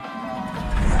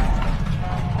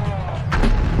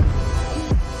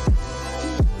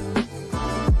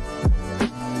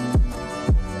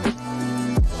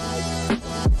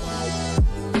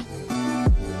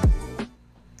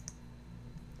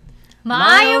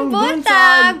Magandang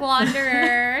buntag,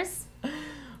 Wanderers!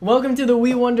 Welcome to the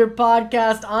We Wonder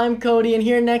podcast. I'm Cody, and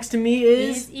here next to me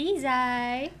is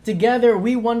Izay. Together,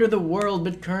 we wonder the world,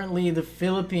 but currently the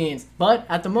Philippines. But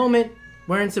at the moment,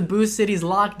 we're in Cebu City's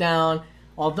lockdown,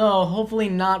 although hopefully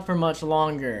not for much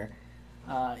longer.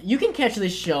 You can catch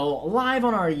this show live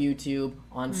on our YouTube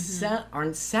on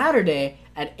Saturday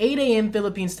at 8 a.m.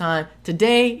 Philippines time.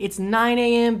 Today, it's 9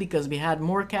 a.m. because we had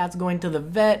more cats going to the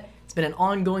vet. It's been an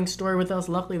ongoing story with us.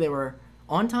 Luckily, they were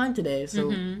on time today. So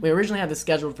we originally had this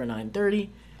scheduled for 9:30.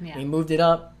 Yeah. We moved it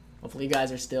up. Hopefully, you guys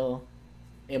are still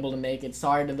able to make it.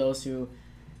 Sorry to those who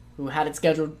had it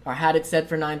scheduled or had it set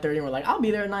for 9:30 and were like, I'll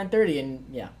be there at 9:30. And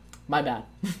yeah, my bad.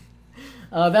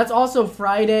 That's also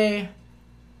Friday,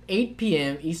 8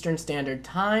 p.m. Eastern Standard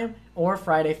Time, or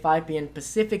Friday, 5 p.m.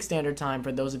 Pacific Standard Time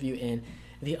for those of you in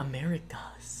the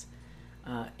Americas.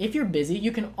 If you're busy,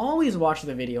 you can always watch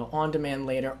the video on demand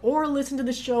later or listen to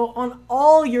the show on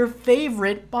all your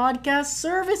favorite podcast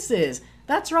services.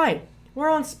 That's right. We're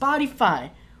on Spotify.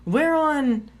 We're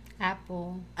on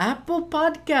Apple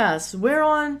Podcasts. We're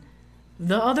on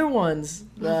the other ones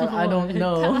that I don't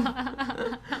know.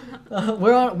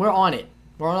 We're on it.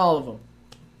 We're on all of them.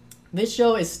 This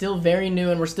show is still very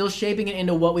new, and we're still shaping it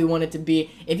into what we want it to be.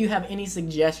 If you have any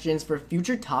suggestions for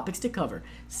future topics to cover,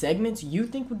 segments you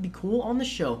think would be cool on the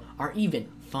show, or even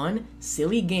fun,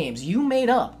 silly games you made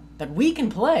up that we can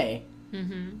play,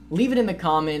 leave it in the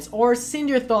comments, or send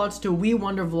your thoughts to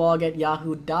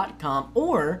wewondervlog@yahoo.com,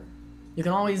 or you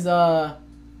can always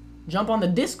jump on the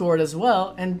Discord as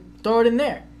well and throw it in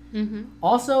there.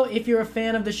 Also, if you're a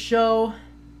fan of the show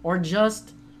or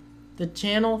just the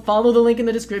channel, follow the link in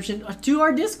the description to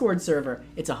our Discord server.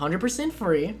 It's 100%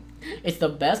 free. It's the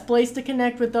best place to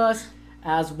connect with us,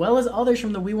 as well as others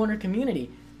from the We Wonder community.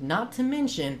 Not to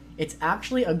mention, it's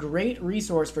actually a great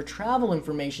resource for travel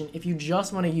information if you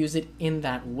just want to use it in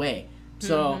that way.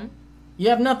 So, you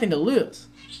have nothing to lose.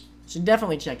 You should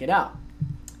definitely check it out.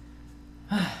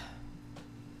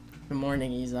 Good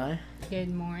morning, Izay.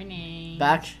 Good morning.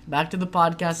 Back to the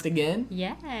podcast again.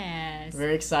 Yes.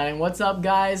 Very exciting. What's up,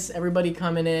 guys? Everybody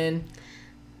coming in.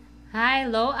 Hi,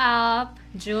 Low Up,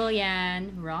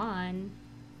 Julian, Ron.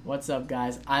 What's up,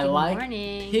 guys? Good like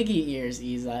morning. Piggy ears,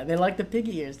 Isa. They like the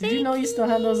piggy ears. Did you know you still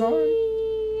have those on?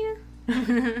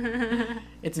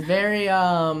 It's very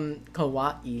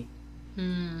kawaii.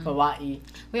 Kawaii.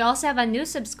 We also have a new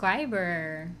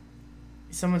subscriber.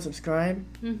 Someone subscribed?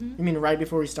 You mean right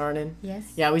before we started?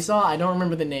 Yes. Yeah, we saw. I don't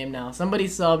remember the name now. Somebody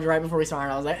subbed right before we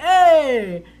started. I was like,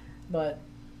 hey! But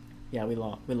yeah, we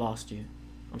lost you.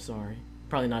 I'm sorry.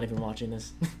 Probably not even watching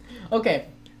this. Okay,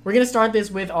 we're gonna start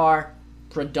this with our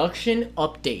production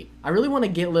update. I really want to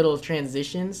get little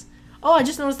transitions. Oh, I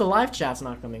just noticed the live chat's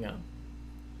not coming up.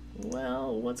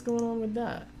 Well, what's going on with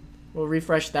that? We'll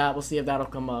refresh that. We'll see if that'll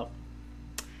come up.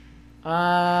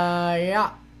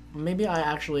 Yeah. Maybe I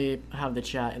actually have the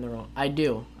chat in the wrong. I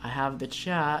do. I have the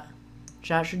chat.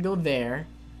 Chat should go there.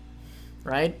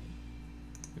 Right?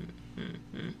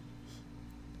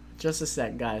 Just a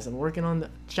sec, guys. I'm working on the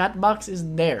chat box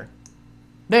is there.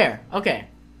 There. Okay.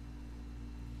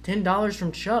 $10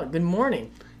 from Chuck. Good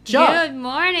morning. Chuck. Good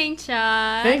morning,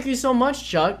 Chuck. Thank you so much,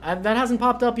 Chuck. That hasn't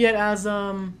popped up yet as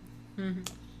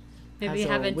Maybe you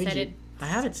haven't set it. I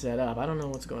have it set up. I don't know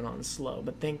what's going on. It's slow,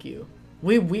 but thank you.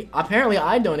 We apparently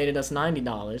I donated us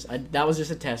 $90. That was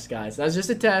just a test, guys. That was just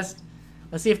a test.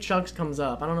 Let's see if Chuck's comes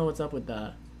up. I don't know what's up with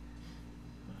that.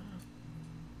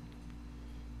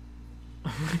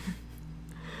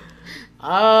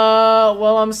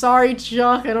 Well, I'm sorry,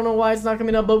 Chuck. I don't know why it's not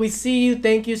coming up, but we see you.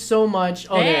 Thank you so much.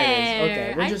 Oh, there it is.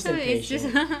 Okay, we're just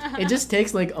impatient. It just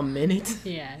takes like a minute.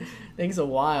 Yeah. Takes a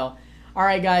while. All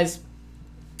right, guys.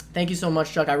 Thank you so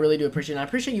much, Chuck. I really do appreciate it. I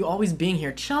appreciate you always being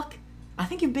here, Chuck. I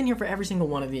think you've been here for every single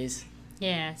one of these.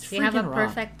 Yes, we have a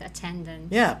perfect attendance.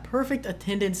 Yeah, perfect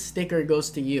attendance sticker goes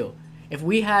to you. If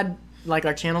we had like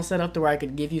our channel set up to where I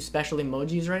could give you special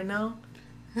emojis right now,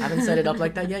 I haven't set it up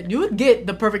like that yet, you would get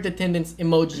the perfect attendance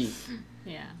emoji.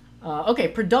 Yeah. Okay,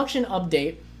 production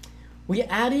update. We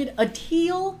added a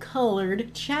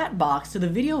teal-colored chat box to the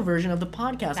video version of the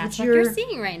podcast. That's what you're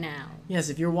seeing right now. Yes,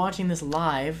 if you're watching this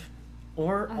live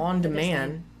or on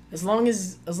demand. As long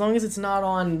as it's not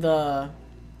on the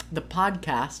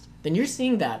podcast, then you're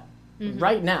seeing that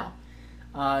right now.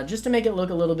 Just to make it look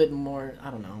a little bit more,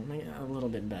 I don't know, make it a little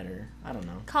bit better. I don't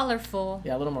know. Colorful.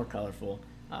 Yeah, a little more colorful.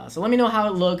 So let me know how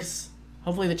it looks.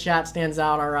 Hopefully the chat stands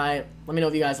out all right. Let me know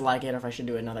if you guys like it or if I should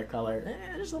do another color.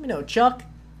 Just let me know. Chuck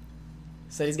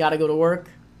said he's got to go to work.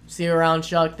 See you around,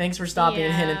 Chuck. Thanks for stopping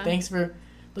in, and thanks for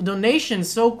the donation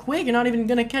so quick. You're not even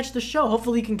going to catch the show.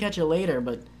 Hopefully you can catch it later,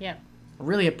 but yeah. I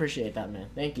really appreciate that, man.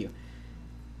 Thank you.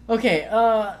 Okay,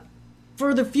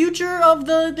 for the future of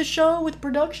the show with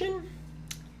production,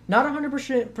 not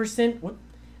 100% what,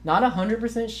 not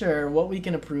 100% sure what we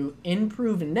can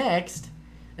improve next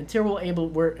until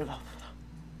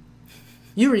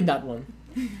you read that one.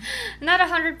 Not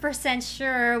 100%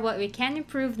 sure what we can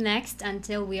improve next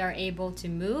until we are able to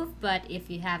move, but if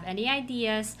you have any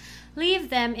ideas, leave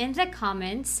them in the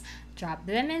comments, drop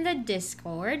them in the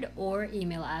Discord, or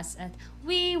email us at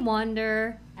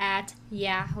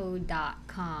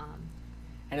wewonder@yahoo.com.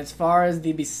 And as far as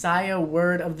the Bisaya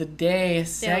word of the day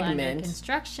Still under segment,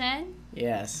 construction,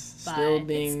 yes, but still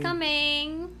being it's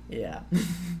coming. Yeah.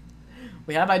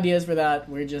 We have ideas for that.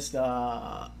 We're just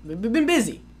we've been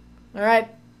busy. All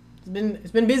right?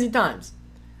 It's been busy times.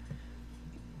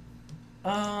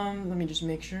 Let me just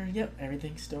make sure. Yep,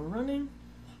 everything's still running.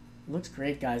 Looks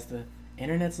great, guys. The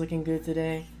internet's looking good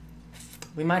today.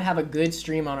 We might have a good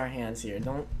stream on our hands here.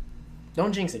 Don't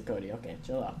jinx it, Cody. Okay,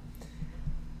 chill out.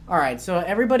 All right, so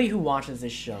everybody who watches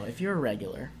this show, if you're a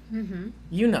regular,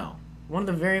 you know, one of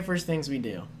the very first things we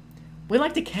do, we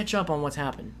like to catch up on what's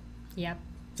happened. Yep.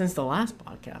 Since the last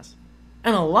podcast.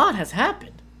 And a lot has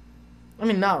happened. I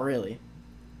mean, not really.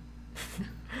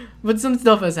 But some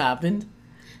stuff has happened.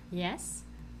 Yes.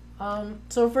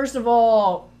 So first of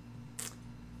all,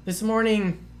 this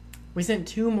morning, we sent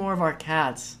 2 more of our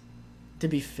cats to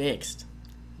be fixed.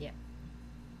 Yep.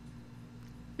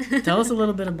 Tell us a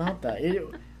little bit about that.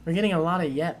 We're getting a lot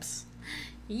of yeps.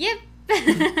 Yep.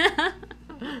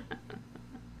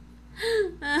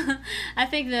 I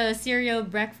think the cereal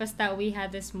breakfast that we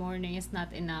had this morning is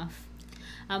not enough.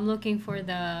 I'm looking for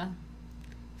the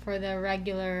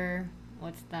regular,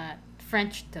 what's that?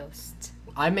 French toast.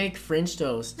 I make French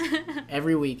toast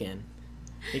every weekend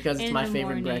because it's my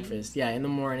favorite breakfast. Yeah, in the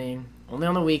morning. Only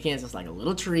on the weekends. It's like a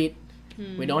little treat.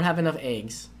 We don't have enough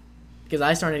eggs because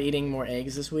I started eating more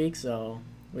eggs this week, so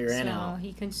we ran out. So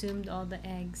he consumed all the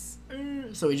eggs.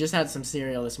 So we just had some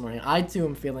cereal this morning. I too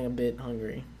am feeling a bit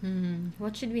hungry.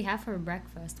 What should we have for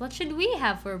breakfast? What should we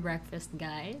have for breakfast,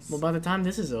 guys? Well, by the time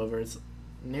this is over, it's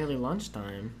nearly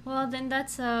lunchtime. Well, then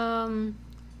that's Yellow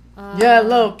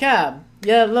cab.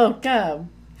 Yellow cab.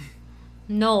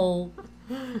 No.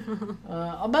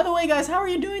 By the way, guys, how are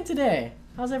you doing today?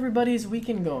 How's everybody's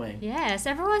weekend going? Yes,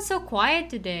 everyone's so quiet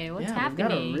today. What's happening? We've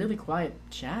got a really quiet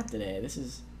chat today.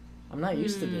 I'm not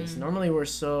used to this. Normally we're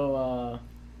so,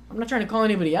 I'm not trying to call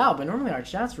anybody out, but normally our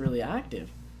chat's really active.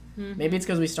 Maybe it's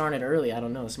because we started early. I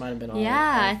don't know. This might have been all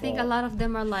I think a lot of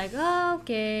them are like, oh,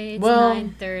 okay, it's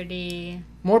 9:30.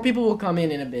 More people will come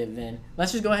in a bit then.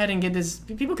 Let's just go ahead and get this.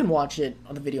 People can watch it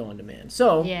on the video on demand.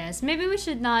 So yes, maybe we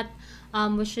should not,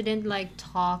 we shouldn't like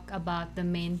talk about the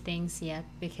main things yet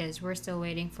because we're still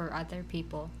waiting for other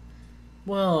people.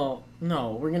 Well,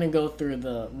 no, we're gonna go through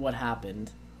what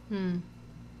happened.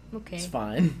 Okay. It's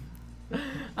fine.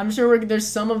 I'm sure there's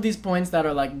some of these points that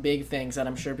are like big things that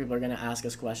I'm sure people are gonna ask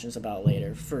us questions about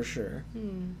later, for sure.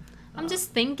 I'm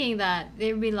just thinking that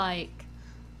they'd be like,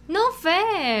 no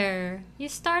fair. You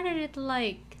started it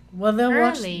like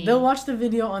early. They'll watch the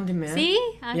video on demand. See?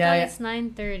 I thought it's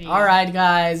 9:30. All right,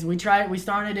 guys. We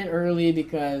started it early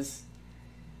because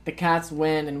the cats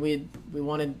went and we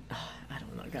wanted. I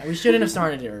don't know, guys. We shouldn't have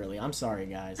started it early. I'm sorry,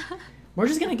 guys. We're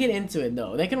just gonna get into it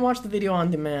though. They can watch the video on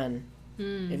demand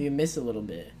if you miss a little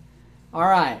bit. All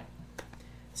right.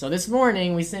 So this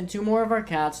morning we sent 2 more of our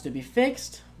cats to be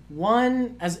fixed.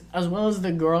 One, as well as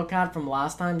the girl cat from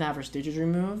last time, to have her stitches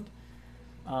removed.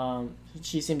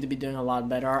 She seemed to be doing a lot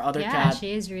better. Our other cat,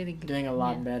 she is really good. Doing a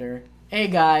lot better. Hey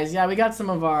guys, we got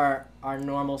some of our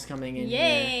normals coming in.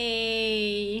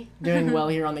 Yay! Here. Doing well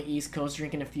here on the East Coast,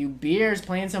 drinking a few beers,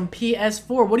 playing some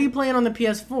PS4. What are you playing on the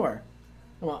PS4?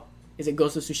 Well, is it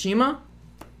Ghost of Tsushima?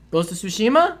 Ghost of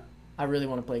Tsushima? I really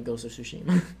want to play Ghost of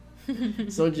Tsushima.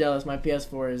 So jealous. My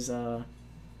PS4 is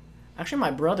actually,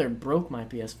 my brother broke my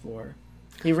PS4.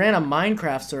 He ran a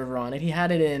Minecraft server on it. He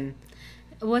had it in...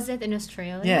 Was it in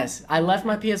Australia? Yes. I left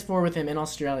my PS4 with him in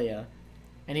Australia.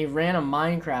 And he ran a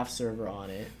Minecraft server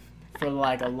on it for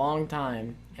like a long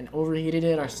time. And overheated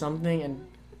it or something and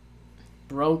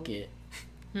broke it.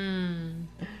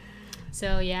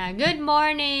 So, yeah. Good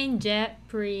morning,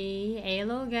 Jeffrey. Hey,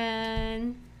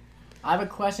 Logan. I have a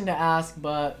question to ask,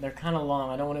 but they're kind of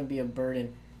long. I don't want to be a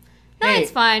burden. No,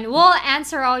 it's fine. We'll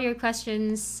answer all your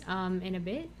questions in a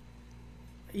bit.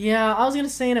 Yeah, I was going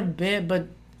to say in a bit, but...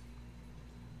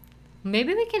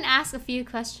 Maybe we can ask a few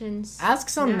questions. Ask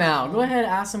some now. Go ahead,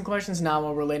 ask some questions now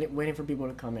while we're waiting for people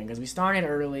to come in, because we started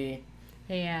early.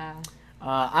 Yeah.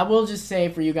 I will just say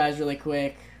for you guys really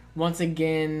quick, once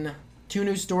again, 2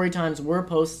 new story times were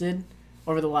posted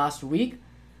over the last week.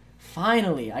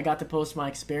 finally, I got to post my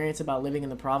experience about living in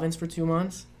the province for 2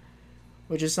 months,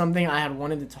 which is something I had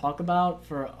wanted to talk about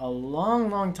for a long,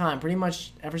 long time, pretty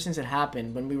much ever since it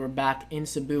happened when we were back in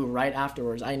Cebu right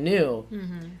afterwards. I knew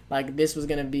like this was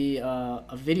going to be a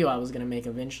video I was going to make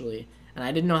eventually, and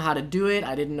I didn't know how to do it.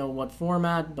 I didn't know what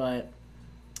format, but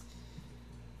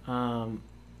I'm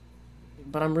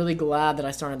really glad that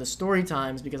I started the story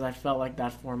times because I felt like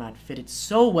that format fitted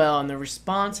so well, and the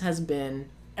response has been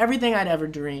everything I'd ever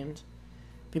dreamed.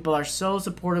 People are so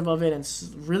supportive of it and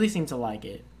really seem to like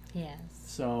it. Yes.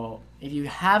 So if you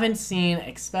haven't seen,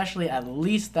 especially at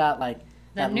least that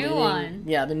the new one.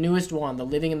 Yeah, the newest one, the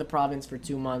living in the province for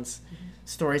 2 months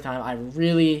story time,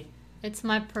 it's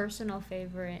my personal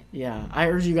favorite. Yeah, I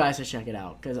urge you guys to check it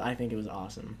out because I think it was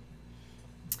awesome.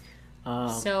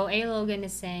 So A. Logan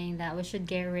is saying that we should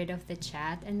get rid of the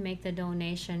chat and make the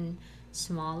donation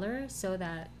smaller so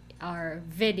that our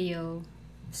video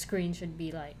screen should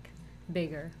be like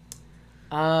bigger.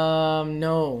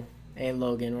 No, A.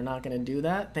 Logan, we're not gonna do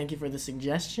that. Thank you for the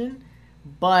suggestion,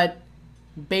 but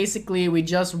basically we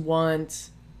just want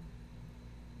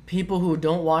people who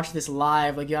don't watch this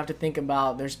live, like you have to think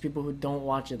about there's people who don't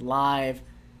watch it live,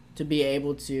 to be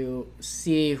able to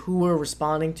see who we're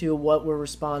responding to, what we're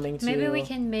responding to. Maybe we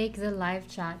can make the live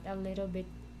chat a little bit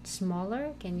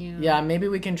smaller. Can you? Yeah, maybe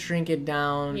we can shrink it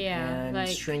down and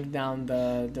shrink down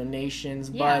the donations.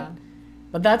 Yeah.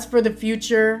 But that's for the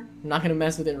future. I'm not going to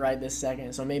mess with it right this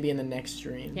second. So maybe in the next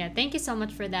stream. Yeah, thank you so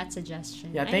much for that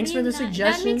suggestion. Yeah, thanks for the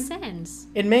suggestion. That makes sense.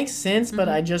 It makes sense, but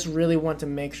I just really want to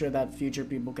make sure that future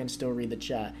people can still read the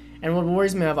chat. And what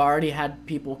worries me, I've already had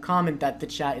people comment that the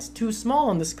chat is too small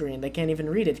on the screen. They can't even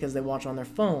read it because they watch on their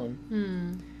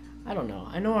phone. I don't know.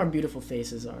 I know our beautiful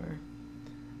faces are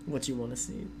what you want to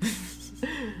see.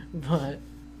 But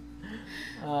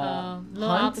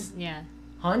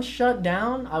Hunt shut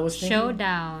down. I was thinking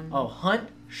Showdown. Oh, Hunt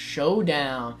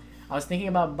Showdown. I was thinking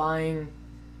about buying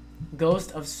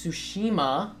Ghost of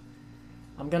Tsushima.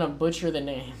 I'm gonna butcher the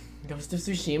name. Ghost of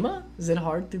Tsushima? Is it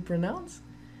hard to pronounce?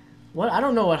 What? I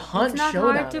don't know what Hunt Showdown is. It's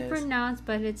not hard to pronounce,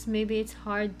 but it's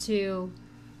hard to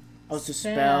to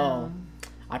spell.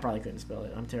 I probably couldn't spell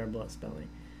it. I'm terrible at spelling.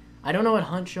 I don't know what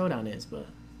Hunt Showdown is, but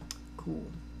cool.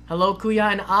 Hello,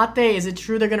 Kuya and Ate. Is it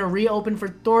true they're gonna reopen for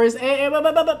Taurus?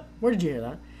 Where did you hear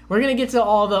that? We're gonna get to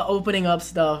all the opening up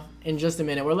stuff in just a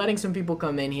minute. We're letting some people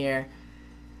come in here.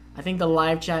 I think the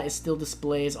live chat is still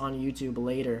displays on YouTube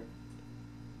later.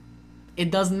 It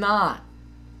does not.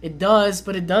 It does,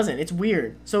 but it doesn't. It's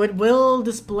weird. So it will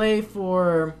display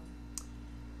for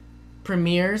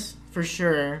premieres, for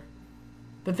sure.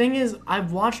 The thing is,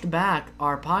 I've watched back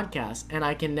our podcast, and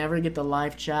I can never get the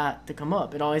live chat to come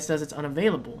up. It always says it's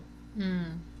unavailable.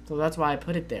 So that's why I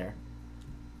put it there.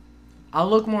 I'll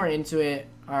look more into it,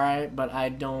 alright? But I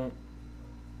don't...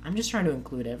 I'm just trying to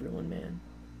include everyone, man.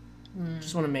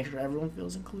 Just want to make sure everyone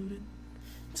feels included.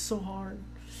 It's so hard.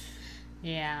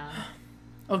 Yeah.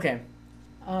 Okay.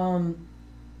 So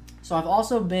I've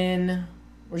also been...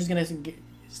 We're just going to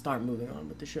start moving on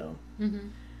with the show.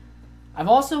 I've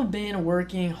also been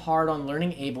working hard on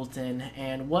learning Ableton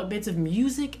and what bits of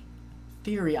music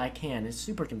theory I can. It's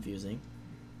super confusing.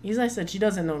 Isa said she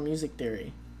doesn't know music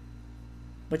theory.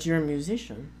 But you're a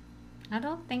musician. I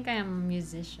don't think I am a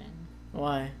musician.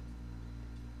 Why?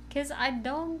 Because I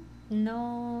don't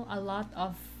know a lot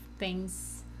of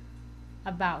things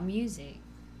about music.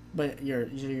 But you're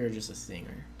just a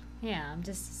singer. Yeah, I'm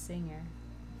just a singer.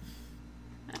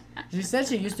 She said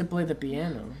she used to play the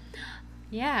piano.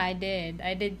 Yeah, I did.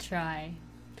 I did try.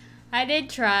 I did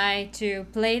try to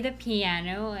play the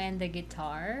piano and the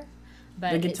guitar.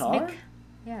 But the guitar?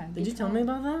 Yeah. Did you tell me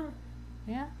about that?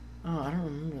 Yeah. Oh, I don't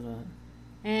remember that.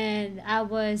 And I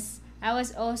was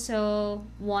also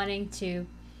wanting to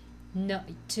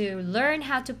learn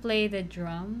how to play the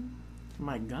drum. Oh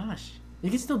my gosh. You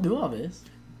can still do all this.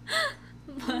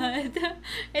 But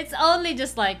it's only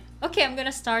just like, okay, I'm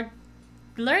gonna start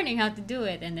learning how to do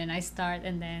it, and then I start,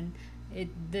 and then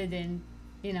it didn't,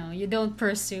 you don't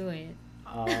pursue it.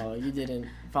 Oh, you didn't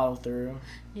follow through.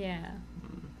 Yeah.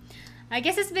 I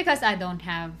guess it's because I don't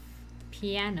have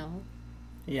piano.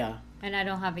 Yeah. And I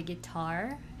don't have a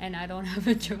guitar, and I don't have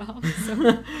a drum.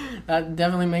 So. That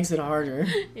definitely makes it harder.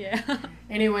 Yeah.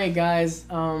 Anyway, guys,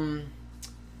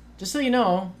 just so you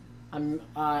know,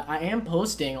 I am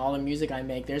posting all the music I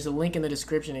make. There's a link in the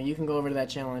description, and you can go over to that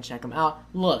channel and check them out.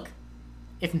 Look,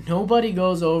 if nobody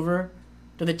goes over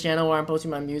to the channel where I'm posting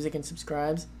my music and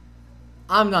subscribes,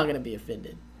 I'm not gonna be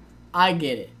offended. I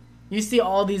get it. You see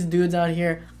all these dudes out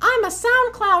here, I'm a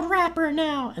SoundCloud rapper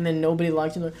now, and then nobody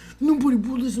likes it. Like, nobody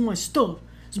will listen to my stuff.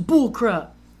 It's bull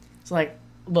crap. It's like,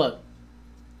 look,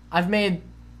 I've made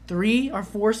 3 or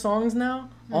 4 songs now.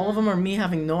 All of them are me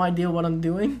having no idea what I'm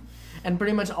doing. And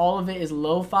pretty much all of it is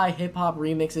lo-fi hip-hop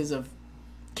remixes of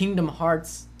Kingdom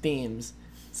Hearts themes.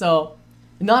 So,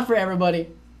 not for everybody.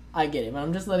 I get it, but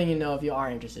I'm just letting you know if you are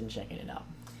interested in checking it out.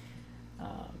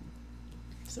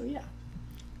 So, yeah.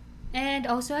 And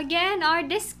also, again, our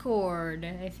Discord.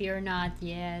 If you're not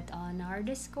yet on our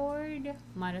Discord,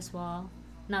 might as well.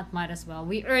 Not might as well.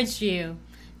 We urge you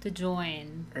to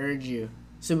join. Urge you.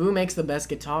 Cebu makes the best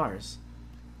guitars.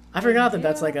 I forgot that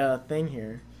that's like a thing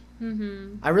here.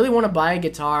 Mm-hmm. I really want to buy a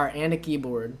guitar and a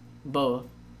keyboard. Both.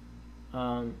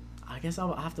 I guess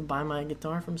I'll have to buy my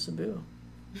guitar from Cebu.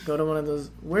 Go to one of those.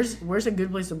 Where's a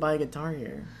good place to buy a guitar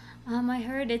here? I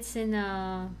heard it's in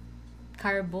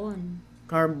Carbon.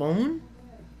 Carbone?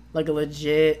 Like a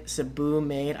legit Cebu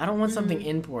made. I don't want something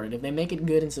imported. If they make it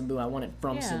good in Cebu, I want it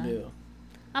from Cebu.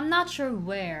 I'm not sure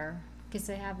where, because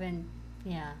I haven't.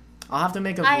 Yeah. I'll have to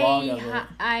make a vlog of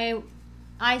it.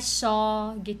 I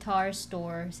saw guitar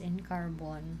stores in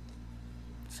Carbon.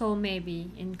 So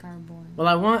maybe in Carbon. Well,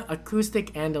 I want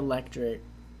acoustic and electric.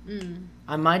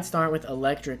 I might start with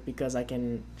electric because I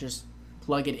can just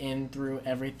plug it in through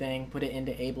everything, put it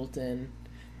into Ableton.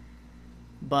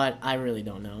 But I really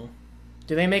don't know.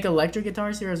 Do they make electric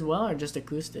guitars here as well, or just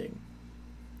acoustic?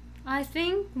 I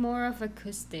think more of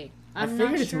acoustic. I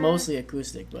figured it's mostly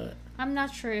acoustic, but I'm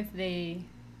not sure if they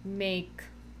make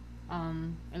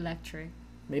electric.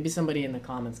 Maybe somebody in the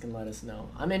comments can let us know.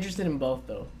 I'm interested in both,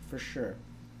 though, for sure.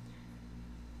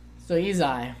 So,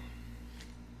 Izai.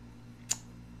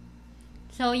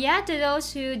 So, yeah, to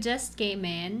those who just came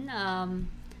in,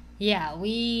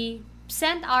 we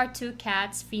sent our 2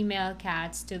 cats, female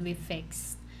cats, to be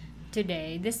fixed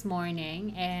today, this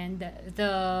morning. And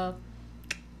the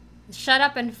Shut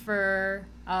Up and Fur...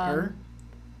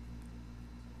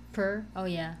 Purr? Oh,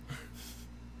 yeah.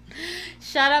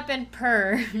 Shut Up and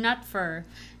Purr, not Fur.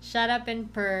 Shut Up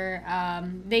and Purr.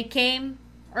 They came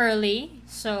early,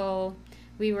 so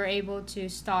we were able to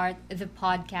start the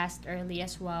podcast early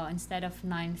as well instead of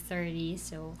 9:30.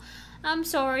 So I'm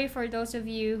sorry for those of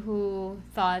you who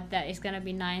thought that it's gonna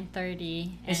be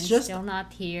 9:30 and still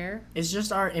not here. It's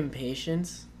just our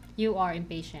impatience. You are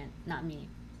impatient, not me.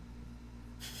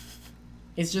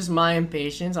 It's just my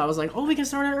impatience. I was like, oh, we can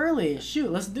start it early.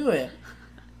 Shoot, let's do it.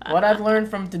 What I've learned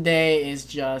from today is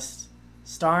just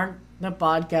start the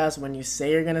podcast when you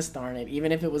say you're going to start it.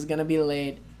 Even if it was going to be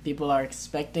late, people are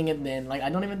expecting it then. Like, I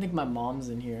don't even think my mom's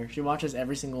in here. She watches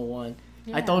every single one.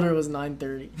 Yeah. I told her it was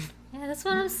 9:30. Yeah, that's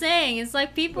what I'm saying. It's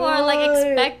like people are like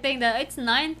expecting that it's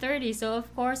 9:30. So,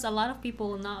 of course, a lot of people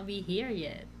will not be here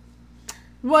yet.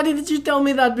 Why didn't you tell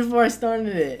me that before I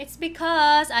started it? It's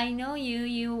because I know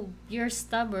you're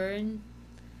stubborn.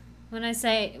 When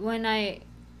I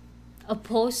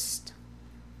opposed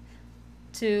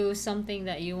to something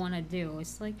that you want to do,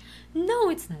 it's like,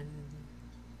 no, it's not.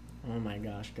 Oh my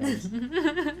gosh, guys.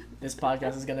 This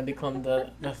podcast is going to become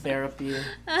the therapy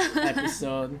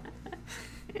episode.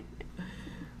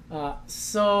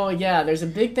 So, yeah, there's a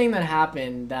big thing that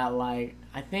happened that, like,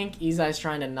 I think Izai's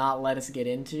trying to not let us get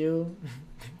into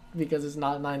because it's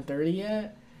not 9:30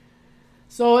 yet.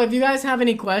 So, if you guys have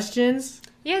any questions...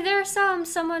 Yeah, there's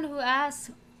someone who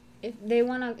asked if they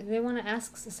wanna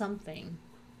ask something.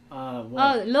 What?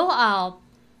 Oh, Low Alp.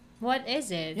 What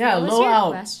is it? Yeah, Low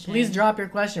Alp. Please drop your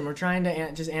question. We're trying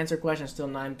to just answer questions till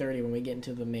 9:30 when we get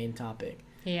into the main topic.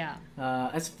 Yeah.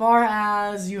 As far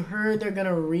as you heard they're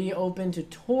gonna reopen to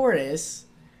tourists,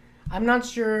 I'm not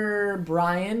sure,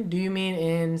 Brian, do you mean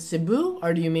in Cebu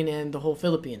or do you mean in the whole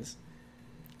Philippines?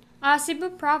 Cebu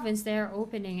province, they're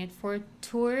opening it for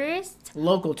tourists.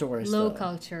 Local tourists.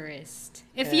 Local tourists.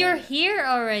 If you're here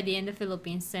already in the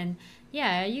Philippines, then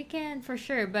yeah, you can for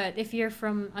sure. But if you're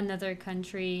from another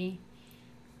country...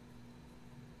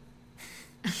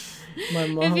 My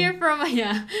mom. If you're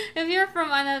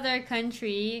from another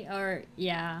country or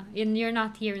and you're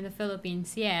not here in the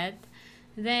Philippines yet,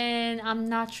 then I'm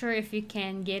not sure if you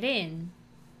can get in.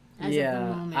 As of the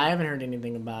moment. I haven't heard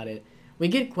anything about it. We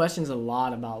get questions a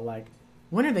lot about, like,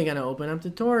 when are they going to open up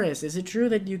to tourists? Is it true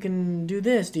that you can do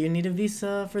this? Do you need a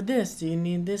visa for this? Do you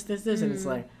need this? And it's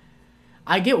like,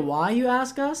 I get why you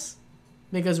ask us,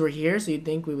 because we're here, so you'd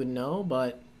think we would know,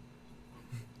 but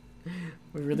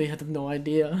we really have no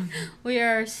idea. We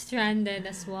are stranded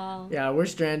as well. Yeah, we're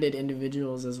stranded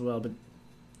individuals as well, but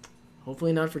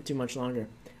hopefully not for too much longer.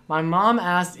 My mom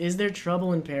asked, is there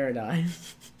trouble in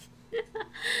paradise?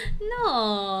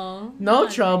 No. No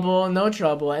trouble.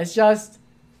 It's just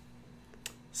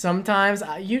sometimes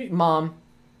Mom,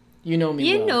 you know me.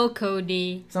 You know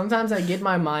Cody. Sometimes I get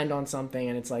my mind on something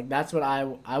and it's like that's what I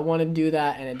want to do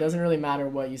that, and it doesn't really matter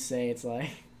what you say. It's like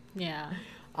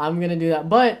I'm gonna do that.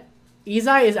 But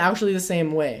Izai is actually the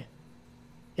same way.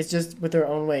 It's just with her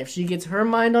own way. If she gets her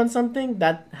mind on something,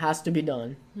 that has to be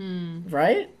done.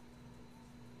 Right?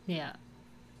 Yeah.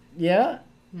 Yeah?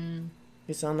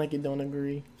 You sound like you don't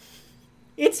agree.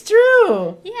 It's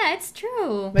true! Yeah, it's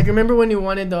true. Like, remember when you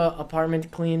wanted the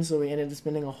apartment clean, so we ended up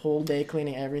spending a whole day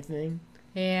cleaning everything?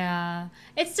 Yeah.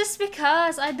 It's just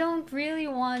because I don't really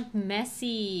want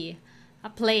messy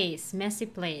place.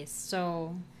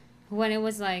 So when it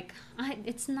was like,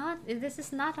 this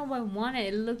is not how I want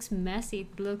it. It looks messy.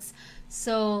 It looks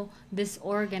so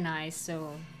disorganized.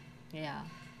 So, yeah.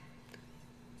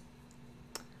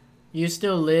 You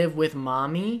still live with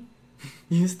mommy?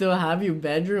 You still have your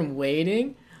bedroom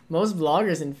waiting? Most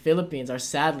vloggers in Philippines are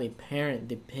sadly parent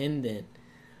dependent.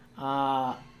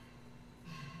 Yeah,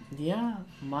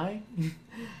 Mike.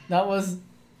 That was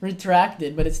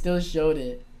retracted, but it still showed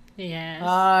it. Yes.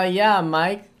 Yeah,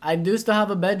 Mike. I do still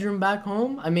have a bedroom back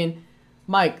home. I mean,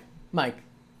 Mike,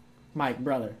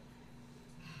 brother.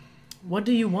 What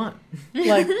do you want?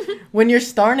 Like, when you're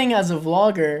starting as a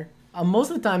vlogger,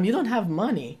 most of the time you don't have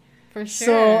money. For sure.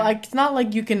 So it's not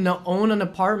like you can own an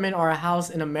apartment or a house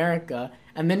in America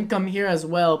and then come here as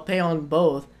well, pay on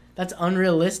both. That's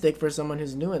unrealistic for someone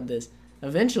who's new at this.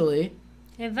 Eventually,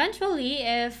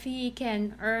 if we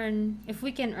can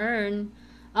earn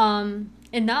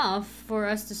enough for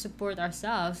us to support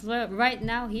ourselves. Right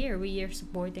now here we are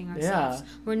supporting ourselves. Yeah.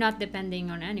 We're not depending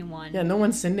on anyone. Yeah, no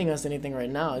one's sending us anything right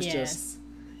now. It's just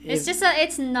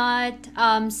it's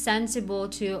not sensible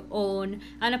to own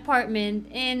an apartment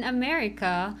in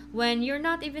America when you're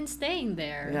not even staying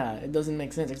there. Yeah, it doesn't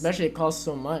make sense. Especially it costs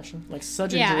so much. Like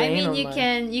such a Yeah, I drain mean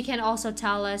on you can also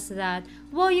tell us that,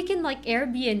 well, you can like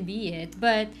Airbnb it,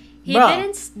 but he Bruh.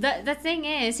 didn't. The thing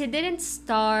is, he didn't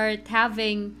start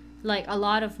having like a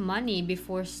lot of money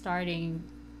before starting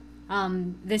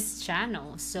this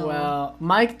channel. So Well,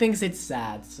 Mike thinks it's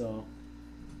sad, so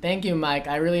thank you, Mike.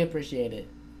 I really appreciate it.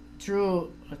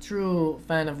 A true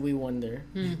fan of We Wonder.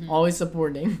 Always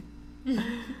supporting.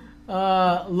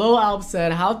 Low Alp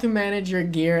said, how to manage your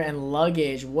gear and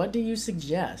luggage. What do you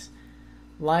suggest?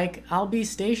 Like, I'll be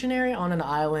stationary on an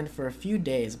island for a few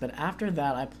days, but after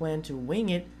that I plan to wing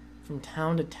it from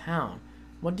town to town.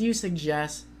 What do you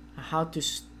suggest how to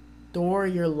store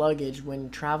your luggage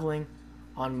when traveling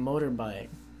on motorbike?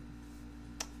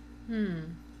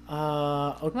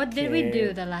 Okay. what did we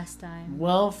do the last time?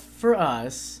 Well, for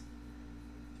us,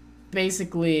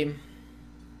 basically,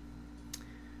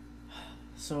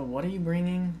 so what are you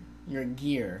bringing? Your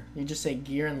gear. You just say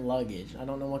gear and luggage. I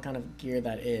don't know what kind of gear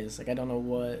that is. Like, I don't know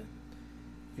what,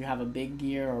 if you have a big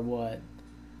gear or what.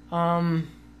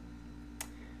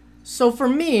 So for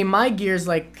me, my gear is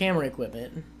like camera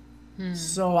equipment.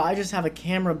 So I just have a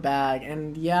camera bag,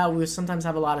 and yeah, we sometimes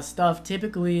have a lot of stuff.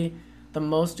 Typically, the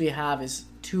most we have is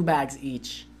 2 bags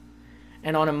each.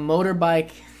 And on a motorbike,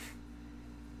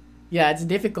 yeah, it's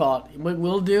difficult. What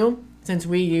we'll do, since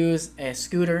we use a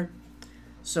scooter,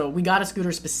 so we got a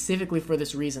scooter specifically for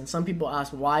this reason. Some people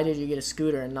ask, why did you get a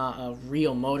scooter and not a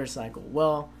real motorcycle?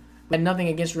 Well, we had nothing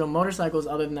against real motorcycles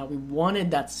other than that we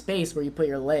wanted that space where you put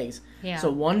your legs. Yeah.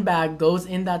 So one bag goes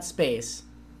in that space.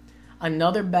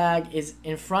 Another bag is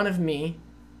in front of me,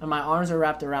 and my arms are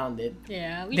wrapped around it.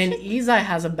 Yeah. Then Izai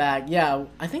has a bag. Yeah,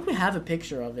 I think we have a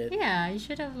picture of it. Yeah, you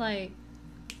should have like.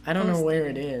 I don't know posted where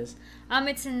it. it is.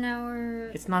 It's in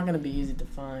our. It's not gonna be easy to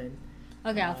find.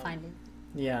 Okay, I'll find it.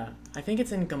 Yeah, I think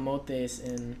it's in Camotes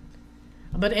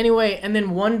But anyway, and then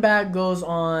one bag goes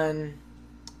on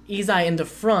Izai in the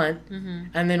front,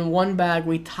 and then one bag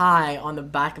we tie on the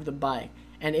back of the bike.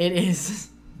 And it is...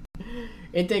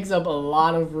 it takes up a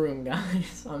lot of room,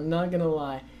 guys. I'm not gonna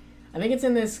lie. I think it's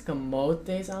in this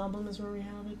Camotes album is where we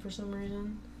have it for some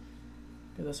reason.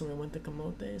 Because that's when we went to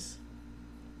Camotes.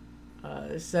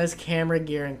 It says camera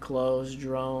gear and clothes,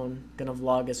 drone, gonna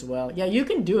vlog as well. Yeah, you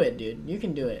can do it, dude. You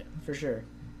can do it, for sure.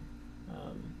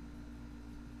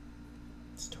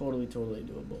 It's totally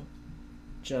doable.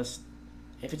 Just,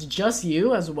 if it's just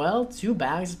you as well, 2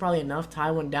 bags is probably enough.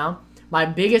 Tie one down. My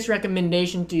biggest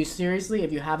recommendation to you, seriously,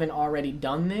 if you haven't already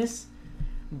done this,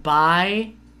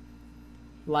 buy,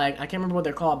 like, I can't remember what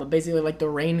they're called, but basically like the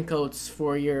raincoats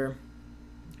for your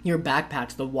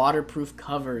backpacks, the waterproof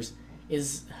covers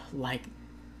is like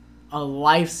a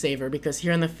lifesaver, because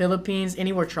here in the Philippines,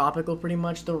 anywhere tropical pretty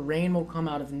much, the rain will come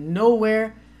out of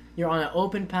nowhere. You're on an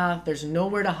open path, there's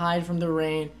nowhere to hide from the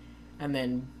rain, and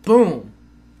then boom.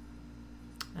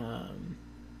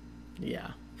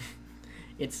 Yeah.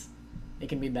 It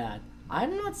can be bad.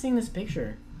 I'm not seeing this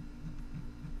picture.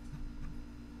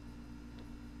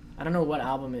 I don't know what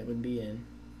album it would be in.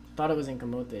 Thought it was in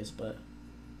Camotes, but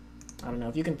I don't know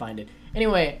if you can find it.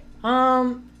 Anyway,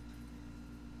 Ron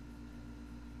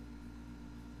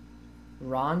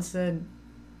said,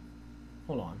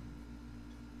 hold on.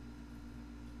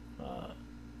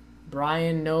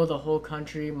 Brian, no, the whole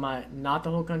country, not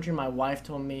the whole country, my wife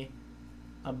told me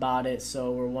about it,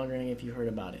 so we're wondering if you heard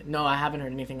about it. No, I haven't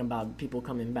heard anything about people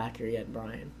coming back here yet,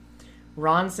 Brian.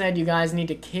 Ron said you guys need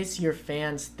to kiss your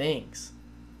fans thanks.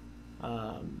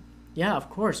 Yeah, of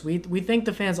course. We thank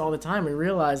the fans all the time. We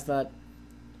realize that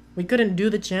we couldn't do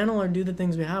the channel or do the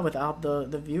things we have without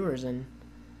the viewers and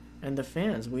the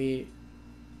fans. We're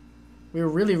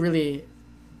really, really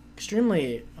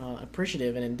extremely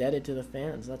appreciative and indebted to the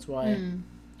fans. That's why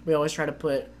we're always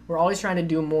trying to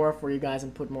do more for you guys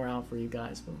and put more out for you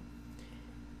guys.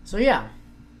 So yeah,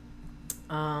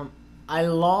 I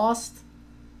lost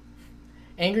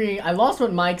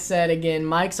what Mike said again.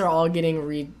 Mics are all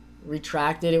getting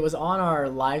retracted. It was on our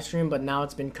live stream, but now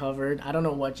it's been covered. I don't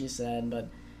know what you said, but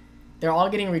they're all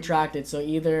getting retracted. So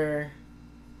either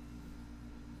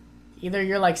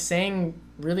you're like saying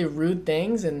really rude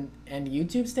things and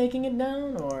YouTube's taking it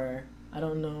down, or I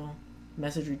don't know.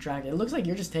 Message retracted. It looks like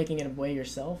you're just taking it away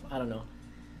yourself. I don't know.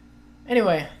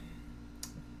 Anyway,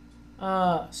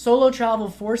 solo travel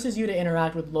forces you to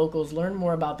interact with locals, learn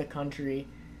more about the country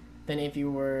than if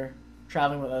you were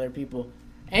traveling with other people.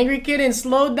 Angry Kitten,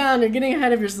 slow down. You're getting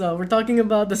ahead of yourself. We're talking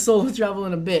about the solo travel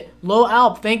in a bit. Low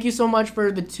Alp, thank you so much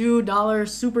for the $2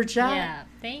 super chat. Yeah,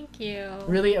 thank you.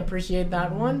 Really appreciate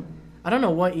that one. I don't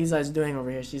know what Izai's doing over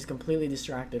here. She's completely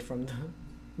distracted from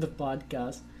the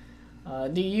podcast.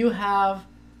 Do you have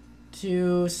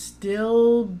to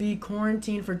still be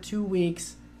quarantined for 2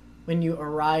 weeks when you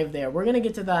arrive there? We're going to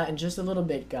get to that in just a little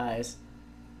bit, guys.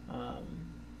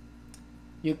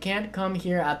 You can't come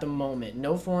here at the moment.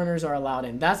 No foreigners are allowed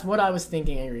in. That's what I was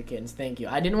thinking, Angry Kittens. Thank you.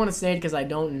 I didn't want to say it because I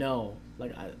don't know.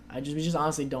 Like, we just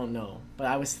honestly don't know. But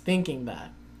I was thinking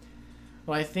that.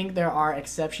 Well, I think there are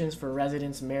exceptions for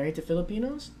residents married to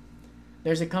Filipinos.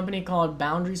 There's a company called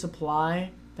Boundary Supply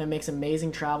that makes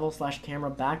amazing travel/camera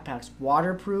backpacks.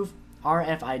 Waterproof,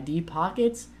 RFID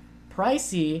pockets.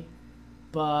 Pricey,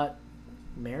 but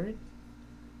merit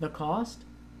the cost.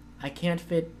 I can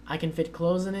fit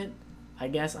clothes in it. I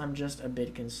guess I'm just a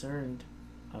bit concerned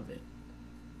of it.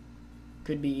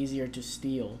 Could be easier to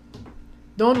steal.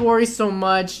 Don't worry so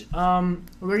much. We're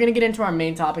going to get into our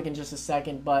main topic in just a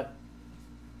second, but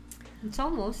it's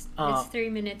almost. It's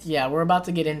 3 minutes. Yeah, we're about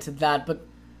to get into that, but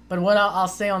what I'll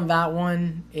say on that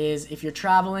one is if you're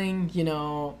traveling,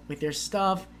 with your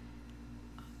stuff,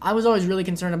 I was always really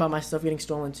concerned about my stuff getting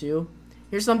stolen too.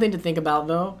 Here's something to think about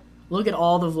though. Look at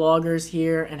all the vloggers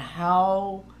here and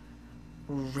how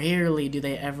rarely do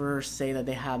they ever say that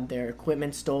they had their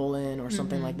equipment stolen or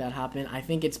something like that happen. I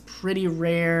think it's pretty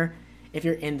rare. If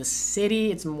you're in the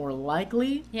city, it's more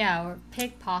likely. Yeah, or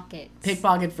pickpockets.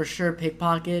 Pickpocket for sure,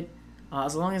 pickpocket.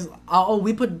 As long as...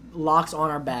 we put locks on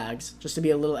our bags just to be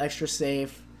a little extra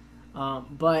safe.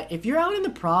 But if you're out in the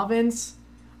province,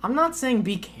 I'm not saying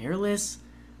be careless,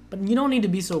 but you don't need to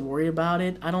be so worried about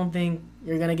it. I don't think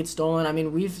you're going to get stolen. I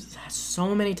mean, we've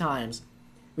so many times...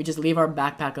 We just leave our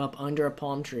backpack up under a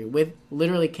palm tree with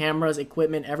literally cameras,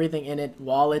 equipment, everything in it,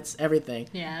 wallets, everything.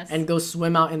 Yes. And go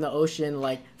swim out in the ocean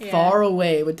far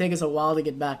away. It would take us a while to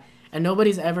get back. And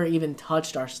nobody's ever even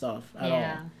touched our stuff at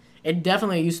all. It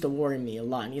definitely used to worry me a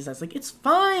lot. And he's like, it's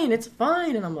fine.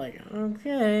 And I'm like,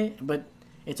 okay. But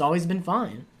it's always been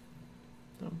fine.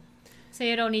 So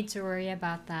you don't need to worry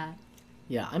about that.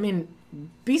 Yeah, I mean,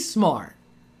 be smart.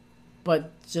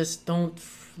 But just don't,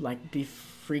 be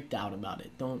freaked out about it.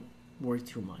 Don't worry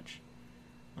too much.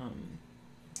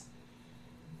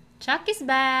 Chuck is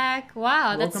back.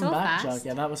 Wow, that's so back, fast. Chuck.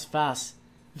 Yeah, that was fast.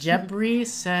 Jebri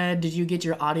said, did you get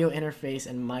your audio interface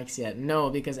and mics yet? No,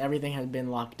 because everything has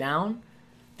been locked down.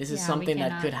 This is something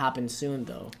that could happen soon,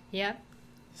 though. Yep.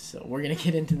 So we're going to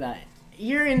get into that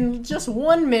here in just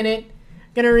 1 minute.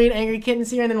 Going to read Angry Kittens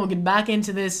here, and then we'll get back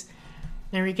into this.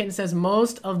 Angry Kitten says,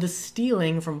 most of the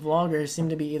stealing from vloggers seem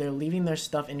to be either leaving their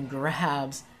stuff in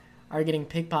grabs or getting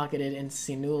pickpocketed in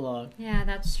Sinulog. Yeah,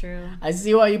 that's true. I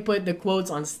see why you put the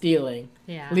quotes on stealing.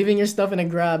 Yeah. Leaving your stuff in a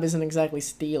grab isn't exactly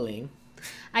stealing.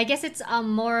 I guess it's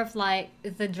more of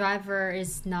the driver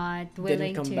is not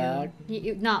willing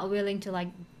not willing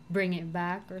to bring it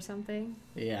back or something.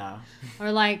 Yeah.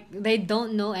 Or they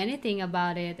don't know anything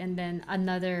about it, and then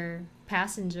another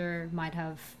passenger might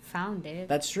have found it.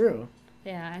 That's true.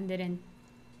 Yeah, and didn't.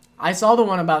 I saw the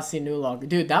one about Sinulog.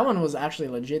 Dude, that one was actually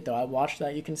legit, though. I watched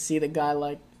that. You can see the guy,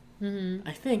 I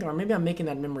think, or maybe I'm making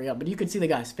that memory up, but you could see the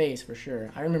guy's face for sure.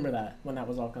 I remember that when that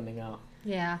was all coming out.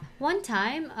 Yeah. One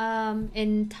time,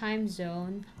 in time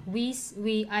zone,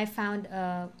 I found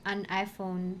an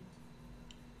iPhone,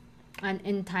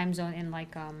 in time zone in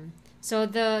like so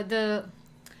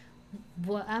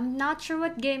I'm not sure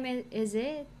what game is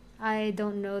it. I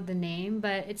don't know the name,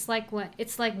 but it's like when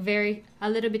it's like very a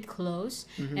little bit close,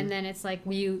 and then it's like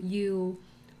you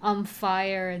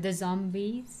fire the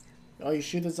zombies. Oh, you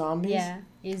shoot the zombies? Yeah,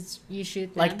 is you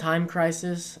shoot them. Like Time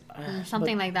Crisis?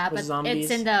 Something like that, with but zombies?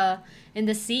 it's in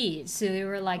the sea. So we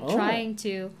were like Oh.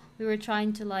 we were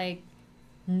trying to like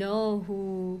know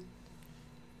who's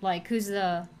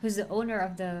the owner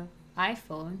of the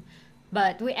iPhone,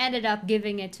 but we ended up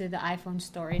giving it to the iPhone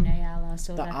store in Ayala,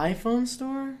 so The that iPhone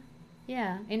store?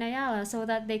 yeah, in Ayala, so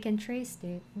that they can trace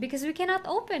it because we cannot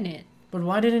open it. But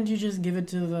why didn't you just give it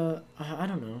to the... I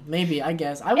don't know. Maybe, I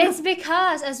guess. I would It's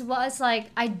because as well as like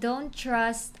I don't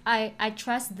trust I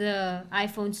trust the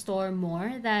iPhone store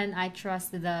more than I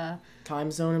trust the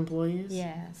Time Zone employees?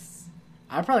 yes.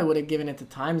 I probably would have given it to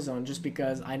Time Zone just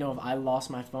because I know if I lost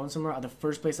my phone somewhere, the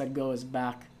first place I'd go is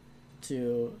back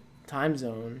to Time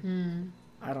Zone.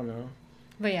 I don't know.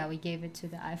 But yeah, we gave it to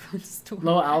the iPhone store.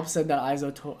 Low Alp said that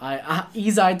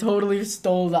Izai totally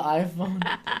stole the iPhone.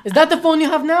 Is that the phone you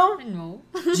have now? No.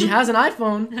 She has an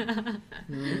iPhone.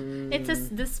 It's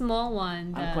the small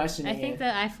one. I'm questioning I think it. the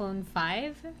iPhone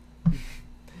 5.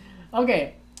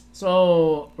 Okay,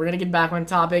 so we're gonna get back on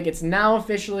topic. It's now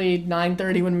officially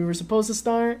 9:30 when we were supposed to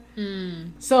start.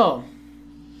 So,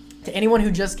 to anyone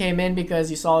who just came in because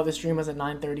you saw the stream was at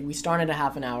 9:30, we started a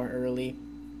half an hour early.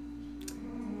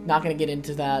 Not gonna get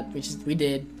into that, we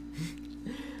did.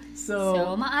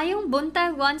 So, maayong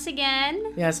buntag once again.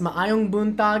 Yes, maayong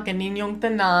buntag kaninyong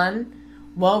tanan.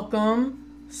 Welcome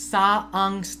sa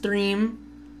ang stream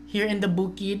here in the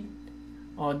Bukid.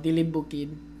 Oh, dili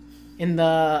Bukid. In the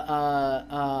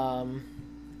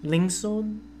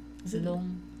Lingsod? Is it?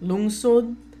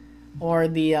 Lungsod or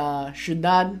the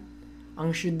syudad, ang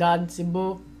syudad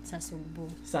Cebu Sa Sugbo.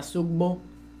 sa Sugbo.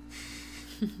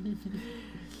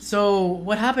 So,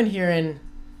 what happened here in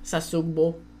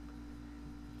Sasugbo?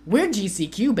 We're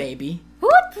GCQ, baby.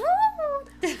 Hoot hoot!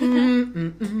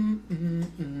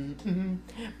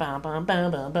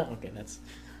 Okay,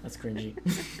 that's cringy.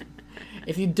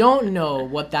 If you don't know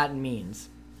what that means,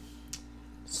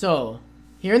 so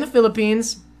here in the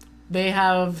Philippines, they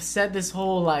have set this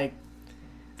whole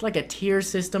it's like a tier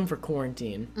system for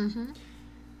quarantine.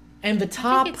 And the I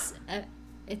top, think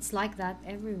it's like that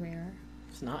everywhere.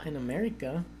 it's not in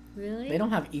America. Really? They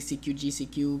don't have ECQ,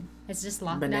 GCQ, It's just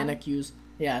lockdown. banana Qs.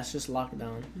 Yeah, it's just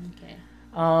lockdown. Okay.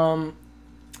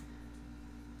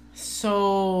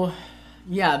 So,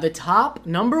 yeah, the top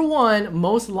number one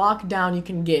most lockdown you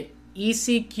can get,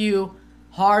 ECQ,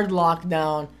 hard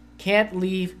lockdown, can't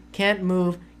leave, can't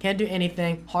move, can't do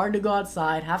anything, hard to go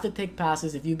outside, have to take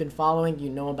passes. If you've been following, you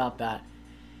know about that.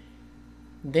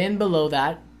 Then below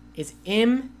that is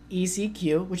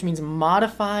MECQ, which means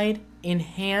modified,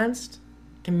 enhanced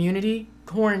community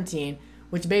quarantine,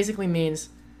 which basically means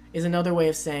is another way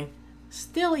of saying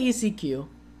still ECQ.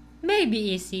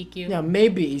 Maybe ECQ. Yeah,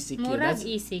 maybe ECQ. Murag That's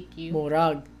ECQ.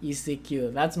 Morag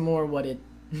ECQ. That's more what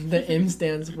the M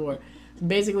stands for. It's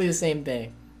basically the same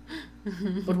thing.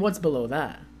 But what's below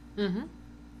that?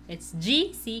 It's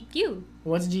GCQ.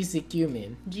 What's GCQ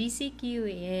mean? GCQ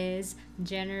is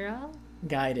general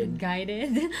Guided.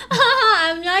 guided.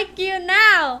 I'm like you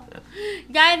now.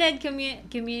 Guided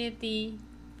community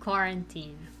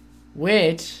quarantine.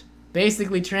 Which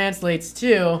basically translates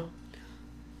to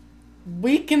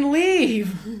we can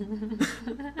leave.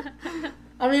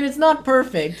 I mean, it's not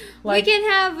perfect. we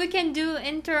can do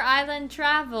inter-island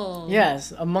travel.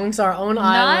 Yes, amongst our own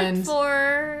Not islands.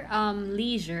 for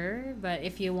leisure, but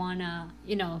if you wanna,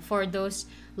 for those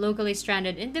locally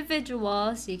stranded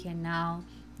individuals, you can now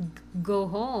go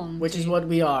home. Which is what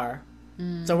we are.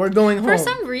 So we're going home. For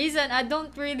some reason, I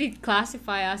don't really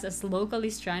classify us as locally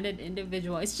stranded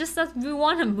individual. It's just that we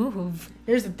want to move.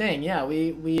 Here's the thing, yeah,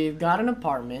 we've got an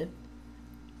apartment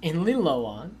in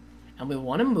Liloan, and we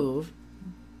want to move.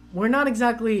 We're not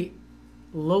exactly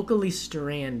locally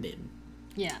stranded,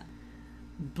 Yeah.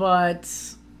 but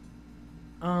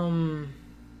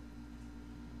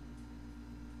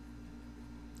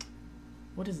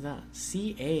what is that?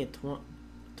 CA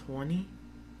 20?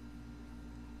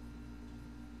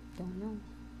 Don't know.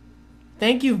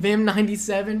 Thank you,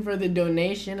 Vim97, for the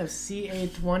donation of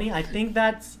CA20. I think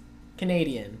that's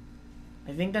Canadian.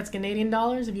 I think that's Canadian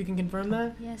dollars, if you can confirm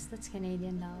that. Yes, that's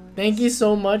Canadian dollars. Thank you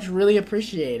so much. Really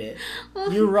appreciate it.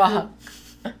 You rock.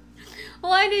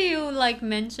 Why do you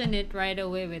mention it right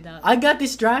away without? I got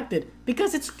distracted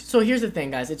because it's... So here's the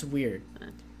thing, guys. It's weird.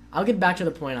 I'll get back to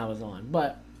the point I was on.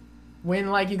 But when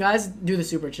like you guys do the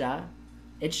super chat,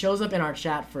 it shows up in our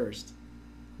chat first,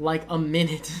 like a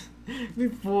minute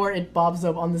before it pops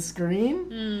up on the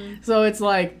screen. So it's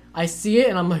like I see it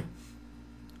and I'm like,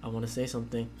 I want to say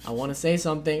something. I want to say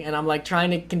something, and I'm like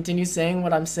trying to continue saying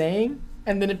what I'm saying,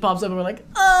 and then it pops up and we're like,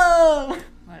 oh.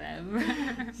 Whatever.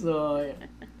 So,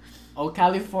 yeah. Oh,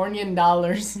 Californian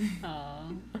dollars.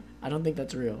 Oh. I don't think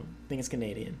that's real. I think it's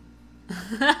Canadian.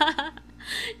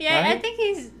 Yeah, I Right? think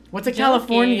he's. What's a joking.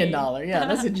 Californian dollar? Yeah,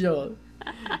 that's a joke.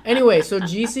 Anyway, so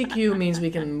GCQ means we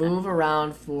can move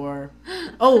around for...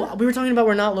 Oh, we were talking about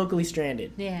we're not locally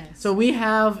stranded. Yes. So we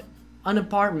have an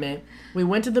apartment. We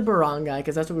went to the barangay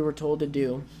because that's what we were told to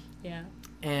do. Yeah.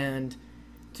 And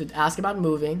to ask about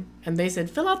moving. And they said,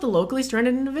 fill out the locally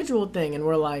stranded individual thing. And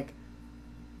we're like,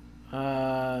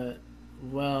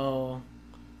 well...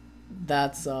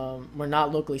 That's we're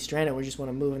not locally stranded, we just want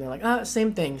to move. And they're like,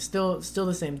 same thing, still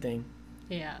the same thing.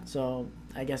 Yeah. So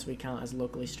I guess we count as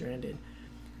locally stranded.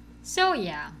 So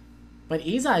yeah. But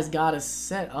Izai's got us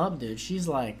set up, dude. She's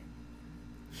like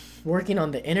working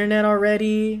on the internet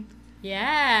already.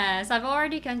 Yes, I've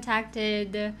already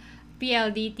contacted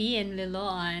PLDT in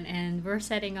Liloan, and we're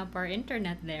setting up our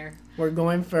internet there. We're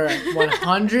going for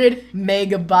 100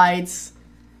 megabytes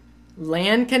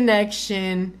LAN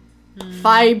connection,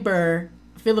 fiber,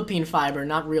 Philippine fiber,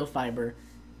 not real fiber.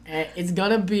 And it's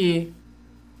gonna be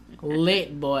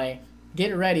lit, boy.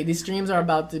 Get ready. These streams are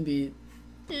about to be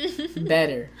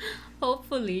better.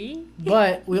 Hopefully.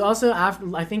 But we also,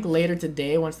 after I think later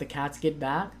today, once the cats get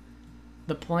back,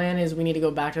 the plan is we need to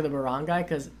go back to the barangay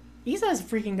because Isa's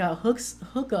freaking got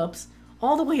hookups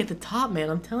all the way at the top, man.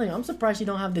 I'm telling you, I'm surprised you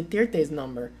don't have the Tirte's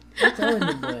number. I'm telling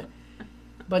you, boy.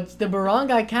 But the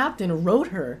barangay captain wrote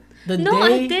her the No,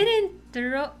 day. I didn't.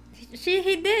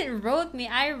 He didn't wrote me.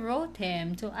 I wrote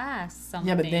him to ask something.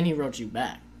 Yeah, but then he wrote you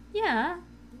back. Yeah.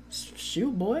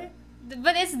 Shoot, boy.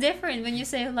 But it's different when you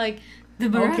say like the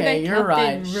barangay Okay, you're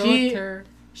right. captain wrote her.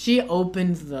 She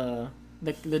opened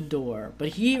the door, but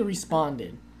he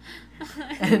responded.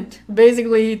 And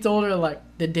basically he told her like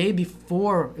the day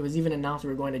before it was even announced we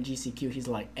were going to GCQ, he's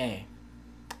like, hey,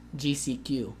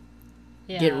 GCQ,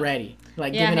 Yeah. get ready.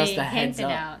 Like Yeah, giving us he the heads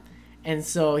hinted up. out. And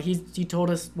so he told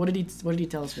us what did he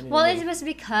tell us? Well, it was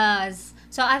because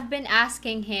I've been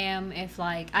asking him if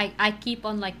like I keep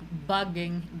on like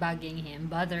bothering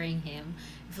him.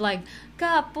 If like,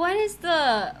 Kap,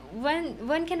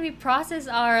 when can we process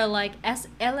our like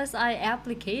LSI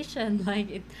application?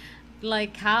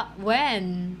 Like how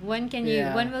when can you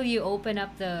Yeah. when will you open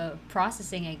up the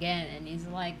processing again? And he's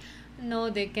like, no,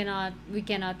 we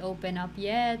cannot open up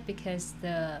yet because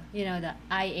the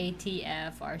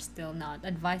IATF are still not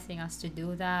advising us to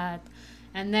do that.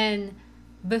 And then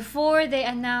before they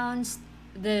announced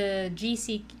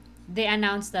they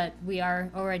announced that we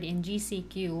are already in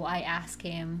GCQ, I asked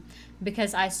him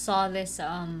because I saw this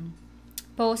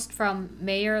post from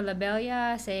Mayor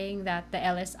Labella saying that the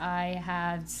LSI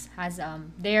has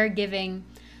they're giving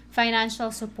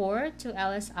financial support to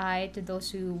LSI to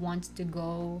those who want to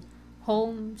go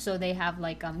home, so they have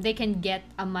like they can get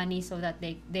a money so that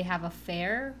they have a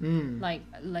fare, like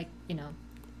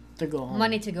to go home.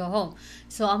 money to go home.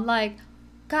 So I'm like,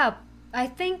 Kap, I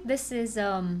think this is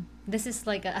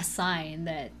like a sign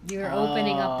that you're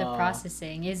opening up the Oh.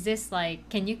 processing. Is this like,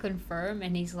 can you confirm?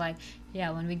 And he's like,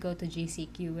 yeah, when we go to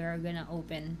GCQ, we're gonna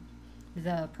open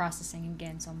the processing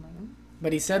again. So I'm like,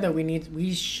 But he said that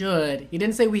we should. He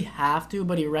didn't say we have to,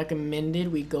 but he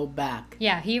recommended we go back.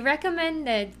 yeah, he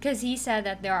recommended because he said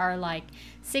that there are like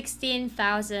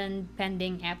 16,000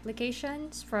 pending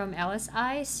applications from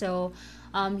LSI. So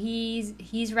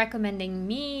he's recommending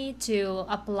me to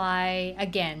apply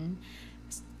again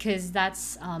because that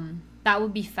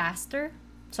would be faster.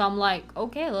 So I'm like,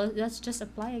 okay, let's just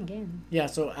apply again. Yeah,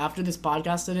 so after this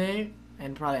podcast today,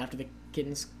 and probably after the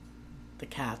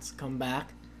cats come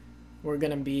back, we're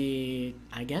gonna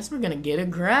get a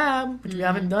Grab, which we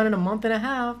haven't done in a month and a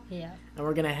half. Yeah. And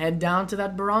we're gonna head down to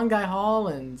that barangay hall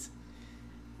and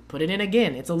put it in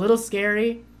again. It's a little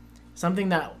scary. Something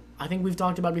that I think we've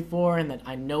talked about before, and that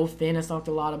I know Finn has talked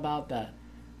a lot about, that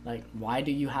like, why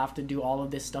do you have to do all of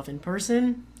this stuff in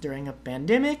person during a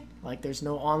pandemic? Like, there's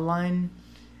no online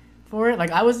for it.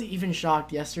 Like, I was even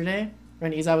shocked yesterday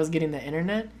when Isa was getting the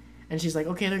internet, and she's like,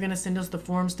 okay, they're gonna send us the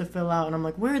forms to fill out, and I'm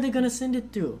like, where are they gonna send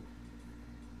it to?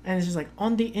 And it's just like,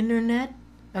 on the internet?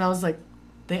 And I was like,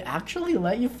 they actually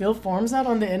let you fill forms out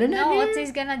on the internet No, here? what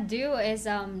he's gonna do is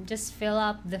just fill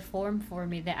up the form for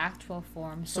me, the actual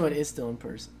form. So it is still in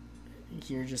person.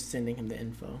 You're just sending him the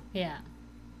info. Yeah.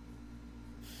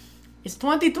 It's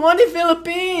 2020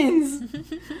 Philippines!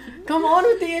 Come on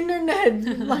with the internet!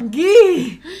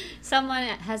 Lagi! Someone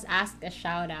has asked a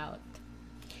shout out.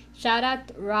 Shout out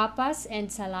to Rapas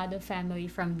and Salado family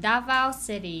from Davao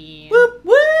City. Whoop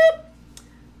whoop.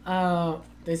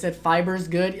 They said fiber's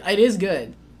good. It is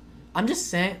good. I'm just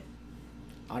saying.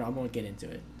 I won't get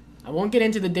into it. I won't get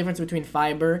into the difference between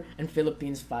fiber and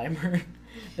Philippines fiber.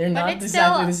 They're not it's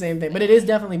exactly still- the same thing, but it is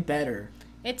definitely better.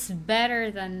 It's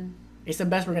better than It's the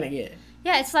best we're gonna get.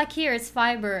 yeah. It's like here, it's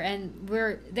fiber, and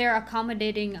they're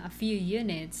accommodating a few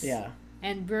units. Yeah,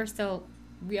 and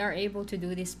we are able to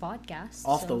do this podcast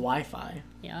off so, the Wi-Fi.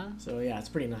 yeah. So yeah, it's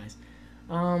pretty nice.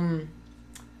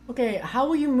 Okay, how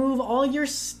will you move all your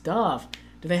stuff?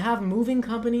 Do they have moving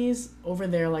companies over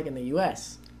there, like in the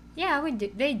U.S.? Yeah, we do.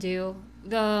 They do.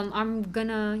 I'm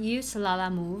gonna use Lala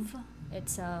Move.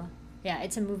 It's a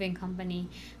moving company.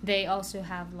 They also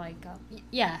have like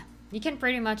you can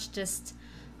pretty much just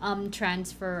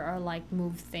transfer or like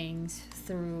move things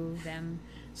through them.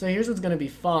 So here's what's gonna be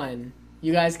fun.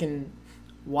 You guys can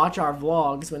watch our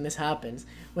vlogs when this happens.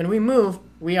 When we move,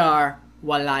 we are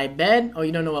walay bed. Oh,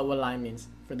 you don't know what walay means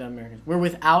for the Americans. We're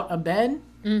without a bed.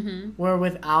 Mm-hmm. We're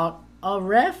without a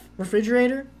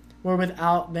refrigerator. We're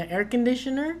without the air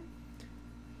conditioner.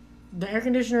 The air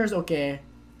conditioner is okay.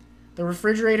 The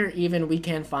refrigerator, even we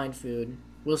can find food.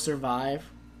 We'll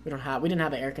survive. We didn't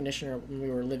have an air conditioner when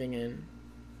we were living in.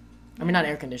 I mean, not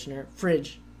air conditioner,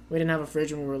 fridge. We didn't have a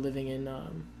fridge when we were living in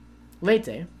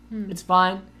Leyte. It's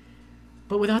fine.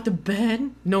 But without the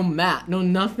bed, no mat, no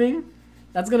nothing.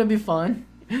 That's gonna be fun.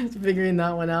 Figuring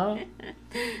that one out.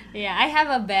 Yeah, I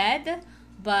have a bed,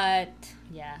 but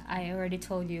yeah, I already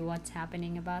told you what's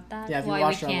happening about that. Yeah, if you why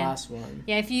watched we our can't- last one.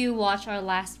 Yeah, if you watch our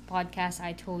last podcast,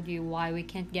 I told you why we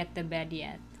can't get the bed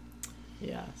yet.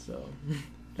 Yeah, so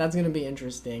that's gonna be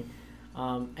interesting.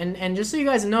 And just so you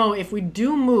guys know, if we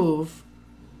do move,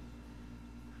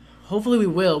 hopefully we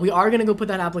will. We are gonna go put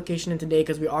that application in today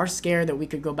because we are scared that we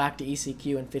could go back to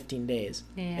ECQ in 15 days.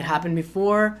 Yeah. It happened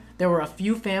before. There were a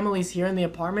few families here in the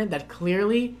apartment that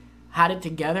clearly had it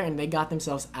together and they got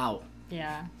themselves out.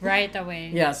 Yeah, right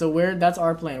away. Yeah, so that's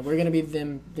our plan. We're gonna be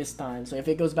them this time. So if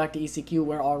it goes back to ECQ,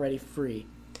 we're already free.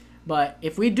 But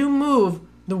if we do move,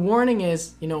 the warning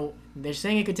is, they're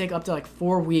saying it could take up to like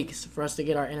 4 weeks for us to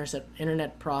get our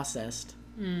internet processed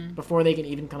before they can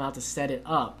even come out to set it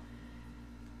up.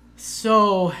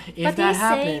 So if But that he's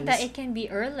happens, saying that it can be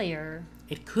earlier.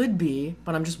 it could be,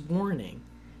 but I'm just warning.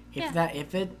 Yeah.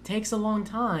 If it takes a long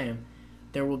time,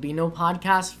 there will be no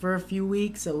podcast for a few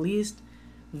weeks at least.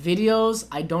 Videos,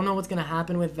 I don't know what's gonna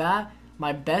happen with that.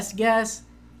 My best guess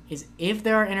is if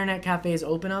there are internet cafes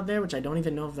open out there, which I don't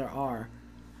even know if there are,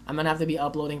 I'm gonna have to be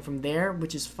uploading from there,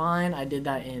 which is fine. I did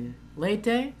that in Leyte.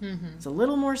 Mm-hmm. It's a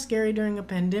little more scary during a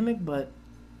pandemic, but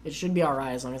it should be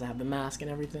alright as long as I have the mask and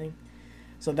everything.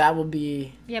 So that will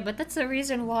be. Yeah, but that's the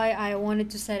reason why I wanted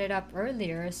to set it up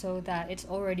earlier so that it's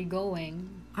already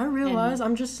going. I realize.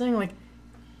 I'm just saying, like,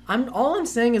 all I'm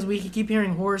saying is we keep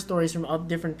hearing horror stories from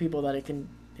different people that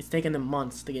it's taken them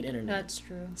months to get internet. That's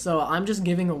true. So I'm just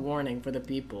giving a warning for the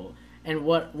people. And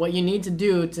what you need to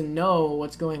do to know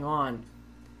what's going on,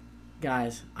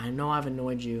 guys, I know I've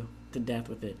annoyed you to death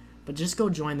with it, but just go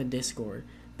join the Discord.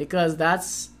 Because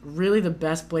that's really the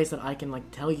best place that I can,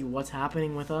 like, tell you what's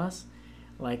happening with us.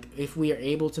 Like, if we are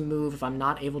able to move, if I'm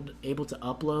not able to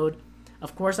upload.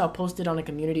 Of course, I'll post it on a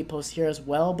community post here as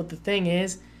well. But the thing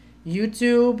is,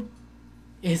 YouTube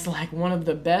is, like, one of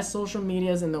the best social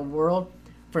medias in the world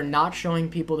for not showing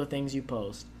people the things you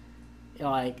post.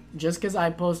 Like, just because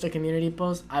I post a community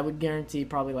post, I would guarantee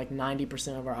probably like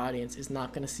 90% of our audience is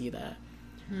not going to see that.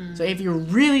 So if you're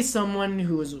really someone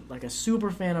who is like a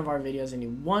super fan of our videos and you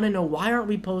want to know why aren't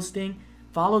we posting,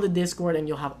 follow the Discord and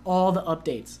you'll have all the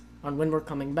updates on when we're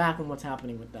coming back and what's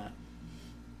happening with that.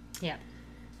 Yeah.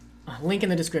 Link in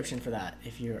the description for that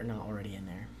if you're not already in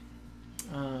there.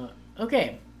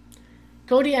 Okay.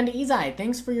 Cody and Izai,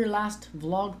 thanks for your last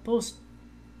vlog post.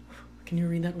 Can you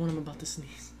read that one? I'm about to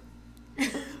sneeze.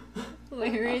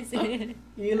 Where is it?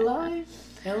 Eli?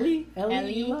 Ellie?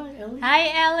 Ellie? Eli? Ellie? Hi,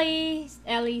 Ellie.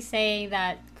 Ellie saying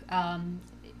that,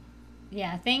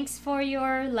 thanks for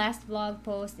your last vlog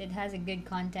post. It has a good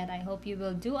content. I hope you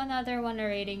will do another one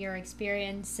narrating your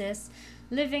experiences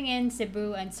living in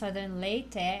Cebu and Southern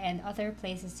Leyte and other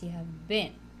places you have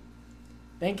been.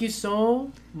 Thank you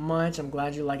so much. I'm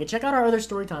glad you like it. Check out our other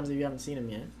story times if you haven't seen them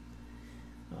yet.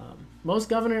 Most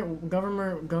government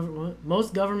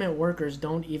workers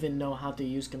don't even know how to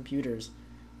use computers.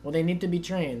 Well, they need to be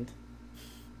trained.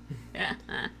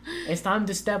 It's time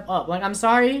to step up. Like, I'm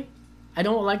sorry, I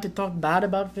don't like to talk bad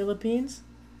about Philippines,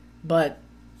 but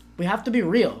we have to be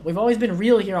real. We've always been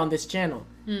real here on this channel.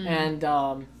 And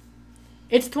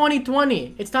it's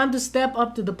 2020. It's time to step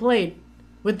up to the plate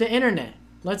with the internet.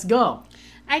 Let's go.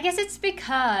 I guess it's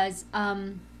because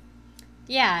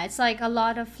yeah, it's like a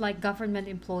lot of like government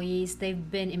employees, they've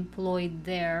been employed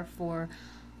there for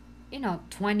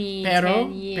 20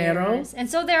 10 years, and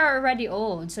so they're already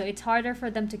old, so it's harder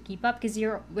for them to keep up because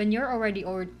when you're already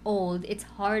old, it's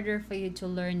harder for you to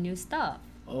learn new stuff.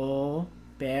 Oh,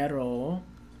 pero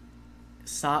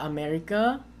sa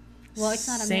America, well, it's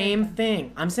not same America.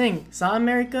 thing. I'm saying sa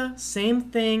America, same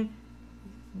thing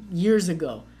years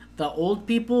ago. The old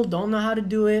people don't know how to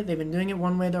do it. They've been doing it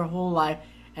one way their whole life.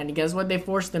 And guess what they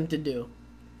forced them to do?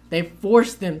 They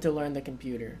forced them to learn the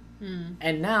computer.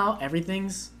 And now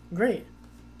everything's great.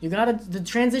 The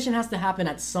transition has to happen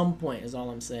at some point is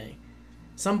all I'm saying.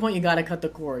 Some point you gotta cut the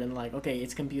cord and like, okay,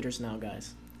 it's computers now,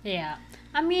 guys. Yeah.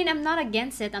 I mean, I'm not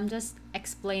against it. I'm just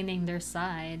explaining their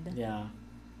side. Yeah.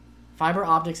 Fiber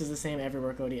optics is the same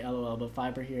everywhere, Cody, LOL, but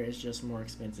fiber here is just more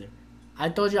expensive. I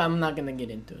told you I'm not gonna get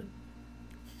into it.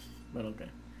 But okay.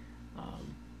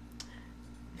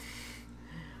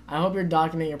 I hope you're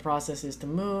documenting your processes to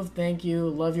move. Thank you.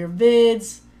 Love your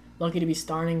vids. Lucky to be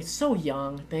starting so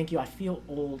young. Thank you. I feel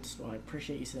old, so I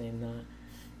appreciate you saying that.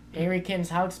 Angry Kittens,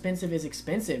 how expensive is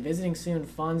expensive? Visiting soon.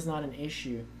 Fun's not an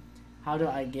issue. How do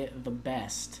I get the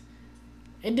best?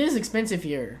 It is expensive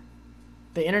here.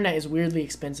 The internet is weirdly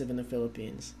expensive in the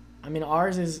Philippines. I mean,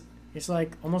 ours is... It's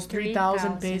like almost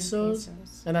 3,000 pesos.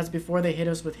 And that's before they hit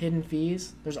us with hidden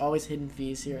fees. There's always hidden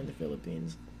fees here in the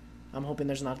Philippines. I'm hoping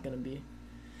there's not going to be.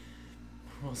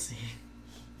 We'll see.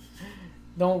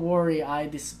 Don't worry, I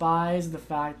despise the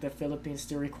fact that Philippines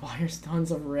still requires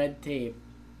tons of red tape.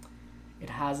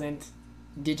 It hasn't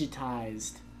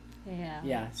digitized. Yeah.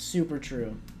 Yeah, super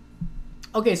true.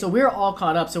 Okay, so we're all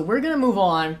caught up. So we're going to move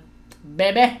on,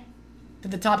 baby, to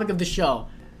the topic of the show.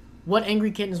 What Angry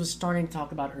Kittens was starting to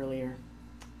talk about earlier.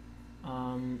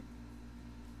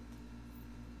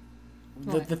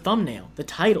 The thumbnail, the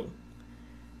title.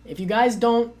 If you guys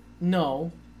don't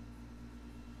know,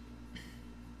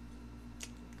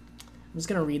 I'm just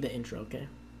gonna read the intro, okay?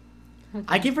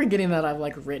 I keep forgetting that I've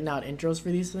like written out intros for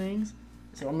these things,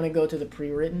 so I'm gonna go to the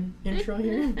pre-written intro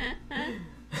here.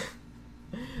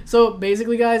 So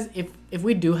basically, guys, if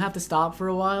we do have to stop for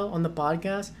a while on the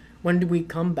podcast, when do we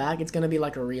come back? It's gonna be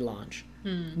like a relaunch.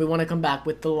 We want to come back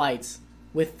with the lights,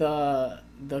 with the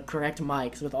correct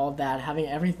mics, with all that, having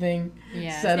everything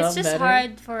set up. It's just better.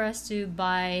 hard for us to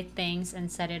buy things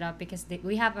and set it up because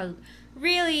we have a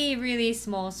really, really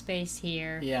small space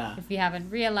here. Yeah. If you haven't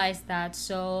realized that,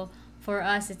 so for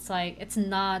us, it's like it's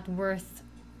not worth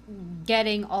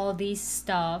getting all these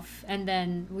stuff, and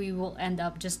then we will end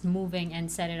up just moving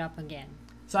and set it up again.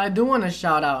 So I do want to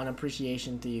shout out an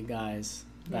appreciation to you guys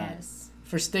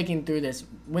for sticking through this.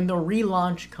 When the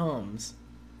relaunch comes,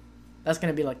 that's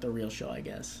gonna be like the real show, I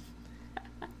guess.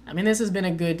 I mean, this has been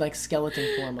a good like skeleton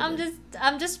form of it.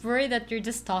 I'm just worried that you're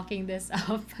just talking this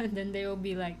up, and then they will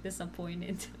be like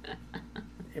disappointed.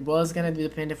 Well, it's gonna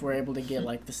depend if we're able to get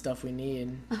like the stuff we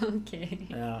need. Okay.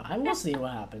 I will see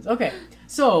what happens. Okay,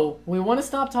 so we want to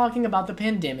stop talking about the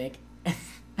pandemic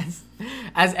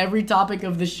as every topic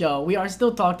of the show. We are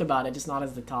still talked about it, just not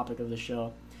as the topic of the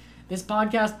show. This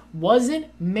podcast wasn't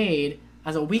made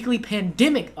as a weekly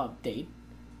pandemic update.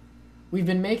 We've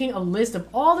been making a list of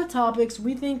all the topics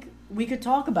we think we could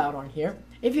talk about on here.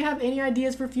 If you have any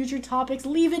ideas for future topics,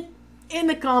 leave it in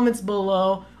the comments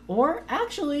below. Or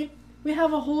actually, we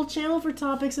have a whole channel for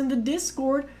topics in the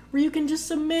Discord where you can just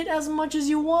submit as much as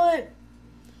you want.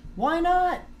 Why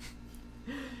not?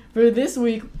 For this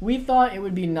week, we thought it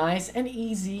would be nice and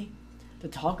easy to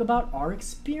talk about our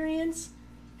experience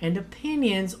and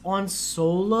opinions on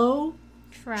solo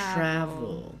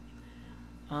travel.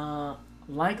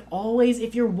 Like always,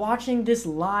 if you're watching this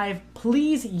live,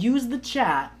 please use the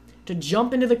chat to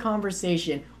jump into the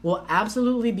conversation. We'll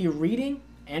absolutely be reading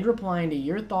and replying to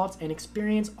your thoughts and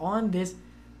experience on this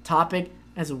topic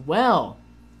as well.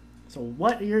 So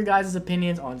what are your guys'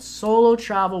 opinions on solo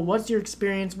travel? What's your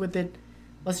experience with it?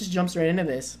 Let's just jump straight into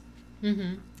this.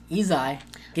 Izai,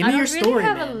 give me your story, I don't really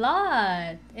have man. a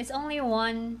lot. It's only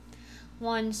one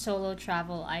solo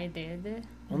travel I did.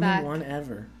 Only one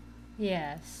ever.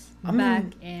 Yes. I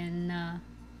back mean- in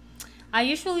I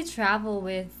usually travel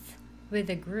with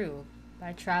a group.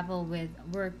 I travel with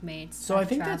workmates. So I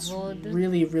think traveled, that's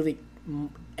really, really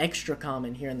extra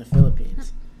common here in the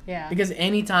Philippines. yeah. Because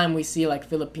anytime we see like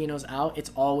Filipinos out,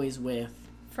 it's always with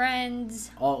friends.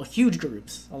 all huge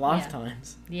groups. A lot of Yeah.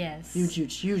 times, Yes.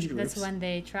 huge groups. That's when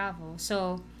they travel.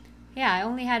 So, yeah, I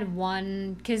only had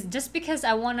one because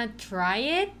I wanna try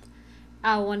it.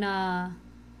 I wanna.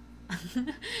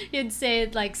 You'd say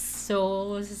it like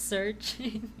soul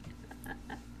searching.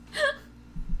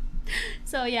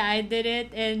 So yeah, I did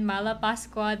it in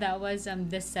Malapascua. That was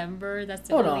December. That's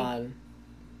the Hold only... on.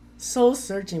 Soul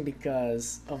searching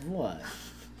because of what?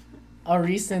 A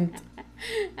recent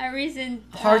a recent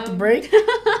heartbreak?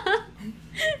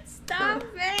 Stop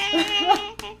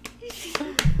it!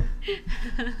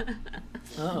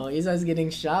 Oh, Isa's getting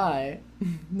shy.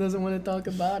 Doesn't want to talk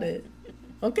about it.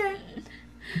 Okay.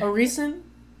 A recent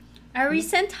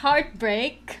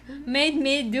heartbreak made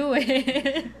me do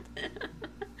it.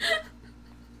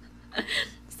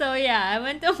 So yeah, I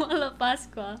went to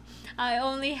Malapascua. I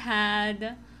only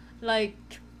had like...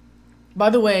 By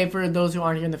the way, for those who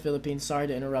aren't here in the Philippines, sorry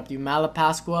to interrupt you.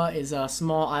 Malapascua is a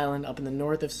small island up in the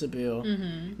north of Cebu,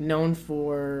 known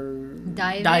for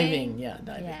diving. Yeah,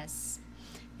 diving. Yes,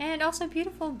 and also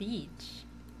beautiful beach.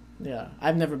 Yeah,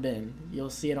 I've never been. You'll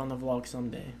see it on the vlog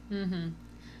someday.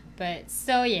 But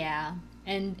so yeah,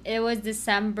 and it was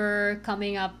December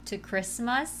coming up to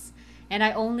Christmas, and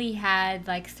I only had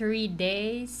like 3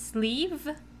 days leave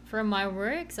from my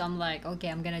work, so I'm like, okay,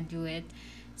 I'm gonna do it.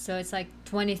 So it's like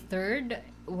 23rd,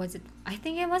 was it? I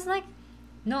think it was like,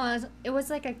 no, it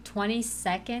was like a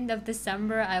 22nd of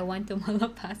December. I went to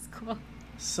Malapascua.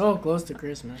 So close to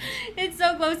Christmas. It's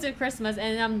so close to Christmas,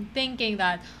 and I'm thinking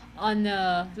that on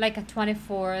the like a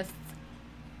 24th,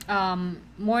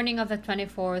 morning of the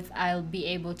 24th, I'll be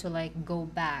able to like go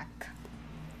back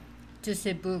to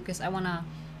Cebu because I wanna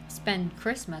spend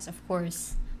Christmas, of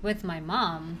course, with my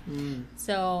mom.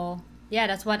 So yeah,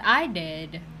 that's what I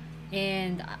did.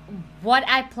 And what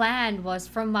I planned was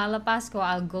from Malapascua,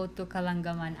 I'll go to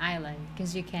Kalangaman Island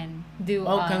because you can do...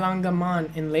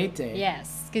 Kalangaman in Leyte.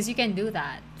 Yes, because you can do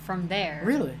that from there.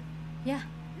 Really? Yeah.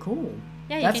 Cool.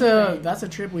 Yeah, you can do it. That's a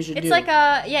trip we should do. It's like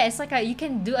a you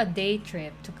can do a day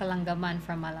trip to Kalangaman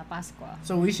from Malapascua.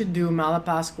 So we should do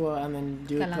Malapascua and then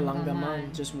do Kalangaman.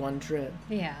 Kalangaman, just one trip.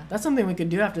 Yeah. That's something we could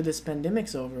do after this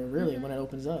pandemic's over, really, when it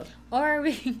opens up. Or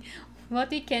what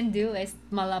we can do is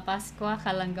Malapascua,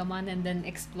 Kalangaman, and then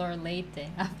explore Leyte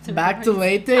afterwards. Back to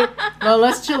Leyte? Well,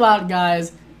 let's chill out,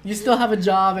 guys. You still have a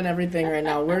job and everything right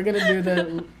now. We're gonna do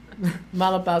the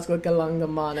Malapascua,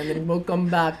 Kalangaman, and then we'll come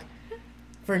back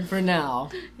for now.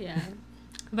 Yeah.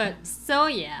 But so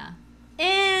yeah.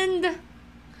 And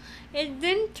it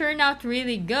didn't turn out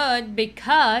really good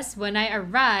because when I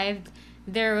arrived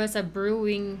there was a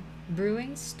brewing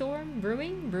storm.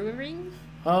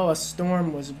 Oh, a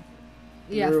storm was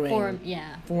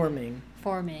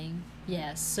forming.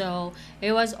 Yes. So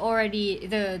it was already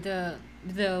the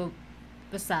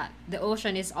what's that? The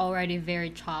ocean is already very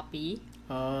choppy.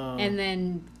 Oh. And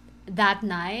then that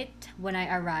night when I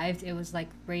arrived, it was like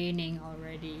raining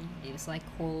already. It was like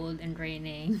cold and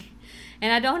raining.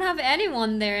 And I don't have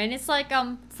anyone there, and it's like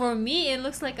for me it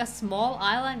looks like a small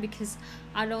island because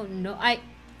I don't know. I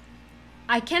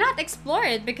cannot explore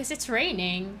it because it's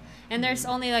raining. And there's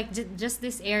only like just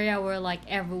this area where like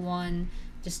everyone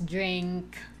just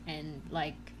drink and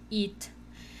like eat.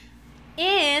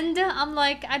 And I'm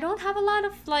like, I don't have a lot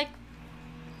of like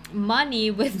money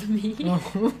with me.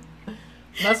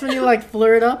 That's when you like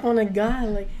flirt up on a guy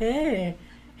like, hey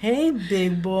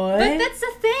big boy. But that's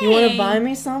the thing. You want to buy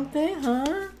me something,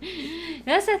 huh?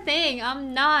 That's the thing.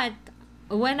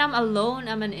 When I'm alone,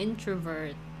 I'm an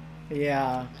introvert.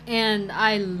 Yeah. And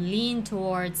I lean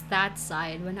towards that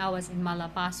side when I was in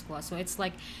Malapascua. So it's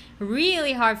like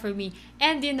really hard for me.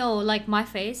 And you know, like my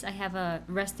face, I have a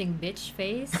resting bitch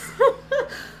face.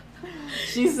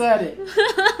 She said it.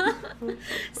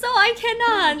 So I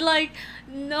cannot, like,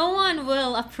 no one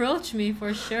will approach me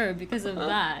for sure because of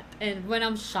that. And when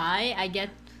I'm shy,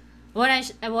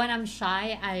 when I'm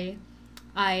shy,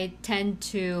 I tend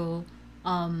to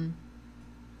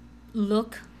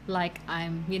look like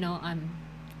I'm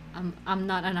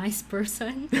not a nice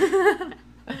person.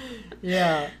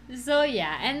 Yeah. So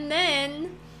yeah, and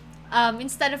then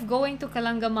instead of going to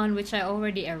Kalangaman, which I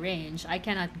already arranged, I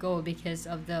cannot go because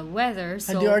of the weather.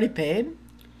 So had you already paid?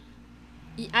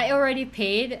 I already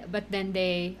paid, but then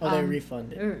they they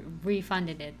refunded.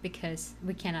 Refunded it because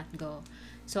we cannot go.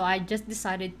 So I just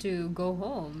decided to go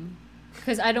home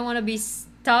because I don't want to be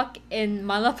stuck in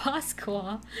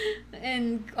Malapascua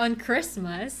and on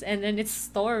Christmas and then it's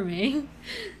storming.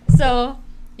 So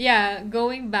yeah,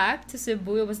 going back to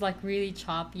Cebu, it was like really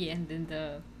choppy, and then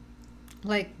the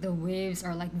waves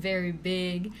are like very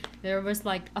big. There was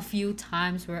like a few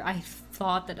times where I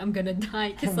thought that I'm gonna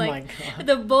die because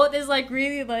the boat is like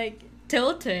really like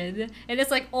tilted and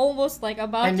it's like almost like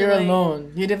about and to, you're like,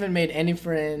 alone. You didn't made any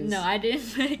friends. No, I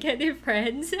didn't make any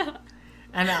friends.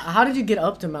 And how did you get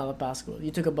up to Malapascua?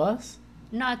 You took a bus?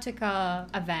 No, I took a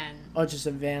van. Oh, just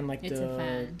a van, like It's a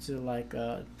van. to like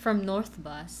From North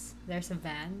Bus, there's a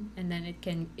van, and then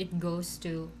it goes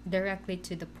directly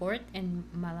to the port in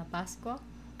Malapascua.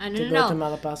 to go to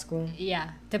Malapascua.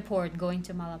 Yeah, the port going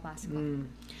to Malapascua. Mm.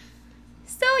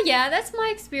 So yeah, that's my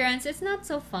experience. It's not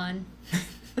so fun.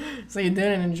 So you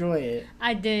didn't enjoy it.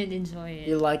 I didn't enjoy it.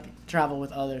 You like travel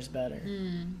with others better.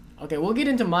 Mm. Okay, we'll get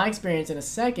into my experience in a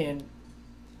second.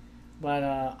 But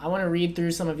I want to read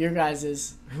through some of your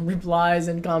guys' replies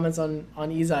and comments on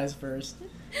Izai's first.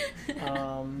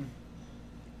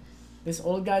 This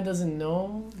old guy didn't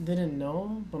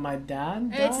know, but my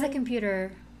dad died? It's the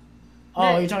computer.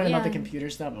 Oh, you're talking about the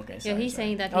computer stuff? Okay, sorry. Yeah, he's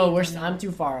saying that. Oh, I'm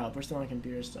too far up. We're still on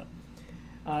computer stuff.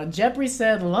 Jeffrey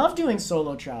said, love doing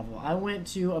solo travel. I went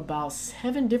to about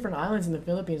 7 different islands in the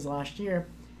Philippines last year,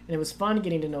 and it was fun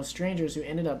getting to know strangers who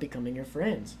ended up becoming your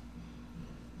friends.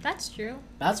 That's true.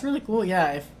 That's really cool.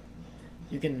 Yeah,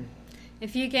 if you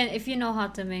know how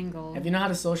to mingle. If you know how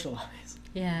to socialize.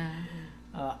 Yeah.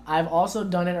 I've also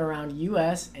done it around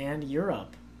U.S. and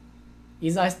Europe.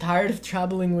 Izai's tired of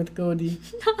traveling with Cody.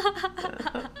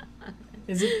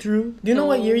 Is it true? Do you know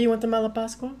what year you went to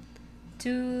Malapascua?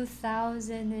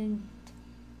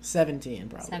 2017,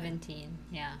 probably. 17,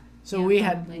 yeah. So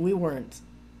yeah, we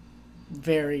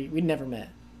never met.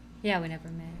 Yeah, we never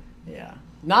met. Yeah.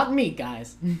 Not me,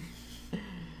 guys.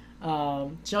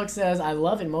 Chuck says, I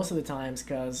love it most of the times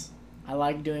because I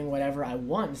like doing whatever I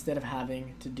want instead of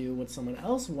having to do what someone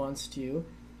else wants to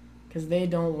because they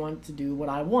don't want to do what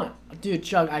I want. Dude,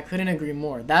 Chuck, I couldn't agree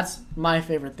more. That's my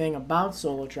favorite thing about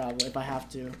solo travel if I have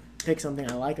to pick something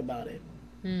I like about it.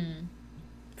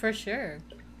 For sure.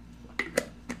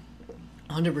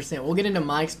 100%. We'll get into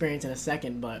my experience in a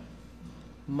second, but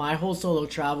my whole solo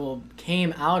travel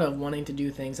came out of wanting to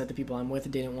do things that the people I'm with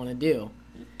didn't want to do.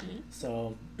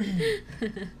 So,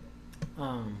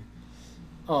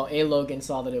 A. Logan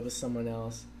saw that it was someone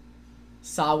else.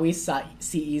 Sawi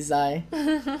si Izai.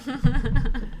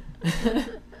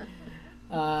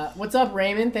 What's up,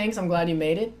 Raymond? Thanks. I'm glad you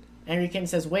made it. Angry Kitten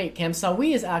says, wait, Camp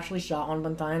Sawi is actually shot on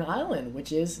Bantayan Island,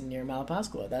 which is near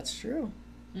Malapascua. That's true.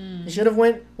 You should have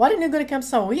went. Why didn't you go to Camp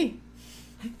Sawi?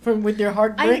 With your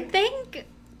heartbreak? I think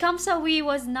Camp Sawi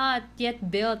was not yet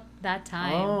built that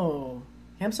time. Oh.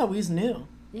 Camp Sawi's new.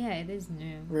 Yeah, it is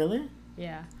new. Really?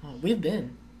 Yeah. Oh, we've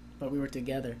been, but we were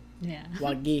together. Yeah.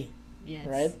 Wagi. Yes.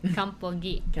 Right? Camp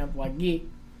Wagi. Camp Wagi.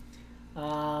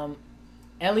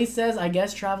 Ellie says, I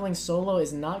guess traveling solo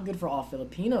is not good for all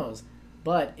Filipinos,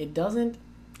 but it doesn't...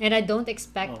 And I don't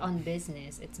expect on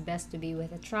business. It's best to be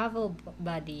with a travel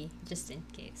buddy, just in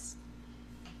case.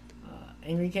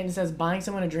 Angry Kitten says, buying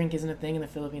someone a drink isn't a thing in the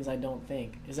Philippines, I don't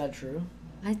think. Is that true?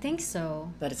 I think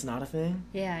so. That it's not a thing?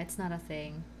 Yeah, it's not a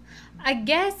thing. I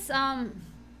guess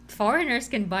foreigners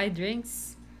can buy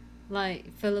drinks, like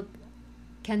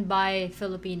can buy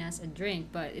Filipinas a drink,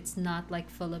 but it's not like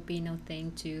Filipino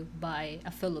thing to buy a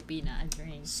Filipina a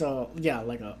drink. So, yeah,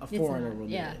 like a foreigner will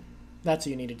do yeah. it. That's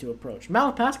who you needed to approach.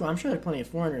 Malapascua, I'm sure there are plenty of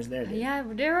foreigners there. Dude. Yeah,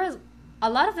 there are a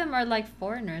lot of them are like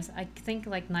foreigners. I think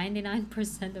like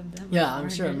 99% of them. Yeah, are I'm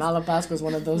sure. foreigners. Malapascua is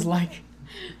one of those like.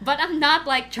 But I'm not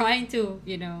like trying to,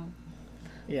 you know.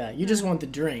 Yeah, you just want the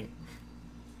drink.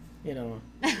 You know,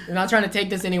 you're not trying to take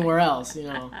this anywhere else. You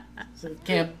know, so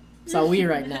Camp Sawi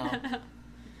right now.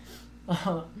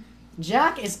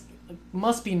 Jack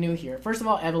must be new here. First of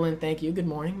all, Evelyn, thank you. Good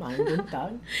morning. Magandang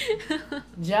tag.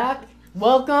 Jack,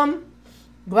 welcome.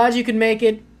 Glad you could make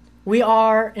it. We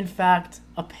are, in fact,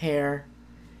 a pair.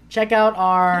 Check out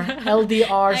our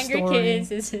LDR Angry story.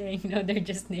 Kids is saying, no, they're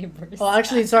just neighbors. Oh,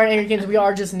 actually, sorry, Angry Kids, we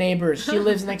are just neighbors. She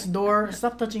lives next door.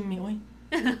 Stop touching me, oi.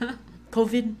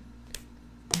 COVID.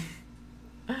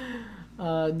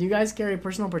 Do you guys carry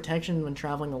personal protection when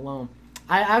traveling alone?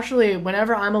 I actually,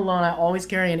 whenever I'm alone, I always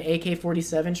carry an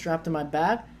AK-47 strapped to my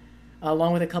back,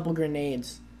 along with a couple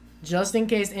grenades. Just in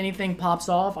case anything pops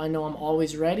off, I know I'm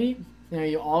always ready. You know,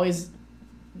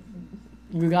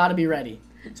 you gotta be ready.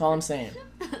 That's all I'm saying.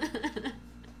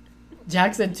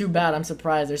 Jack said, too bad. I'm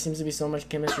surprised. There seems to be so much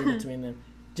chemistry between them.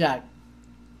 Jack,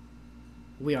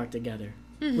 we are together.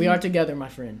 We are together, my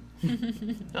friend.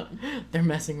 They're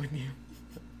messing with you.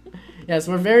 Yes,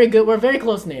 we're very good. We're very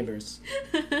close neighbors.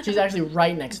 She's actually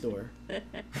right next door.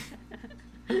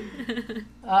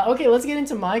 Okay, let's get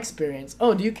into my experience.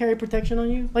 Oh, do you carry protection on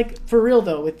you? Like, for real,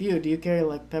 though, with you, do you carry,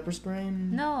 like, pepper spray?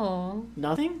 No.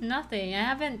 Nothing? Nothing. I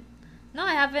haven't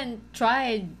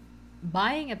tried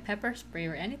buying a pepper spray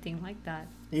or anything like that.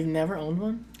 You've never owned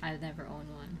one? I've never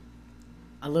owned one.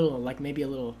 A little, like, maybe a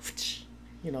little,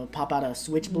 you know, pop out a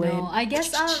switchblade? No, I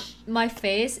guess my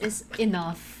face is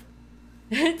enough.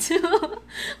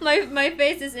 My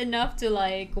face is enough to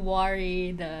like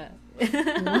worry the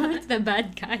the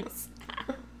bad guys.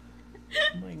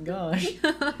 Oh my gosh.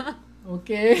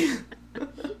 Okay.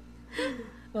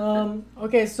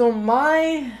 Okay, so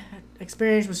my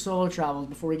experience with solo travel,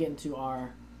 before we get into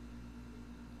our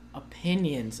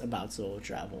opinions about solo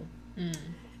travel,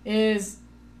 is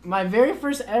my very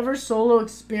first ever solo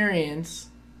experience.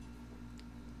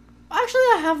 Actually,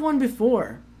 I have one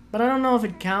before, but I don't know if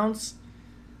it counts.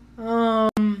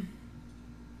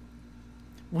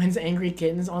 When's Angry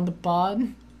Kittens on the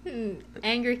pod?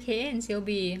 Angry Kittens, you'll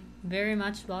be very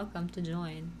much welcome to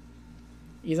join.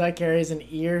 Izai carries an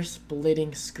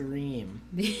ear-splitting scream.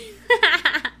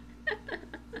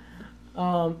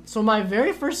 So my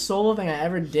very first solo thing I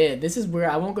ever did, this is where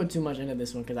I won't go too much into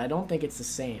this one because I don't think it's the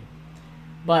same.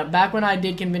 But back when I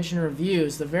did convention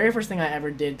reviews, the very first thing I ever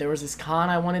did, there was this con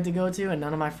I wanted to go to and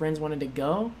none of my friends wanted to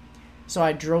go. So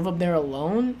I drove up there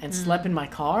alone and slept in my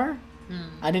car.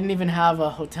 I didn't even have a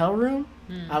hotel room.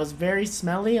 I was very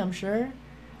smelly, I'm sure.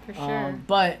 For sure.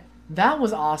 But that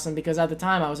was awesome because at the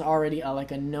time I was already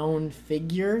like a known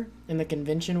figure in the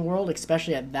convention world,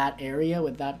 especially at that area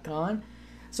with that con.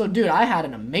 So dude, I had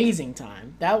an amazing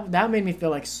time. That made me feel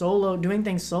like doing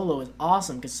things solo is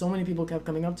awesome because so many people kept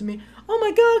coming up to me. Oh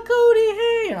my god, Cody,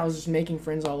 hey! And I was just making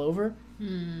friends all over.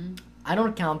 I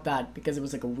don't count that because it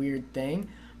was like a weird thing.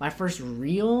 My first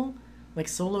real like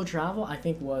solo travel I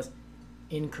think was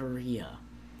in Korea.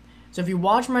 So if you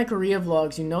watch my Korea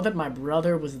vlogs, you know that my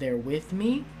brother was there with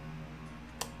me.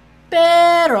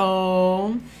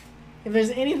 Pero if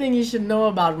there's anything you should know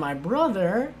about my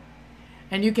brother,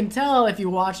 and you can tell if you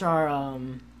watch our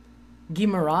Guy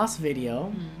Maras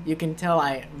video, you can tell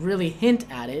I really hint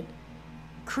at it.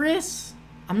 Chris,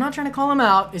 I'm not trying to call him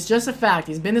out, it's just a fact.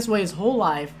 He's been this way his whole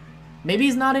life. Maybe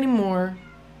he's not anymore.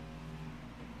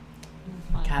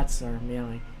 Cats are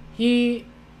meowing.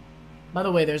 By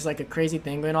the way, there's like a crazy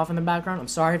thing going off in the background. I'm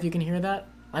sorry if you can hear that.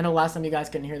 I know last time you guys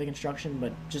couldn't hear the construction,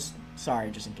 but just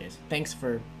sorry, just in case. Thanks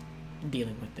for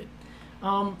dealing with it.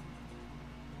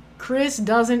 Chris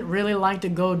doesn't really like to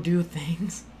go do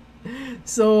things.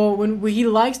 So he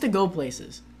likes to go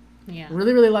places. Yeah.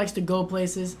 Really, really likes to go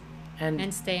places.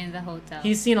 And stay in the hotel.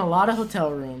 He's seen a lot of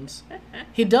hotel rooms.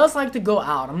 He does like to go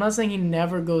out. I'm not saying he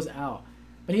never goes out.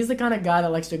 But he's the kind of guy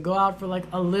that likes to go out for like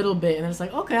a little bit and then it's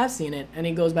like, okay, I've seen it. And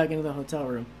he goes back into the hotel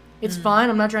room. It's fine.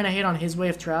 I'm not trying to hate on his way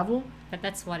of travel. But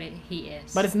that's what he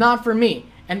is. But it's not for me.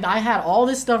 And I had all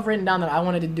this stuff written down that I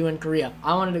wanted to do in Korea.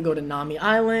 I wanted to go to Nami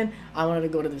Island. I wanted to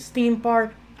go to this theme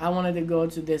park. I wanted to go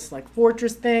to this like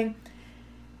fortress thing.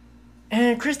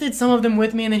 And Chris did some of them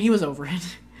with me and then he was over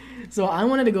it. So I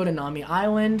wanted to go to Nami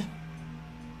Island.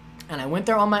 And I went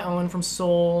there on my own from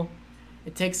Seoul.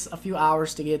 It takes a few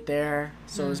hours to get there.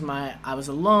 So I was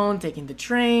alone taking the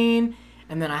train.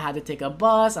 And then I had to take a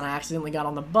bus, and I accidentally got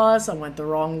on the bus. I went the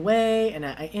wrong way, and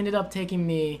it ended up taking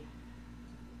me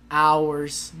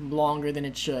hours longer than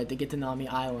it should to get to Nami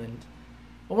Island.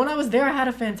 But when I was there, I had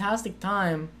a fantastic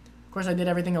time. Of course, I did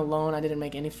everything alone. I didn't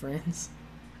make any friends.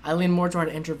 I lean more toward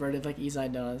introverted like Izai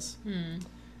does. And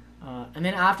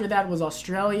then after that was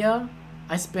Australia.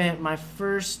 I spent my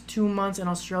first 2 months in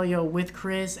Australia with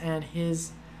Chris and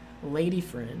his lady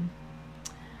friend.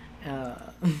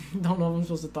 Don't know if I'm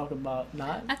supposed to talk about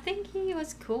that. I think he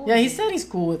was cool. Yeah, he said he's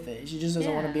cool with it. She just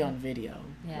doesn't want to be on video.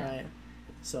 Yeah. Right?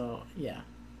 So, yeah.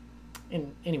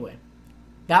 Anyway,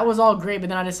 that was all great, but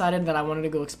then I decided that I wanted to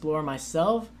go explore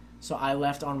myself. So I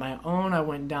left on my own. I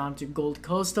went down to Gold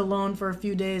Coast alone for a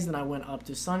few days. Then I went up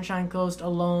to Sunshine Coast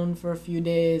alone for a few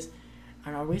days.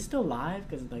 And are we still live?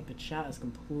 Because like the chat has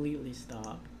completely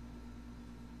stopped.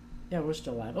 Yeah, we're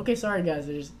still live. Okay, sorry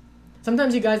guys.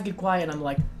 Sometimes you guys get quiet and I'm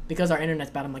like, because our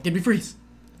internet's bad, I'm like, did we freeze?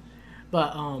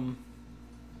 But,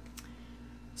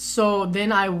 so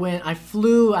then I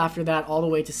flew after that all the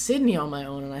way to Sydney on my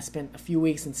own and I spent a few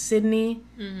weeks in Sydney.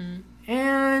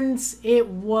 And it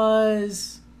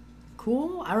was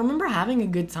cool. I remember having a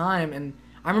good time and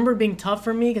I remember it being tough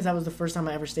for me because that was the first time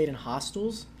I ever stayed in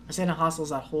hostels. I stayed in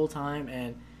hostels that whole time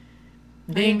and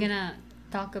Are you gonna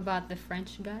talk about the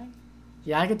French guy?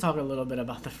 Yeah, I could talk a little bit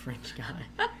about the French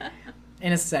guy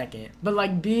in a second. But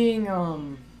like being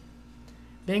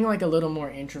like a little more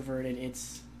introverted,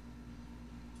 it's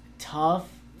tough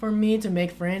for me to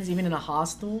make friends even in a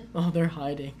hostel. Oh, they're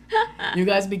hiding. You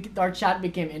guys, our chat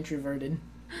became introverted.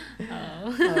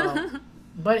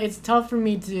 But it's tough for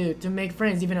me to make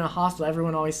friends even in a hostel.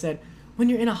 Everyone always said, when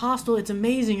you're in a hostel, it's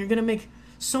amazing. You're gonna make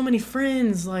so many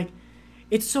friends. Like,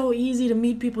 it's so easy to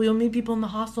meet people. You'll meet people in the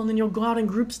hostel and then you'll go out in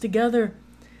groups together.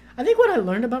 I think what I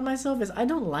learned about myself is I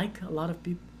don't like a lot of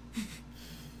people.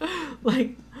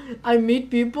 Like, I meet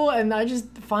people and I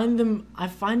just find them. I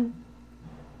find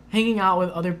hanging out with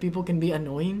other people can be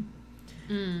annoying.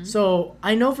 So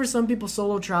I know for some people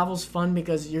solo travel's fun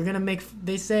because you're gonna make.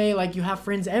 They say like you have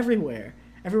friends everywhere.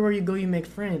 Everywhere you go, you make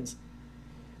friends.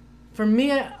 For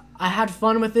me, I had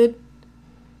fun with it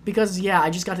because I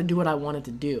just got to do what I wanted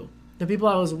to do. The people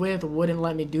I was with wouldn't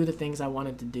let me do the things I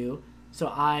wanted to do, so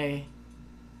I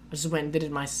just went and did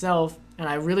it myself. And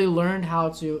I really learned how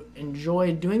to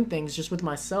enjoy doing things just with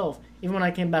myself. Even when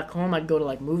I came back home, I'd go to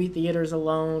like movie theaters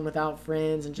alone without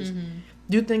friends and just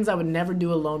do things I would never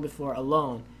do alone before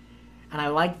alone. And I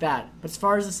like that. But as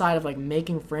far as the side of like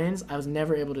making friends, I was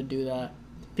never able to do that.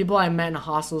 People I met in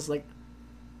hostels, like,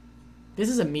 this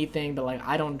is a me thing, but like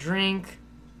I don't drink,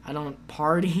 I don't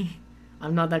party.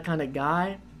 I'm not that kind of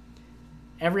guy.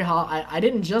 I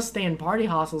didn't just stay in party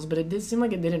hostels, but it did seem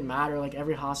like it didn't matter. Like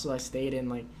every hostel I stayed in,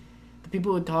 like the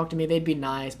people would talk to me, they'd be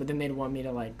nice, but then they'd want me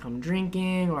to like come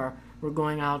drinking, or we're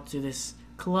going out to this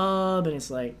club, and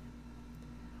it's like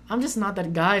I'm just not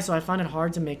that guy, so I find it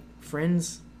hard to make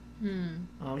friends,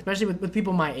 especially with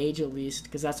people my age at least,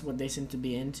 because that's what they seem to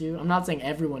be into. I'm not saying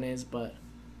everyone is, but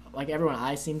like everyone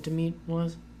I seem to meet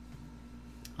was.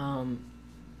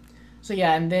 So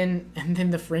yeah, and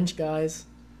then the French guys.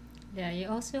 Yeah, you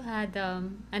also had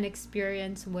an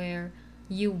experience where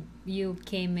you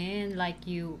came in, like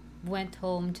you went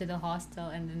home to the hostel,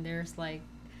 and then there's like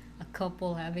a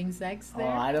couple having sex there. Oh,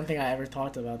 I don't think I ever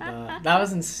talked about that. That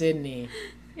was in Sydney.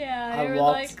 Yeah, I you were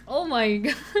walked- like, oh my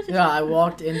god. Yeah, I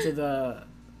walked into the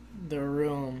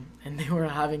room and they were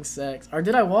having sex. Or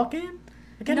did I walk in?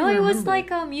 I can't No, even it was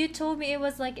remember. like you told me it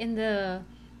was like in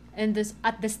this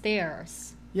at the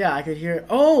stairs. Yeah, I could hear it.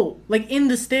 Oh, like in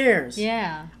the stairs.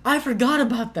 Yeah. I forgot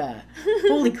about that.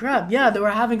 Holy crap. Yeah, they were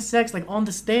having sex like on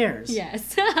the stairs.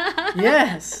 Yes.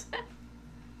 Yes.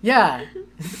 Yeah.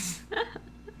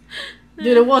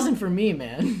 Dude, it wasn't for me,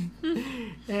 man.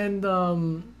 And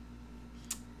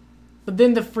but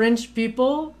then the French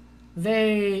people,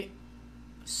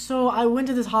 so I went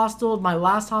to this hostel, my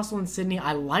last hostel in Sydney.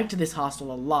 I liked this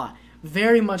hostel a lot.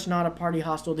 Very much not a party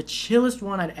hostel. The chillest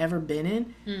one I'd ever been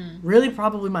in. Really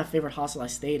probably my favorite hostel I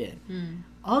stayed in.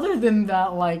 Other than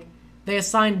that, like, they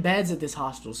assigned beds at this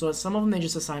hostel. So at some of them, they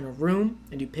just assign a room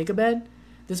and you pick a bed.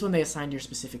 This one, they assigned your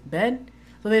specific bed.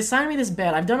 So they assigned me this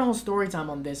bed. I've done a whole story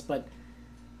time on this, but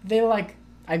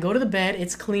I go to the bed.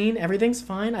 It's clean. Everything's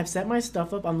fine. I've set my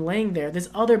stuff up. I'm laying there. This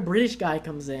other British guy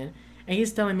comes in and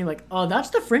he's telling me like, oh, that's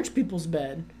the French people's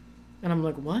bed. And I'm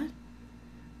like, what?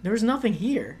 There was nothing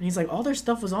here. And he's like, all their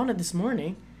stuff was on it this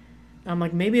morning. And I'm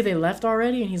like, maybe they left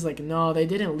already? And he's like, no, they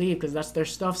didn't leave because that's their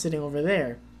stuff sitting over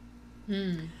there.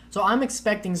 So I'm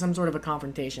expecting some sort of a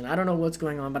confrontation. I don't know what's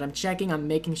going on, but I'm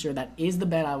making sure that is the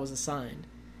bed I was assigned.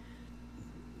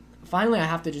 Finally, I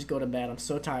have to just go to bed. I'm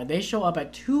so tired. They show up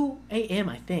at 2 a.m.,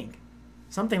 I think.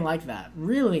 Something like that.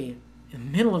 Really, in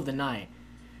the middle of the night.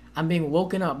 I'm being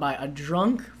woken up by a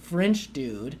drunk French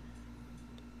dude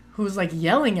who's like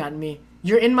yelling at me,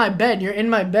 you're in my bed, you're in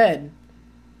my bed.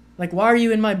 Like, why are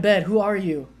you in my bed? Who are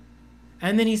you?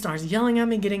 And then he starts yelling at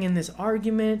me, getting in this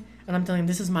argument, and I'm telling him,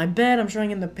 this is my bed, I'm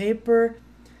showing him the paper,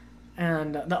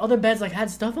 and the other beds, like,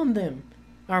 had stuff on them,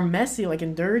 are messy, like,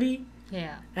 and dirty,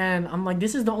 Yeah. and I'm like,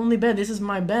 this is the only bed, this is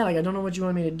my bed, like, I don't know what you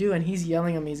want me to do, and he's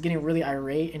yelling at me, he's getting really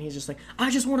irate, and he's just like, I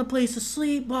just want a place to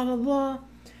sleep, blah, blah, blah,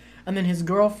 and then his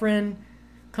girlfriend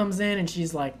comes in, and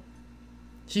she's like,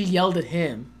 she yelled at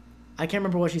him. I can't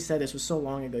remember what she said. This was so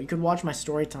long ago. You could watch my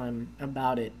story time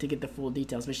about it to get the full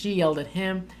details. But she yelled at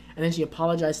him, and then she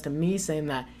apologized to me, saying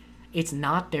that it's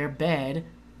not their bed.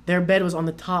 Their bed was on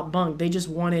the top bunk.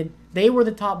 They were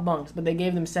the top bunks, but they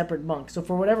gave them separate bunks. So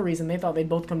for whatever reason, they thought they'd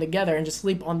both come together and just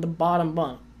sleep on the bottom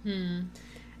bunk.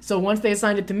 So once they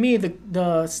assigned it to me,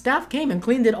 the staff came and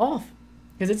cleaned it off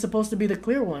because it's supposed to be the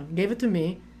clear one. Gave it to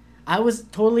me. I was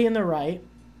totally in the right.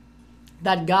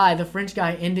 That guy, the French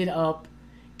guy, ended up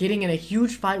getting in a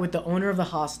huge fight with the owner of the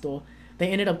hostel. They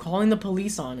ended up calling the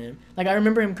police on him. Like, I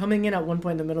remember him coming in at one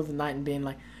point in the middle of the night and being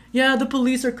like, yeah, the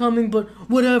police are coming, but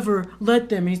whatever, let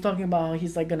them. And he's talking about how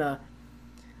he's, like, gonna,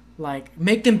 like,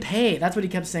 make them pay. That's what he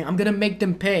kept saying. I'm gonna make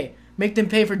them pay. Make them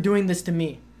pay for doing this to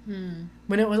me.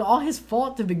 When it was all his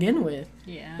fault to begin with.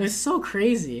 Yeah. It was so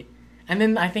crazy. And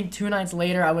then I think 2 nights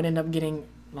later, I would end up getting,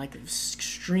 like,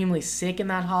 extremely sick in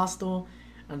that hostel.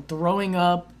 I'm throwing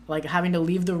up, like having to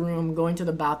leave the room, going to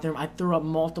the bathroom. I threw up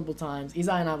multiple times.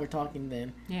 Izai and I were talking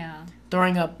then. Yeah.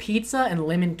 Throwing up pizza and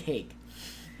lemon cake.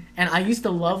 And I used to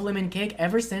love lemon cake.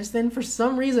 Ever since then, for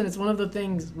some reason, it's one of the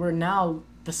things where now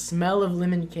the smell of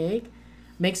lemon cake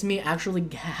makes me actually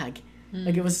gag.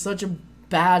 Like, it was such a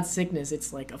bad sickness.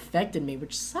 It's like affected me,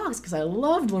 which sucks because I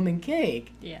loved lemon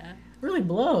cake. Yeah. Really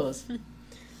blows.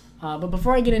 But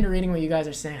before I get into reading what you guys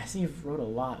are saying, I see you've wrote a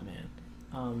lot, man.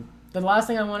 The last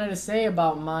thing I wanted to say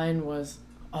about mine was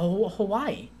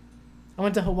Hawaii. I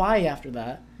went to Hawaii after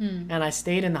that, and I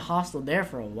stayed in the hostel there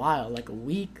for a while, like a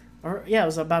week. It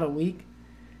was about a week,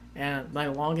 and my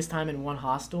longest time in one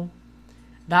hostel.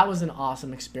 That was an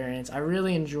awesome experience. I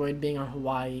really enjoyed being on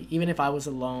Hawaii, even if I was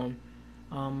alone.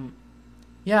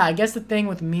 Yeah, I guess the thing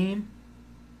with me,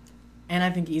 and I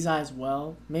think Izai as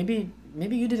well, maybe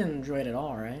you didn't enjoy it at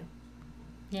all, right?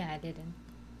 Yeah, I didn't.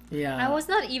 Yeah. I was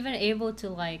not even able to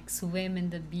like swim in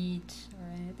the beach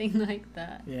or anything like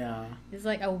that. Yeah. It's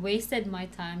like I wasted my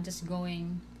time just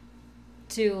going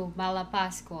to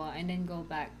Malapascua and then go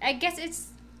back. I guess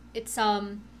it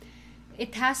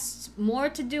has more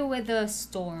to do with the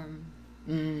storm,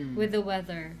 with the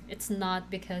weather. It's not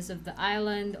because of the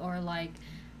island or like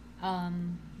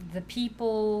the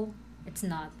people. It's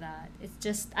not that. It's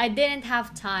just I didn't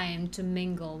have time to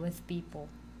mingle with people.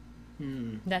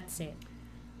 That's it.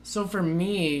 So for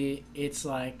me, it's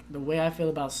like the way I feel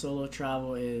about solo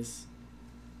travel is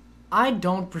I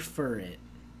don't prefer it,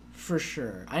 for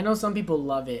sure. I know some people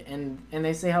love it, and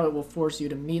they say how it will force you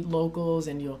to meet locals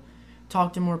and you'll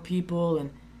talk to more people, and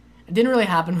it didn't really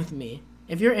happen with me.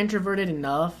 If you're introverted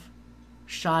enough,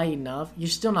 shy enough, you're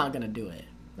still not going to do it.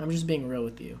 I'm just being real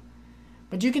with you.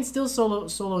 But you can still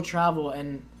solo travel,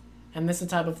 and this is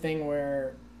the type of thing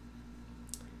where...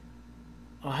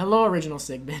 Oh, hello, Original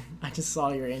Sigbin. I just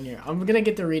saw you're in here. I'm going to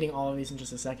get to reading all of these in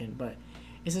just a second, but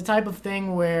it's the type of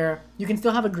thing where you can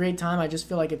still have a great time. I just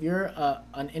feel like if you're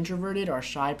an introverted or a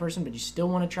shy person, but you still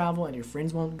want to travel and your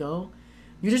friends won't go,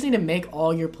 you just need to make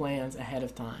all your plans ahead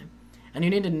of time. And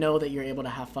you need to know that you're able to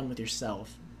have fun with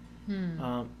yourself.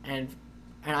 And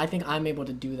I think I'm able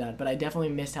to do that, but I definitely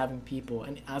missed having people.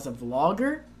 And as a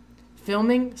vlogger,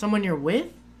 filming someone you're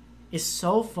with is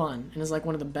so fun and is like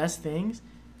one of the best things.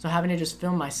 So having to just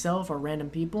film myself or random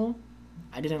people,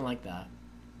 I didn't like that.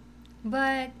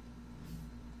 But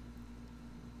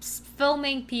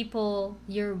filming people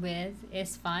you're with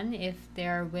is fun if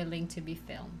they're willing to be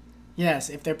filmed. Yes,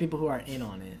 if they're people who are in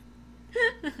on it.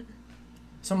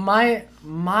 So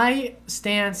my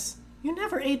stance, you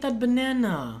never ate that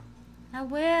banana. I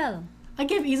will. I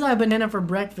gave Isa a banana for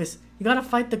breakfast. You gotta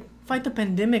fight the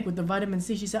pandemic with the vitamin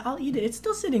C. She said, I'll eat it. It's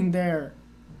still sitting there.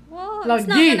 Well, Lagi. it's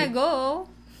not gonna go.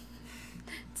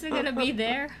 It's not gonna be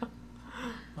there.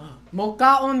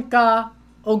 Mokaon ka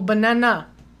og banana.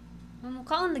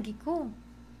 Mukhaon lagi ko.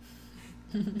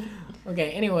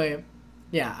 Okay, anyway,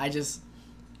 yeah,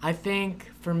 I think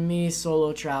for me,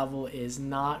 solo travel is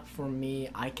not for me.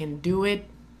 I can do it,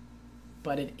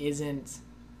 but it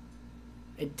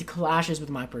clashes with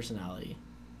my personality.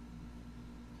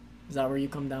 Is that where you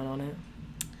come down on it?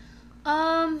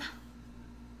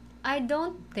 I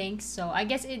don't think so. I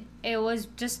guess it was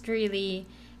just really,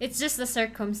 it's just the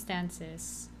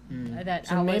circumstances that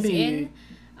So I was maybe in.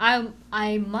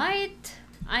 I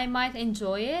might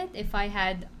enjoy it if I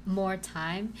had more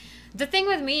time. The thing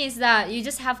with me is that you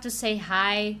just have to say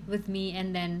hi with me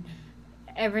and then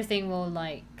everything will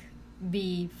like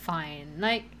be fine.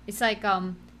 Like it's like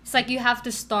you have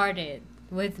to start it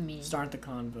with me. Start the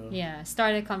convo. Yeah,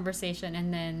 start a conversation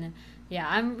and then yeah,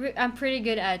 I'm pretty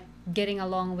good at getting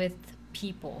along with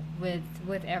people,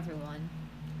 with everyone.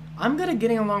 I'm good at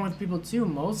getting along with people too,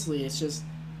 mostly. It's just,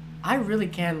 I really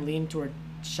can lean toward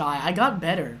shy. I got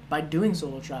better by doing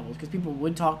solo travels because people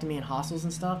would talk to me in hostels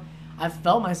and stuff. I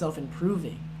felt myself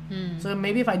improving. So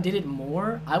maybe if I did it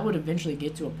more, I would eventually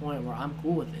get to a point where I'm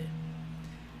cool with it.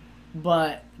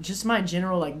 But just my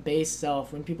general like base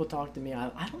self, when people talk to me,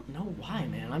 I don't know why,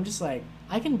 man. I'm just like,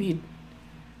 I can be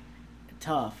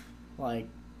tough. Like,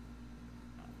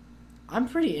 I'm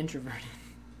pretty introverted,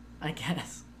 I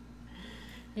guess.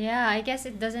 Yeah, I guess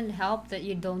it doesn't help that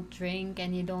you don't drink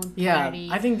and you don't party. Yeah,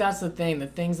 I think that's the thing. The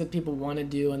things that people want to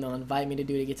do and they'll invite me to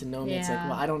do to get to know me. It's like, Yeah.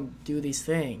 well, I don't do these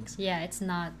things. Yeah, it's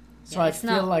not. So yeah, I it's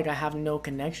feel not, like I have no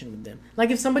connection with them.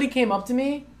 Like if somebody came up to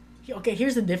me, okay,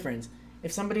 here's the difference.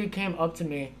 If somebody came up to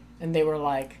me and they were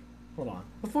like, hold on,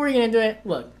 before we get into it,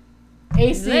 look,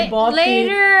 AC Balti.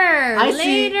 Later.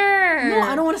 No,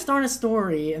 I don't want to start a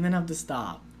story and then have to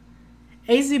stop.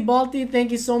 AC Balti,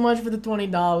 thank you so much for the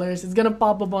 $20. It's gonna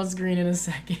pop up on screen in a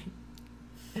second.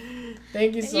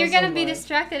 Thank you so much. You're gonna be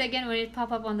distracted again when it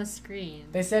pop up on the screen.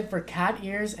 They said for cat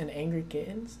ears and angry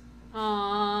kittens.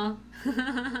 Aww.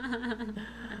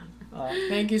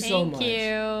 Thank you so Thank much.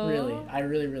 you. Really, I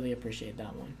really appreciate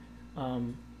that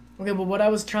one. Okay, but what I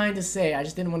was trying to say, I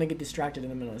just didn't want to get distracted in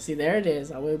the middle. See, there it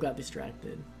is. I would have got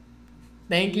distracted.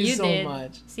 Thank you so did.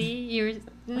 much. See, you're.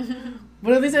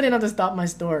 But at least I didn't have to stop my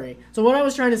story. So what I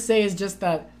was trying to say is just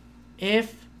that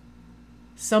if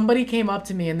somebody came up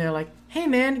to me and they're like, "Hey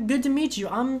man, good to meet you.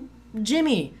 I'm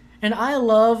Jimmy and I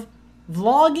love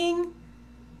vlogging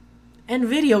and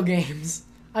video games."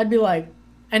 I'd be like,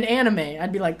 and anime.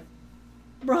 I'd be like,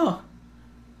 "Bro,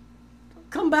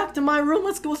 come back to my room.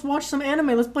 Let's go watch some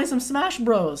anime. Let's play some Smash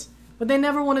Bros." But they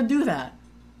never want to do that.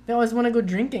 They always want to go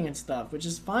drinking and stuff, which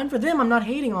is fine for them. I'm not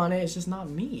hating on it. It's just not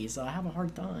me, so I have a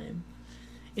hard time.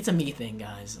 It's a me thing,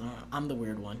 guys. I'm the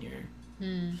weird one here.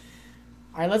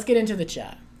 All right, let's get into the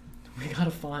chat. We gotta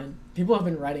find. People have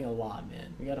been writing a lot,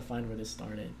 man. We gotta find where this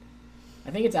started.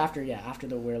 I think it's after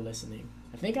the we're listening.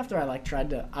 I think after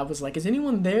I was like, "Is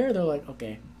anyone there?" They're like,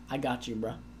 "Okay, I got you,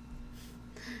 bro."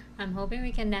 I'm hoping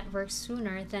we can network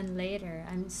sooner than later.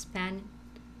 I'm Spanish?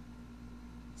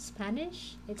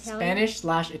 Italian?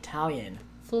 Spanish/Italian.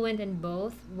 Fluent in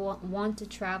both. Want to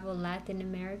travel Latin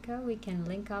America? We can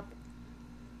link up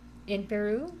in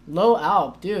Peru? Low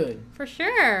Alp, dude. For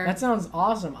sure. That sounds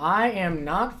awesome. I am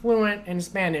not fluent in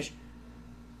Spanish.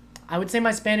 I would say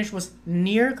my Spanish was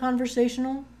near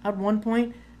conversational at one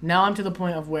point. Now I'm to the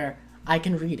point of where I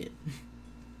can read it.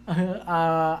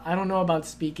 I don't know about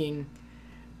speaking.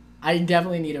 I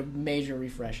definitely need a major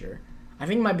refresher. I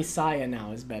think my Bisaya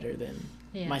now is better than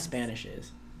my Spanish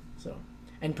is. So,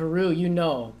 and Peru,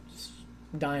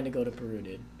 dying to go to Peru,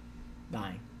 dude.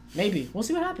 Dying. Maybe. We'll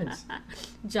see what happens.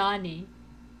 Johnny.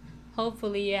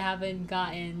 Hopefully you haven't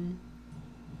gotten...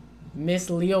 Miss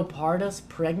Leoparda's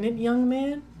pregnant young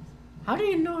man? How do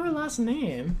you know her last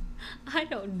name? I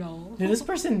don't know. Did this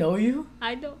person know you?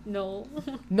 I don't know.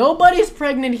 Nobody's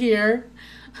pregnant here.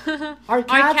 Our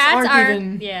cats aren't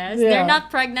even... Yes, they're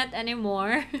not pregnant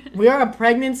anymore. We are a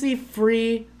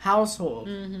pregnancy-free household.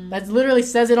 That literally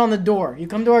says it on the door. You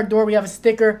come to our door, we have a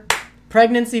sticker,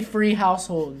 pregnancy-free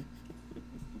household.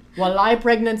 Walai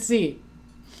pregnancy.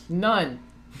 None.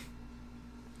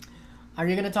 Are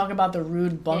you going to talk about the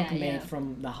rude bunkmate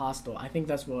from the hostel? I think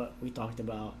that's what we talked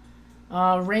about.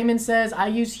 Raymond says, I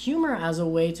use humor as a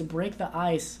way to break the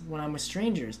ice when I'm with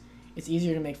strangers. It's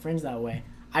easier to make friends that way.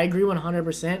 I agree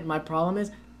 100%. My problem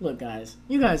is, look guys,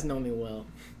 you guys know me well.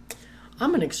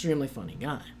 I'm an extremely funny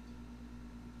guy.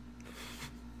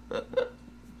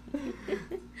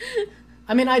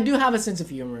 I mean, I do have a sense of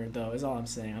humor, though, is all I'm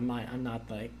saying. I'm not,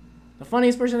 like, the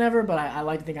funniest person ever, but I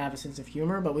like to think I have a sense of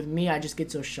humor. But with me, I just get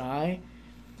so shy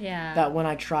that when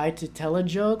I try to tell a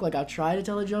joke, like, I'll try to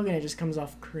tell a joke and it just comes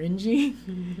off cringy.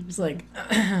 It's like,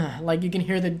 like, you can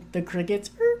hear the crickets.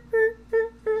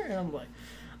 And I'm like,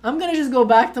 I'm going to just go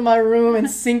back to my room and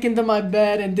sink into my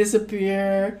bed and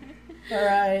disappear. All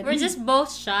right. We're just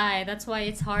both shy. That's why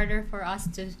it's harder for us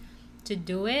to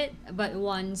do it. But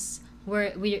once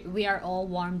we are all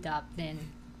warmed up, then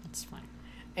it's fine.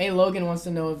 Hey, Logan wants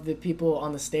to know if the people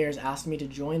on the stairs asked me to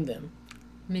join them.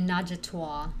 Ménage à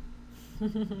trois.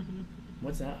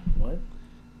 What's that? What?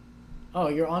 Oh,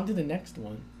 you're on to the next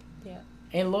one. Yeah.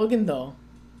 Hey, Logan, though.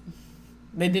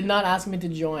 They did not ask me to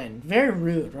join. Very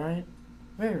rude, right?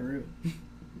 Very rude.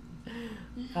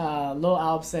 Low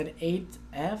Alp said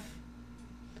 8F.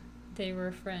 They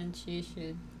were French. You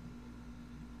should.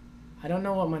 I don't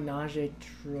know what ménage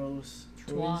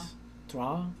trois.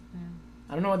 Yeah.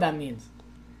 I don't know what that means.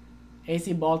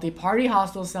 AC Balti, party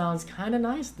hostel sounds kind of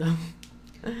nice, though.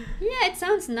 Yeah, it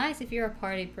sounds nice if you're a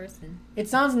party person. It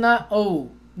sounds not...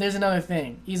 Oh, there's another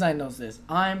thing. Izai knows this.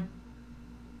 I'm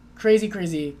a crazy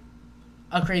person,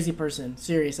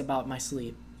 serious about my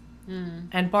sleep.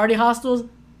 And party hostels,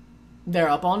 they're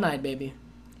up all night, baby.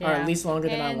 Yeah. Or at least longer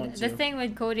than I want to. The thing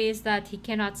with Cody is that he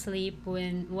cannot sleep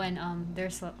when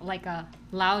there's like a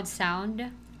loud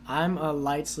sound. I'm a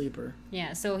light sleeper.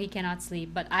 Yeah, so he cannot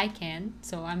sleep, but I can.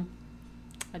 So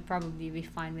I'd probably be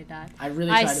fine with that. I really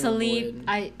try to avoid.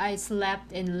 I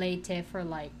slept in Leyte for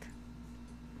like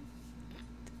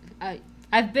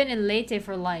I've been in Leyte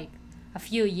for like a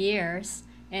few years,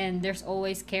 and there's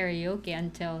always karaoke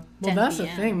until 10 Well, that's PM.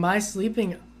 the thing. My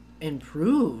sleeping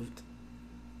improved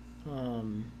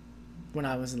when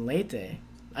I was in Leyte.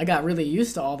 I got really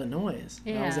used to all the noise.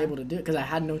 Yeah. And I was able to do it because I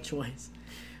had no choice.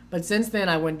 But since then,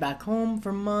 I went back home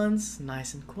for months,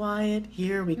 nice and quiet.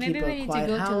 Here, we keep a quiet house. Maybe we need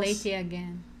to go to Leyte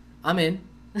again. I'm in.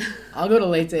 I'll go to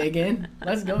Leyte again.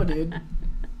 Let's go, dude.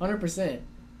 100%.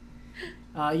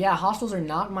 Yeah, hostels are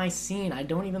not my scene. I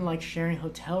don't even like sharing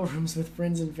hotel rooms with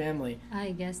friends and family.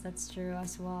 I guess that's true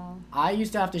as well. I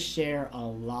used to have to share a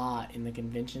lot in the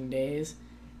convention days.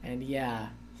 And yeah,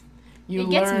 it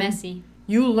gets messy.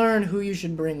 You learn who you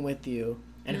should bring with you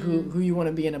and who you want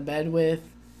to be in a bed with.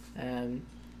 And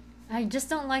I just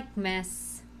don't like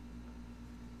mess.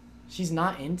 She's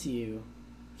not into you.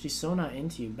 She's so not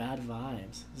into you. Bad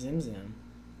vibes. Zim Zim.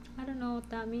 I don't know what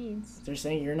that means. They're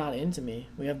saying you're not into me.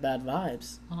 We have bad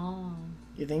vibes. Oh.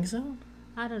 You think so?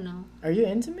 I don't know. Are you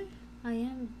into me? I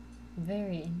am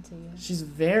very into you. She's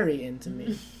very into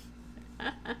me.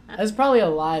 That's probably a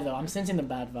lie, though. I'm sensing the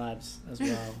bad vibes as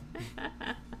well.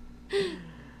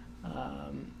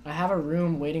 I have a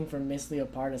room waiting for Miss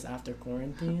Leopardus after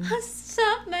quarantine.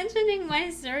 Stop mentioning my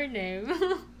surname.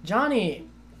 Johnny,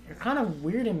 you're kind of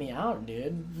weirding me out,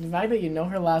 dude. The fact that you know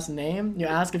her last name, you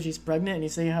ask if she's pregnant, and you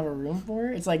say you have a room for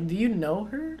her. It's like, do you know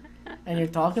her? And you're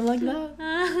talking like that?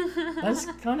 That's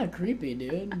kind of creepy,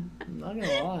 dude. I'm not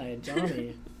gonna lie,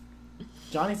 Johnny.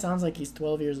 Johnny sounds like he's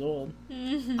 12 years old.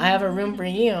 I have a room for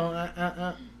you.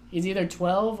 He's either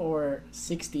 12 or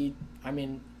 60. I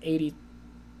mean, 80.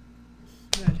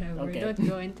 Whatever, Okay. don't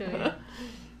go into it.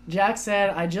 Jack said,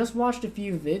 I just watched a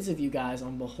few vids of you guys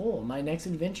on Bohol. My next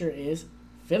adventure is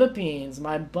Philippines.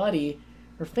 My buddy,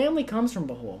 her family comes from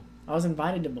Bohol. I was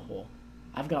invited to Bohol.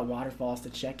 I've got waterfalls to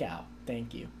check out.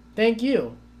 Thank you. Thank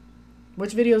you.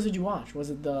 Which videos did you watch? Was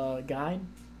it the guide?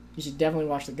 You should definitely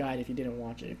watch the guide if you didn't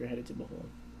watch it, if you're headed to Bohol.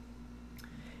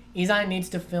 Izai needs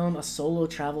to film a solo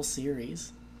travel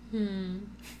series.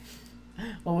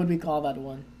 What would we call that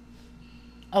one?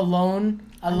 Alone,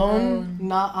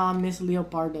 not Miss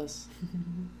Leopardus.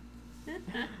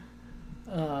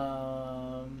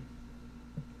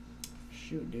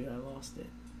 Shoot, dude, I lost it.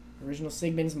 Original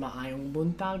segments, maayong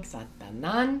buntag sa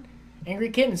tanan. Angry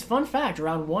Kittens. Fun fact,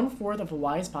 around 1/4 of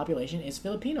Hawaii's population is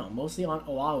Filipino, mostly on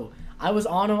Oahu. I was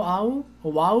on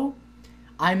Oahu.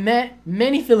 I met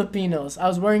many Filipinos. I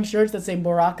was wearing shirts that say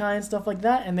Boracay and stuff like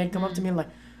that, and they'd come up to me and like,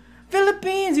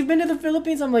 Philippines, you've been to the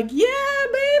Philippines? I'm like, yeah,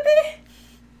 baby.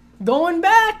 Going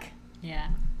back. Yeah.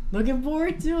 Looking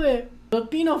forward to it.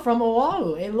 Filipino from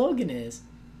Oahu. Hey, Logan is.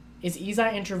 Is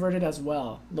Izai introverted as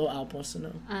well? Lo Alpos to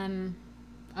know.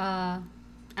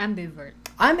 Ambivert.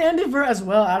 I'm ambivert as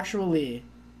well, actually.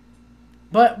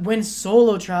 But when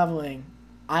solo traveling,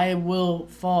 I will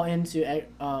fall into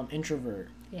introvert.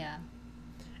 Yeah.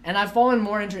 And I've fallen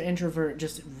more into introvert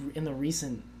just in the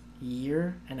recent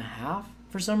year and a half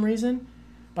for some reason.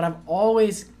 But I've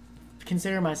always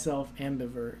considered myself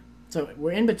ambivert. So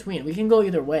we're in between. We can go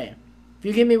either way. If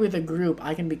you get me with a group,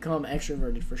 I can become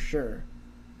extroverted for sure.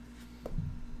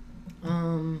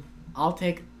 I'll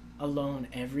take alone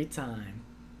every time.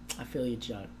 I feel you,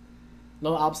 Chuck.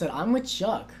 Lo Alp said, I'm with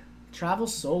Chuck. Travel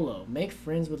solo. Make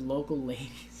friends with local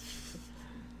ladies.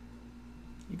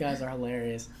 You guys are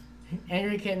hilarious.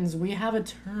 Angry Kittens, we have a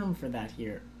term for that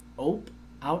here. OP,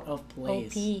 out of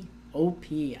place. OP,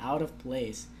 out of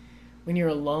place. When you're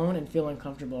alone and feel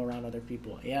uncomfortable around other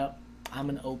people. Yep, I'm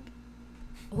an OP.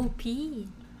 OP?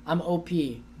 I'm OP,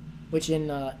 which in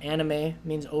anime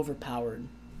means overpowered.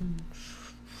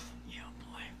 Yeah,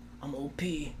 boy. I'm OP.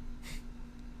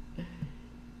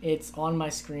 It's on my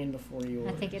screen before you.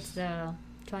 I think it's the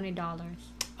 $20.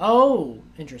 Oh,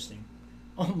 interesting.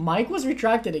 Oh, Mike was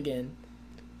retracted again.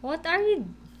 What are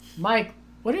you... Mike,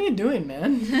 what are you doing,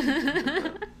 man?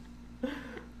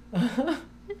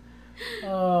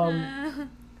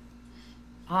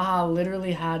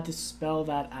 Literally had to spell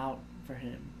that out for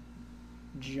him.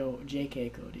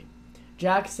 JK Cody.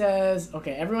 Jack says,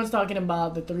 okay, everyone's talking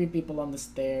about the 3 people on the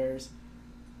stairs.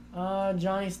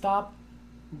 Johnny, stop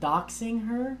doxing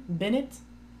her. Bennett,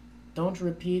 don't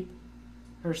repeat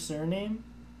her surname.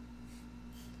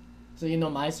 So you know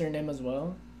my surname as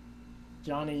well?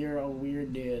 Johnny, you're a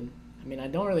weird dude. I mean, I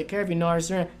don't really care if you know her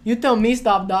surname. You tell me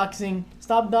stop doxing.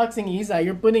 Stop doxing Izai.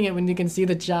 You're putting it when you can see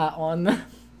the chat on the,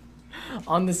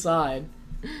 on the side.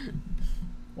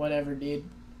 Whatever, dude.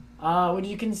 Would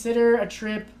you consider a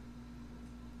trip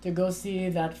to go see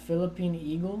that Philippine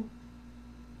eagle?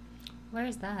 Where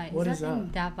is that? What is is that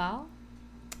in that? Davao?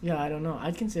 Yeah, I don't know.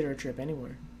 I'd consider a trip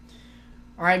anywhere.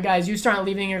 All right, guys, you start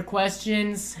leaving your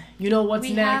questions. You know what's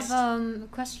next. We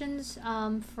have questions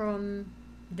from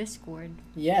Discord.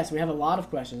 Yes, we have a lot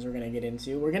of questions we're going to get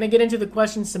into. We're going to get into the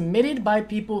questions submitted by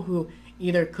people who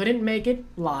either couldn't make it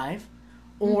live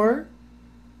or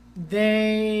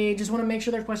they just want to make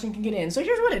sure their question can get in. So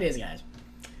here's what it is, guys.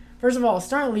 First of all,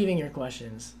 start leaving your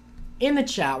questions in the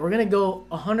chat. We're going to go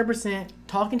 100%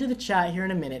 talking to the chat here in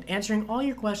a minute, answering all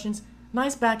your questions,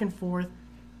 nice back and forth.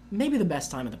 Maybe the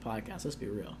best time of the podcast, let's be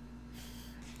real.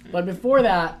 But before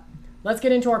that, let's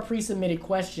get into our pre-submitted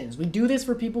questions. We do this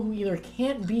for people who either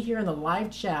can't be here in the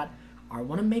live chat or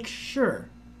want to make sure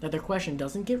that their question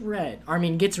doesn't get read,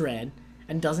 gets read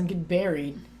and doesn't get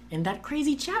buried in that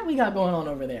crazy chat we got going on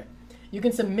over there. You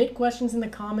can submit questions in the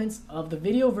comments of the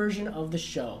video version of the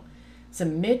show.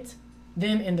 Submit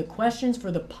them in the questions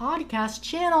for the podcast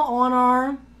channel on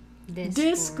our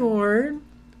Discord.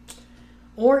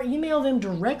 or email them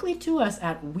directly to us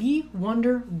at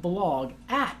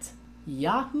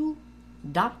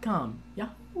wewonderblog@yahoo.com.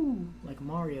 Yahoo, like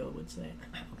Mario would say.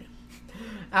 Okay.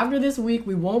 After this week,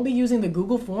 we won't be using the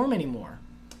Google form anymore.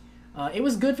 It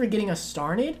was good for getting us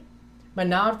started, but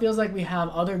now it feels like we have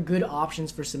other good options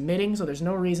for submitting, so there's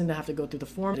no reason to have to go through the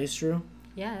form. It is true.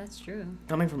 Yeah, that's true.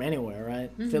 Coming from anywhere,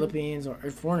 right? Philippines or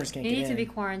foreigners can't You get in. need to be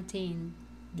quarantined.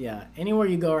 Yeah, anywhere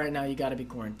you go right now, you got to be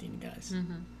quarantined, guys.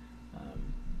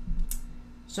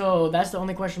 So that's the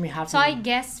only question we have. So I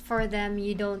guess for them,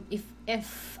 you don't, if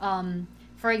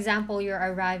for example, you're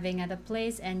arriving at a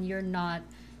place and you're not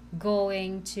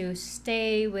going to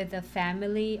stay with a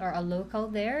family or a local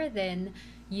there, then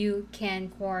you can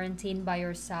quarantine by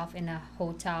yourself in a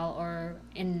hotel or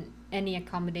in any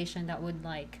accommodation that would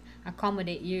like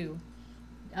accommodate you.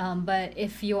 But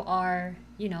if you are,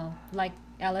 like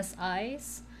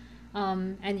LSIs,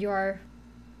 and you're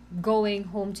going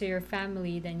home to your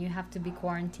family, then you have to be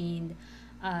quarantined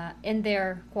in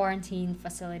their quarantine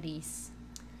facilities,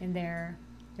 in their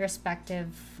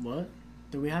respective. What?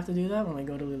 Do we have to do that when we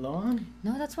go to Liloan?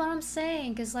 No, that's what I'm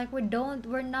saying. Cause like we're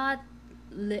not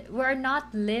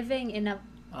living in a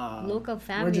local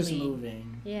family. We're just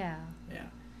moving. Yeah. Yeah.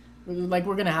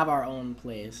 We're gonna have our own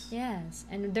place. Yes,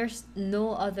 and there's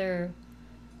no other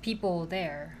people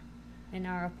there in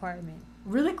our apartment.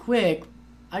 Really quick,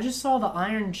 I just saw the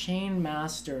Iron Chain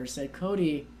Master said,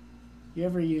 Cody, you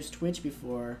ever used Twitch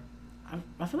before?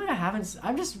 I feel like I haven't.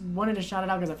 I just wanted to shout it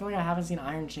out because I feel like I haven't seen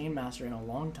Iron Chain Master in a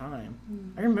long time.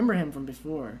 I remember him from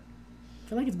before. I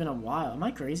feel like it's been a while. Am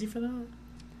I crazy for that?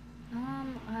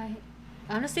 I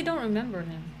honestly don't remember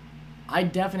him. I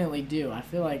definitely do. I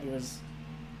feel like it was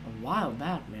a while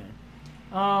back, man.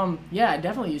 Yeah, I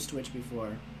definitely used Twitch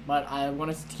before, but I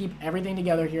wanted to keep everything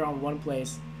together here on one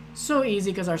place. So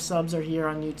easy because our subs are here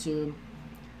on YouTube.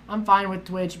 I'm fine with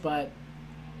Twitch, but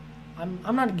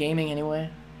I'm not gaming anyway.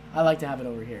 I like to have it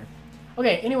over here.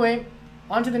 Okay, anyway,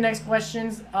 on to the next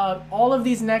questions. All of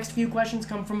these next few questions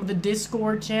come from the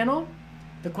Discord channel,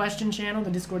 the question channel, the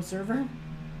Discord server.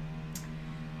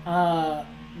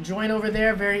 Join over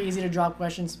there. Very easy to drop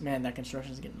questions. Man, that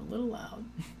construction is getting a little loud.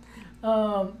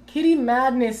 Kitty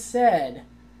Madness said,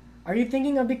 are you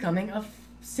thinking of becoming a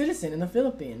citizen in the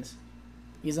Philippines?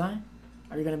 Izai,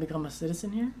 are you going to become a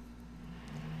citizen here?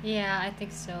 Yeah, I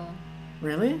think so.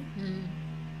 Really?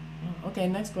 Okay,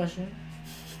 next question.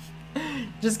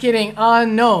 Just kidding.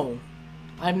 No.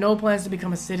 I have no plans to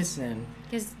become a citizen.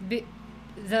 Because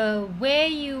the way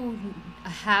you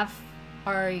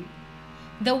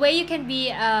the way you can be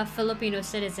a Filipino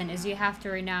citizen is you have to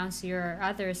renounce your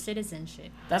other citizenship.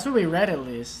 That's what we read, at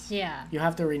least. Yeah. You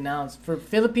have to renounce. For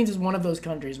Philippines is one of those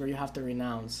countries where you have to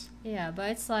renounce. Yeah, but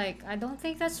it's like, I don't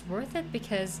think that's worth it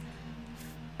because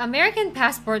American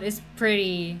passport is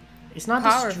pretty It's not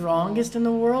powerful. the strongest in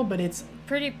the world, but it's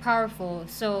pretty powerful.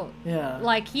 So, yeah.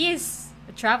 like, he is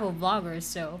a travel vlogger,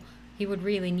 so he would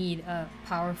really need a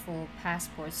powerful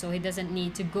passport. So he doesn't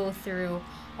need to go through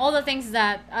all the things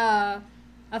that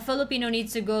a Filipino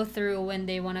needs to go through when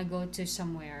they want to go to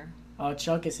somewhere. Oh,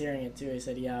 Chuck is hearing it too. He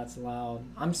said, yeah, it's loud.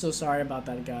 I'm so sorry about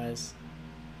that, guys.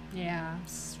 Yeah.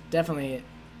 It's definitely,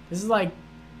 this is like,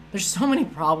 there's so many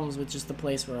problems with just the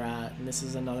place we're at, and this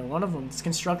is another one of them. It's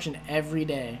construction every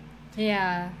day.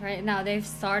 Yeah, right now they've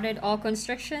started all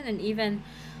construction, and even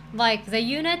like the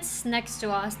units next to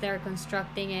us, they're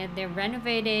constructing it, they're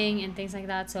renovating and things like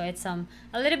that. So it's a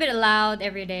little bit loud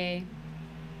every day.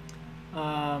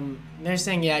 They're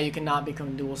saying, yeah, you cannot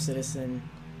become dual citizen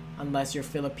unless you're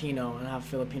Filipino and have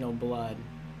Filipino blood.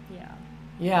 Yeah.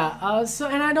 Yeah,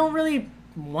 and I don't really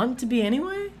want to be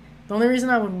anyway. The only reason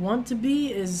I would want to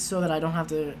be is so that I don't have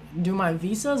to do my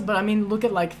visas. But I mean, look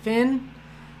at like Finn.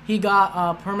 He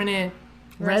got permanent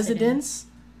residence.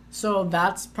 So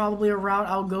that's probably a route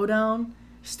I'll go down.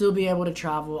 Still be able to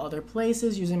travel other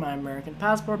places using my American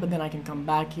passport, but then I can come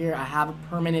back here. I have a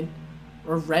permanent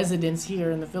or residence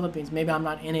here in the Philippines. Maybe I'm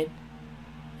not in it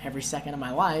every second of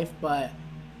my life, but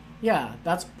yeah,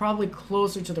 that's probably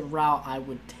closer to the route I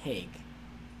would take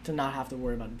to not have to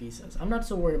worry about visas. I'm not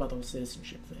so worried about the whole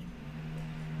citizenship thing.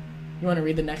 You want to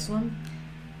read the next one?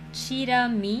 Cheetah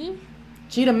Me?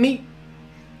 Cheetah Me.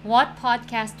 What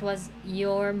podcast was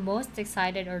your most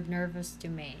excited or nervous to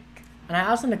make? And I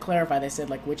asked them to clarify. They said,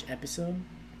 like, which episode?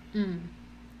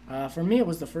 For me, it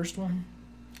was the first one.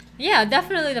 Yeah,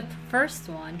 definitely the first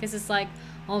one. Because it's like,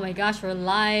 oh my gosh, we're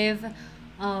live.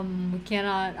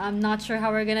 I'm not sure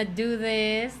how we're going to do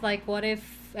this. Like, what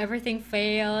if everything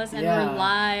fails and we're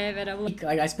live? And I'm like,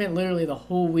 I spent literally the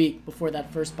whole week before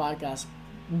that first podcast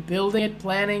building it,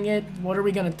 planning it. What are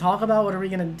we going to talk about? What are we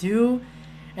going to do?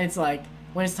 And it's like,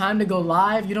 when it's time to go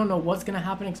live, you don't know what's gonna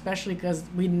happen, especially because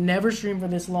we never streamed for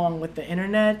this long with the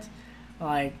internet.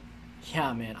 Like,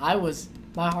 yeah, man,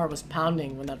 my heart was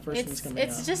pounding when that first was coming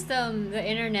It's up. just the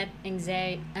internet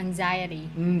anxiety.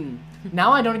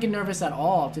 Now I don't get nervous at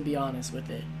all, to be honest with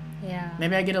it. Yeah.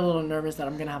 Maybe I get a little nervous that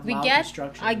I'm gonna have loud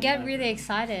construction. I get really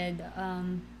excited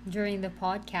during the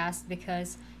podcast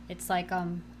because it's like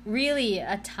really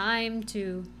a time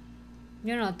to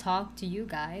talk to you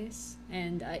guys,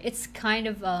 and it's kind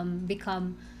of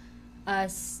become a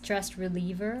stress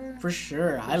reliever. For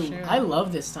sure. I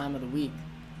love this time of the week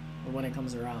when it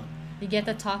comes around. You get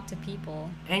to talk to people.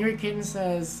 Angry Kitten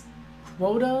says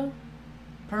quota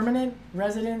permanent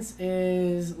residence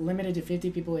is limited to 50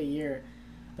 people a year.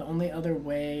 The only other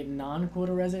way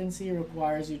non-quota residency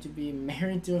requires you to be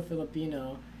married to a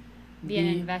Filipino. Be an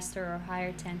investor or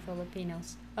hire 10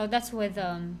 Filipinos. Oh, that's with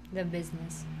the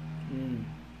business.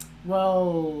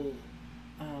 Well,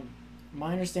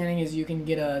 my understanding is you can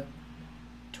get a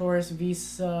tourist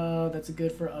visa that's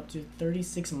good for up to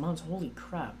 36 months. Holy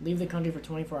crap. Leave the country for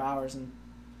 24 hours and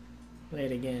play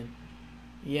it again.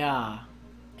 Yeah.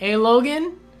 Hey,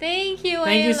 Logan? Thank you,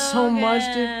 Thank you so much,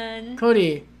 Logan. dude.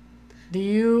 Cody, do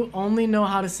you only know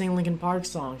how to sing Linkin Park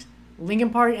songs? Linkin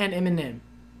Park and Eminem.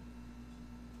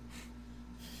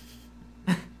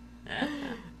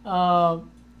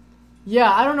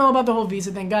 Yeah, I don't know about the whole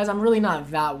visa thing. Guys, I'm really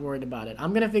not that worried about it.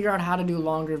 I'm going to figure out how to do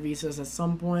longer visas at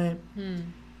some point.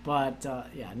 But,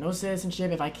 yeah, no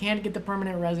citizenship. If I can't get the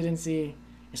permanent residency,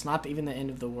 it's not even the end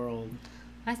of the world.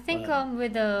 I think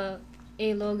with A.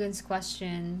 Logan's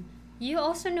question, you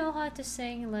also know how to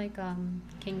sing like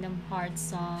Kingdom Hearts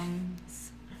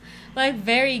songs. Like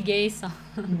very gay songs.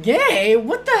 Gay?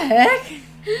 What the heck?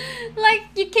 Like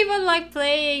you keep on like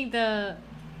playing the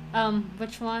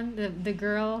which one? The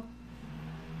girl.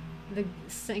 The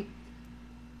sing.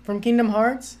 From Kingdom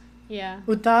Hearts? Yeah.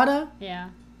 Utada? Yeah.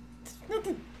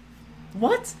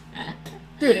 What?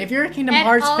 Dude, if you're a Kingdom And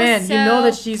Hearts fan, you know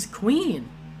also- that she's queen.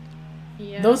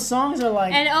 Yeah. Those songs are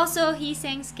like... And also he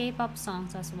sings K-pop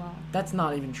songs as well. That's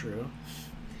not even true.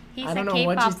 He's I don't a know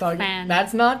K-pop what she's talking. fan.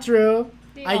 That's not true.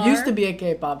 They I used are. to be a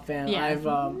K-pop fan. Yeah.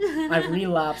 I've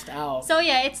relapsed out. So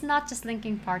yeah, it's not just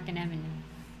Linkin Park and Eminem.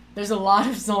 There's a lot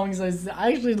of songs.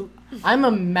 I'm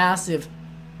a massive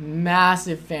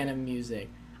fan of music.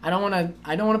 I don't want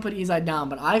to put Izai down,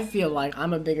 but I feel like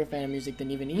I'm a bigger fan of music than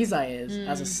even Izai is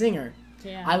as a singer.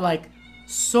 Yeah. I like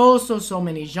so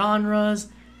many genres.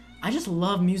 I just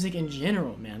love music in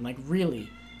general, man. Like really.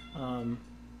 Ella.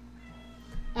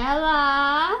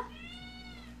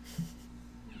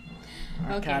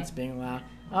 Our Okay. cat's being loud.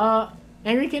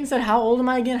 Angry Kitten said, "How old am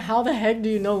I again? How the heck do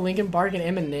you know Linkin Park and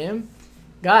Eminem?"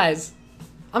 Guys,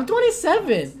 I'm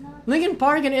 27. Linkin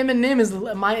Park and Eminem is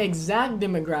my exact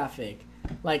demographic,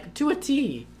 like to a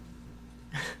T.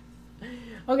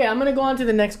 Okay, I'm gonna go on to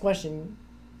the next question.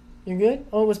 You good?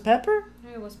 Oh, it was Pepper?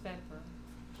 It was Pepper.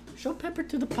 Show Pepper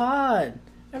to the pod.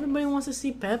 Everybody wants to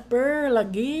see Pepper.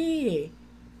 Lagi.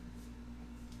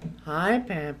 Hi,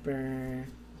 Pepper.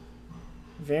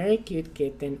 Very cute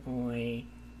kitten, oi.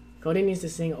 Cody needs to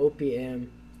sing OPM.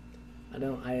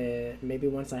 Maybe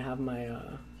once I have my,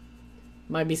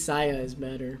 my Bisaya is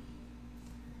better.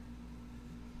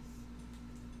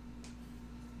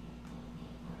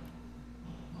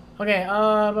 Okay,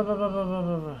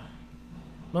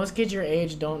 most kids your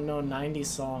age don't know 90s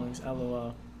songs,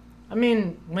 lol. I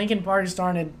mean, Linkin Park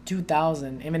started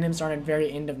 2000. Eminem started very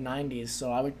end of 90s,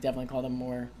 so I would definitely call them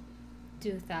more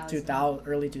 2000.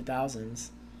 early 2000s.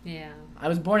 Yeah. I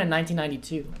was born in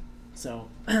 1992, so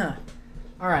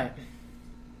all right.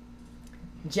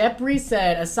 Jeffrey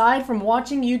said, aside from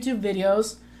watching YouTube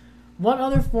videos, what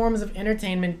other forms of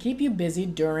entertainment keep you busy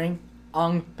during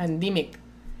ang pandemic?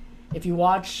 If you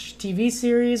watch TV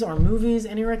series or movies,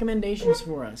 any recommendations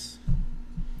for us?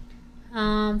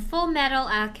 Full Metal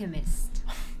Alchemist.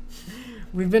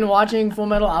 We've been watching Full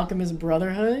Metal Alchemist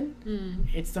Brotherhood.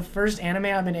 It's the first anime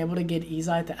I've been able to get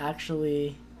Izai to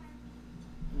actually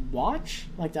watch,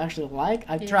 like to actually like.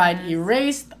 I've tried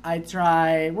Erased.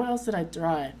 What else did I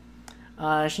try?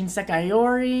 Shinsekai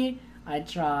Yori. I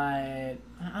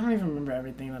don't even remember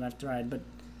everything that I've tried, but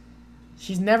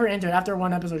she's never into it. After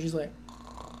one episode, she's like...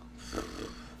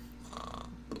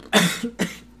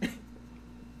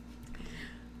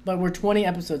 But we're 20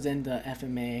 episodes into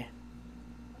FMA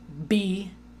B,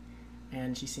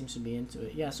 and she seems to be into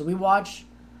it. Yeah, so we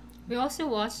also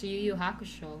watched Yu Yu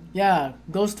Hakusho. Yeah,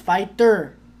 Ghost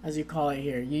Fighter, as you call it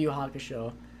here. Yu Yu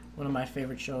Hakusho, one of my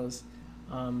favorite shows.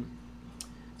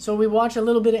 So we watched a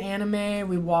little bit of anime.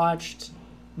 We watched,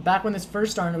 back when this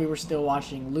first started, we were still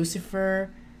watching Lucifer,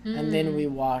 and then we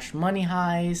watched Money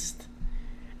Heist.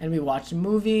 and we watch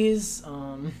movies.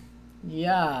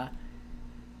 Yeah.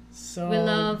 So We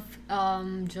love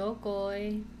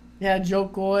Jokoi. yeah,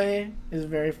 Jokoi is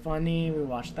very funny. We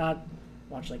watch that,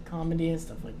 watch like comedy and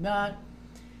stuff like that.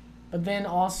 But then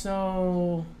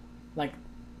also, like,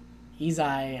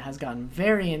 Izai has gotten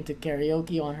very into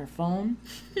karaoke on her phone.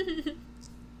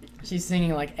 She's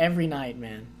singing like every night,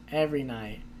 man, every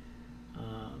night.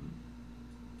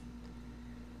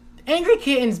 Angry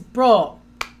Kittens, bro.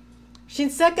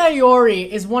 Shinsekai Yori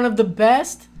is one of the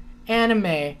best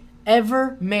anime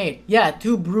ever made. Yeah,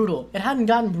 too brutal. It hadn't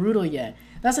gotten brutal yet.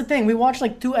 That's the thing. We watched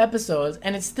like 2 episodes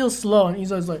and it's still slow. And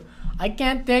Izai's like, I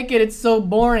can't take it. It's so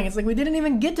boring. It's like we didn't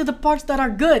even get to the parts that are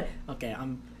good. Okay,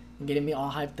 I'm getting me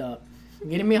all hyped up.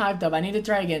 Getting me hyped up. I need to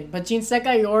try again. But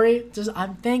Shinsekai Yori,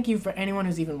 thank you for anyone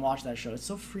who's even watched that show. It's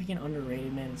so freaking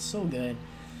underrated, man. It's so good.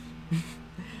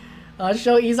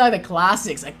 Show Izai the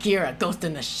classics. Akira, Ghost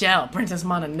in the Shell, Princess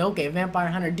Mononoke, Vampire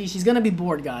Hunter D. She's gonna be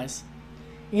bored, guys.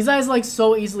 Izai is like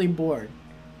so easily bored.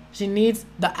 She needs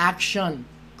the action.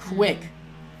 Quick.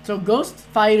 So Ghost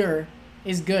Fighter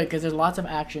is good because there's lots of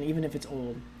action even if it's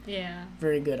old. Yeah.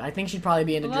 Very good. I think she'd probably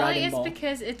be into Dragon Ball. Well, it's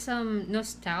because it's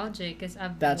nostalgic because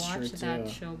I've watched that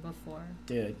show before.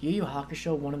 Dude, Yu Yu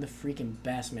Hakusho, one of the freaking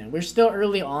best, man. We're still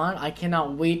early on. I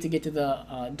cannot wait to get to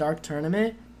the Dark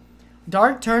Tournament.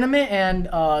 Dark Tournament and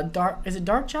is it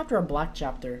Dark Chapter or Black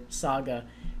Chapter saga?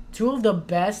 2 of the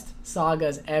best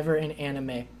sagas ever in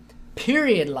anime.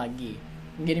 Period, lagi.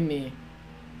 Getting me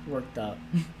worked up.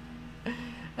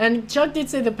 And Chuck did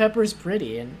say that Pepper is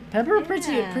pretty, and Pepper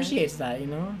appreciates that, you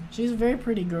know? She's a very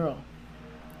pretty girl.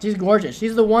 She's gorgeous.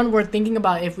 She's the one we're thinking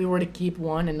about if we were to keep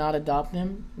one and not adopt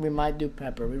him. We might do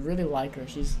Pepper. We really like her.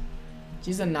 She's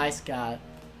a nice cat.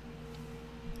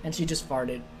 And she just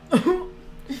farted.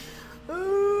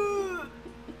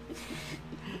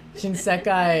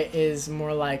 Shinsekai is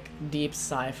more like deep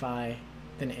sci-fi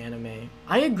than anime.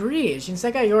 I agree.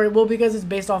 Shinsekai Yori, well, because it's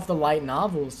based off the light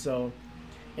novels, so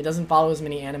it doesn't follow as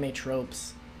many anime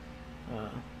tropes.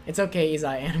 It's okay,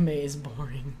 Izai. Anime is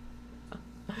boring.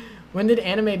 When did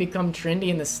anime become trendy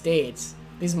in the States?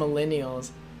 These millennials.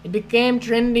 It became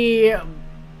trendy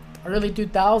early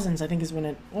 2000s, I think is when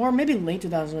it... Or maybe late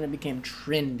 2000s when it became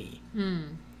trendy.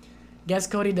 Guess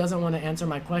Cody doesn't want to answer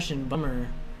my question. Bummer.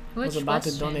 Which was about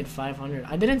question? to donate 500.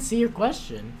 I didn't see your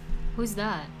question. Who's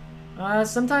that?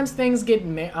 Sometimes things get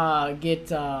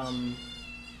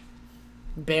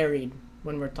buried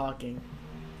when we're talking.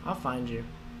 I'll find you.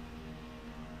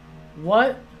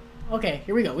 What? Okay,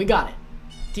 here we go. We got it.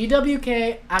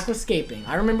 TWK Aquascaping.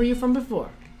 I remember you from before.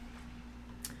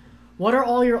 What are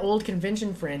all your old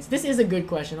convention friends? This is a good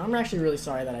question. I'm actually really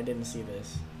sorry that I didn't see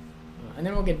this. And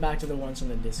then we'll get back to the ones from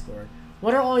the Discord.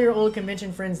 What are all your old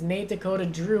convention friends Nate, Dakota,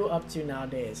 Drew up to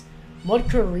nowadays? What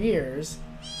careers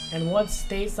and what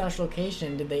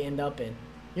state/location did they end up in?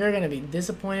 You're going to be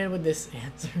disappointed with this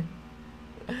answer.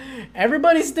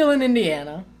 Everybody's still in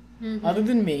Indiana, other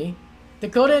than me.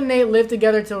 Dakota and Nate lived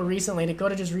together till recently.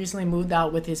 Dakota just recently moved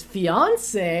out with his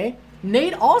fiance.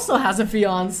 Nate also has a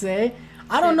fiance.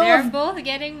 I don't know they're if... both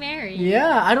getting married.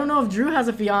 Yeah, I don't know if Drew has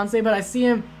a fiance, but I see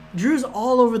him... Drew's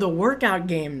all over the workout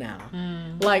game now.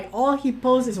 Like, all he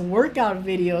posts is workout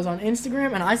videos on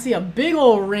Instagram, and I see a big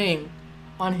old ring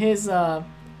on his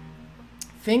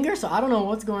finger, so I don't know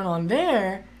what's going on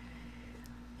there.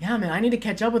 Yeah, man, I need to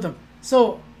catch up with him.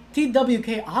 So,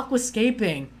 TWK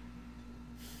Aquascaping.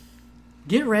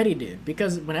 Get ready, dude,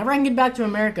 because whenever I can get back to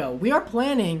America, we are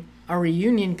planning a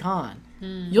reunion con.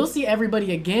 You'll see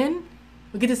everybody again.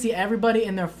 We get to see everybody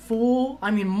in their full,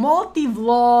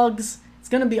 multi-vlogs. It's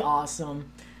going to be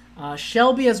awesome.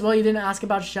 Shelby as well. You didn't ask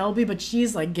about Shelby, but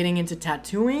she's like getting into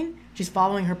tattooing. She's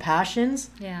following her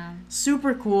passions. Yeah.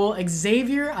 Super cool.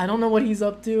 Xavier, I don't know what he's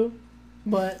up to,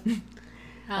 but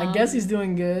I guess he's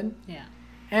doing good. Yeah.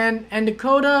 And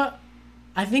Dakota,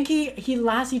 I think he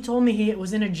told me he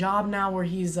was in a job now where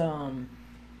he's I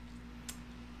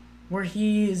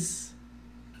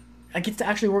get to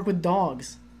actually work with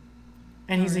dogs.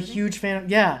 And he's a huge fan of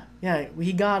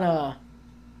he got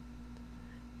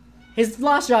his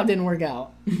last job didn't work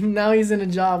out. Now he's in a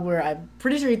job where I'm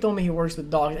pretty sure he told me he works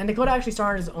with dogs. And Dakota actually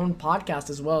started his own podcast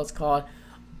as well. It's called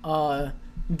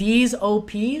These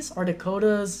OPs or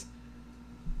Dakota's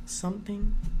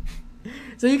something.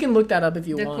 So you can look that up if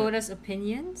you want. Dakota's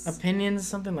Opinions? Opinions,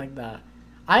 something like that.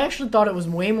 I actually thought it was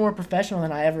way more professional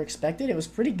than I ever expected. It was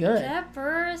pretty good.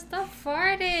 Pepper, stop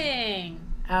farting.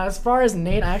 As far as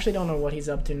Nate, I actually don't know what he's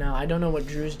up to now. I don't know what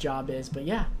Drew's job is, but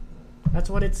yeah. That's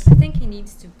what it's... I think he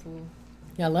needs to poo.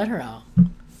 Yeah, let her out.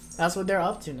 That's what they're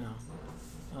up to now.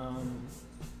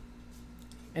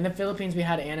 In the Philippines, we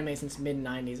had anime since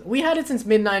mid-90s. We had it since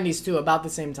mid-90s too, about the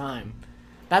same time.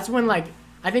 That's when, like,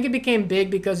 I think it became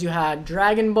big because you had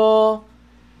Dragon Ball,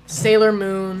 Sailor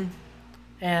Moon,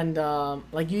 and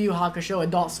like Yu Yu Hakusho,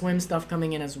 Adult Swim stuff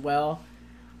coming in as well.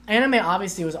 Anime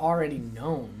obviously was already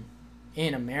known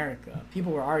in America.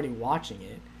 People were already watching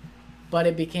it. But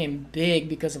it became big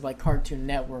because of like Cartoon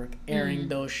Network airing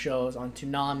those shows on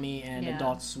Toonami and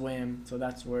Adult Swim. So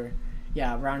that's where,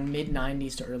 around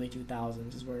mid-90s to early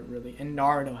 2000s is where it really... And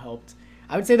Naruto helped.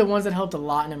 I would say the ones that helped a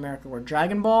lot in America were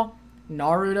Dragon Ball,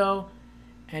 Naruto,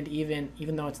 and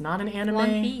even though it's not an anime...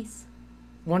 One Piece.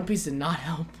 One Piece did not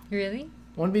help. Really?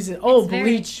 One Piece is...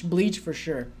 Bleach for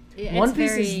sure. It's One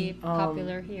Piece very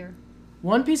popular here.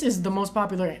 One Piece is the most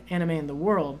popular anime in the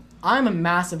world. I'm a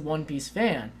massive One Piece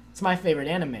fan. It's my favorite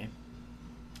anime.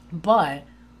 But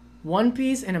One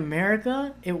Piece in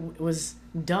America, it was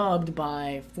dubbed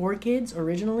by 4Kids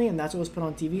originally, and that's what was put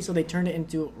on TV, so they turned it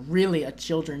into really a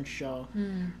children's show.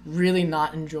 Really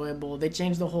not enjoyable. They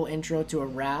changed the whole intro to a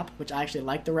rap, which I actually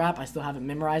like the rap. I still have it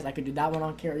memorized. I could do that one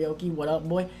on karaoke. What up,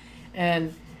 boy?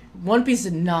 And One Piece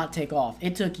did not take off.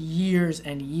 It took years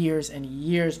and years and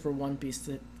years for One Piece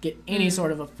to get any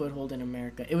sort of a foothold in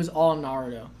America. It was all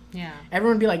Naruto. Yeah.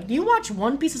 Everyone would be like, do you watch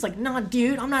One Piece? It's like, nah,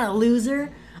 dude, I'm not a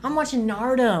loser. I'm watching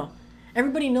Naruto.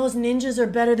 Everybody knows ninjas are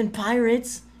better than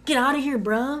pirates. Get out of here,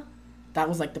 bruh. That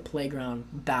was like the playground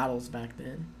battles back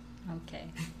then. Okay.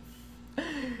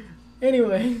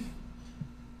 Anyway.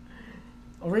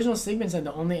 Original Sigmund said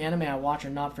the only anime I watch are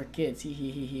not for kids. Hee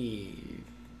hee hee hee.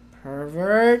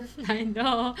 Pervert. I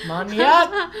know.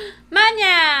 Maniac.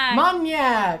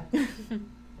 Maniac!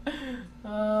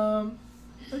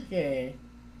 Okay.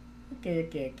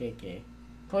 Okay.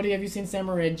 Cody, have you seen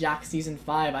Samurai Jack Season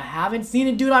 5? I haven't seen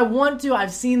it, dude. I want to.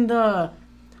 I've seen I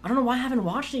don't know why I haven't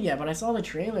watched it yet, but I saw the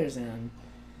trailers and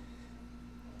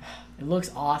it looks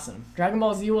awesome. Dragon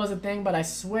Ball Z was a thing, but I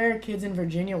swear kids in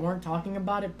Virginia weren't talking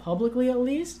about it publicly at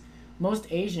least. Most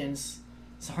Asians,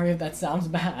 sorry if that sounds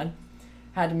bad,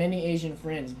 had many Asian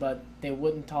friends, but they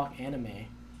wouldn't talk anime.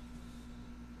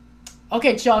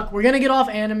 Okay, Chuck, we're gonna get off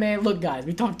anime. Look, guys,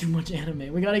 we talked too much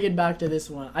anime. We gotta get back to this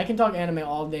one. I can talk anime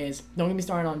all days. Don't get me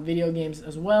started on video games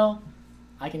as well.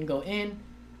 I can go in.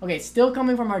 Okay, still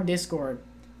coming from our Discord.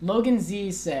 Logan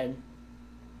Z said,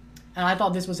 and I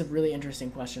thought this was a really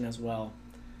interesting question as well,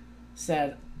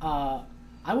 said, I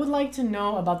would like to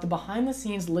know about the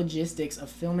behind-the-scenes logistics of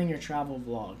filming your travel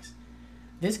vlogs.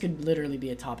 This could literally be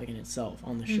a topic in itself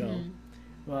on the show.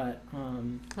 But,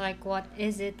 like, what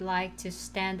is it like to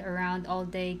stand around all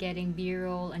day getting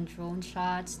B-roll and drone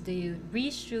shots? Do you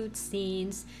reshoot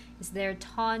scenes? Is there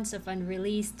tons of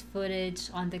unreleased footage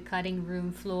on the cutting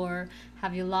room floor?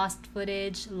 Have you lost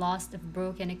footage, lost of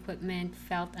broken equipment,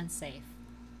 felt unsafe?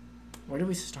 Where do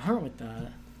we start with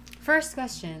that? First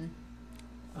question.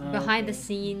 Behind the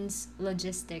scenes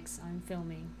logistics on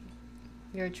filming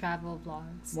your travel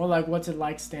vlogs. Well, like, what's it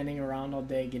like standing around all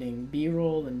day getting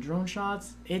B-roll and drone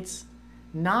shots? It's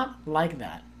not like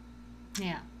that.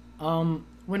 Yeah.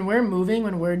 When we're moving,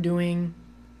 when we're doing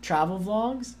travel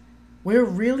vlogs, we're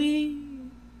really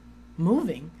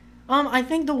moving. I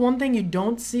think the one thing you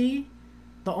don't see,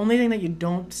 the only thing that you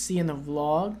don't see in the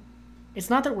vlog, it's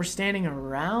not that we're standing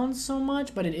around so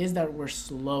much, but it is that we're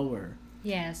slower.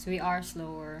 Yes, we are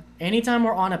slower. Anytime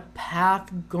we're on a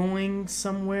path going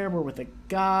somewhere, we're with a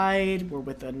guide, we're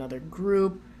with another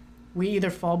group, we either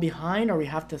fall behind or we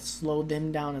have to slow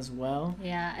them down as well.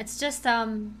 Yeah, it's just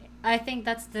I think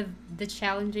that's the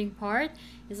challenging part.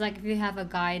 Is like if you have a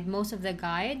guide, most of the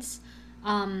guides,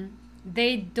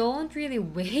 they don't really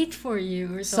wait for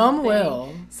you or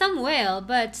something. Some will,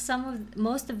 but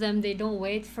most of them they don't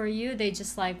wait for you. They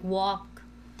just like walk.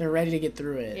 They're ready to get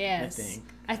through it. Yes.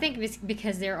 I think it's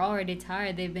because they're already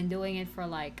tired. They've been doing it for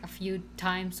like a few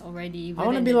times already. I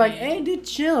want to be like, hey, dude,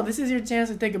 chill. This is your chance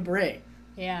to take a break.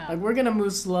 Yeah. Like, we're going to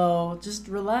move slow. Just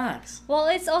relax. Well,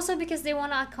 it's also because they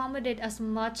want to accommodate as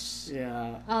much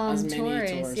as many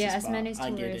tourists. Yeah, as many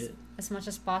tourists as much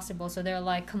as possible. So they're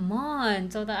like, come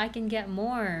on, so that I can get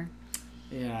more.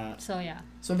 Yeah. So, yeah.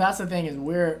 So that's the thing is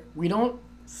we don't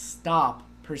stop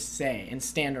per se and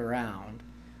stand around.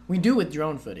 We do with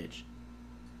drone footage.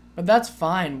 But that's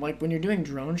fine. Like, when you're doing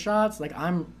drone shots, like,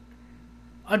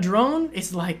 a drone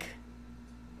is, like,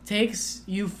 takes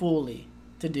you fully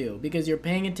to do. Because you're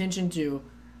paying attention to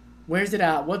where's it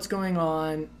at, what's going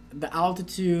on, the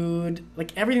altitude,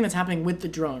 like, everything that's happening with the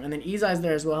drone. And then Izai's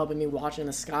there as well helping me watch in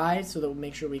the sky so that we'll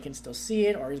make sure we can still see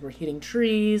it, or as we're hitting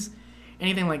trees,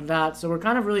 anything like that. So we're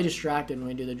kind of really distracted when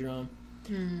we do the drone.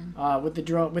 With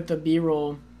the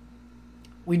B-roll,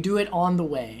 we do it on the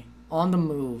way, on the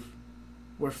move.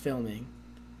 We're filming.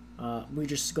 we're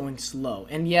just going slow.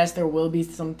 And yes, there will be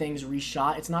some things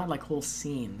reshot. It's not like whole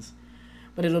scenes,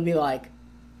 but it'll be like,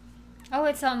 Oh,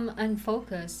 it's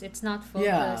unfocused. It's not focused.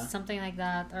 Yeah. Something like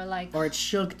that, or like or it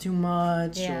shook too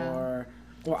much, Yeah. or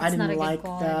I it's not a didn't good like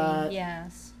quality. that.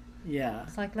 Yes. Yeah.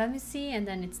 It's like, let me see, and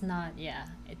then it's not. Yeah,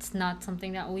 it's not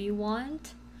something that we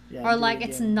want, Yeah. or do like it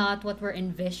it's again. not what we're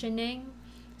envisioning.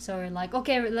 So we're like,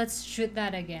 okay, let's shoot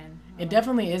that again. It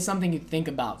definitely is something you think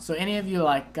about. So any of you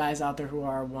like guys out there who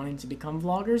are wanting to become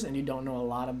vloggers and you don't know a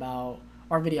lot about,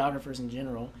 or videographers in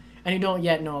general, and you don't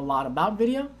yet know a lot about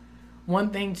video,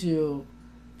 one thing to,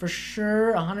 for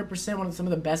sure, 100%, some of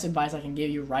the best advice I can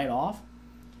give you right off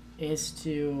is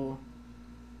to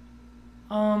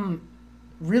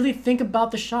really think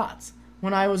about the shots.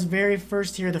 When I was very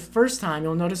first here, the first time,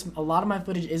 you'll notice a lot of my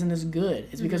footage isn't as good.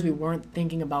 It's because we weren't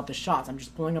thinking about the shots. I'm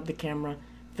just pulling up the camera,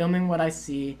 filming what I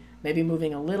see, maybe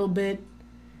moving a little bit,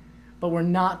 but we're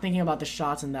not thinking about the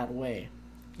shots in that way.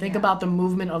 Think Yeah. about the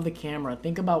movement of the camera.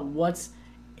 Think about what's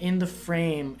in the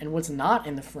frame and what's not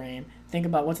in the frame. Think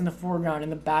about what's in the foreground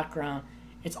and the background.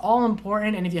 It's all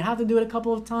important, and if you have to do it a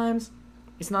couple of times,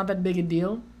 it's not that big a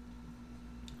deal.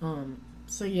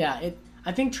 So yeah,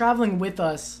 I think traveling with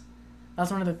us, that's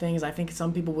one of the things. I think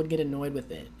some people would get annoyed with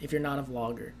it if you're not a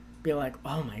vlogger. Be like,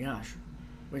 oh my gosh,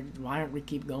 why aren't we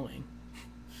keep going?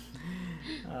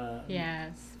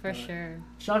 Yes, for sure.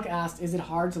 Chuck asked, is it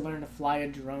hard to learn to fly a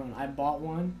drone? I bought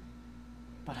one,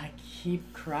 but I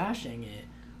keep crashing it.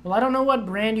 Well, I don't know what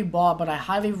brand you bought, but I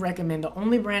highly recommend, the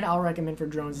only brand I'll recommend for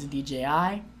drones is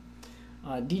DJI.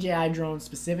 DJI drones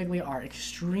specifically are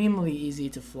extremely easy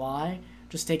to fly.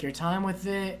 Just take your time with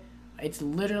it. It's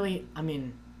literally, I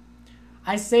mean,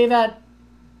 I say that,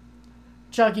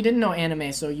 Chuck, you didn't know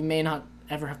anime, so you may not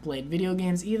ever have played video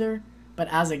games either, but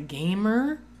as a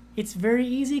gamer, it's very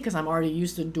easy because I'm already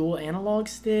used to dual analog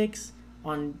sticks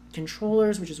on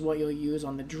controllers, which is what you'll use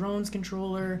on the drone's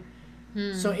controller.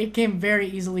 So it came very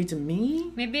easily to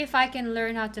me. Maybe if I can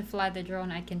learn how to fly the drone,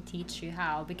 I can teach you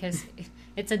how, because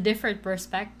it's a different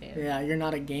perspective. Yeah, you're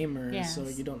not a gamer, Yes. so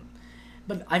you don't.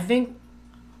 But I think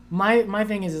my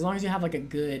thing is, as long as you have like a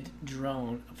good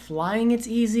drone, flying it's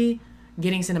easy.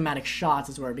 Getting cinematic shots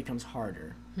is where it becomes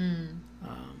harder.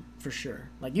 For sure.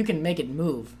 Like you can make it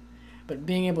move, but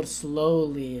being able to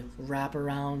slowly wrap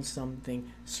around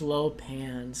something, slow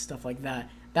pan, stuff like that,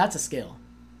 that's a skill,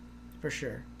 for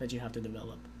sure, that you have to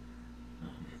develop.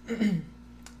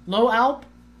 Low Alp,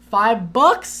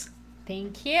 $5.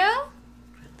 Thank you.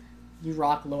 You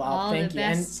rock, Low Alp. All Thank the you.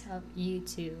 best of you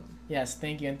too. Yes,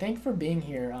 thank you. And thank you for being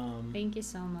here. Thank you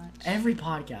so much. Every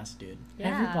podcast, dude.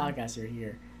 Every Yeah. podcast you're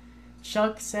here.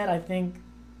 Chuck said,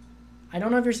 I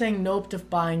don't know if you're saying nope to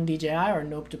buying DJI or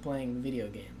nope to playing video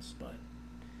games, but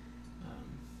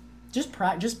just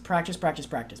practice. Practice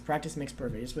makes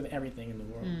perfect. Just with everything in the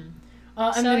world.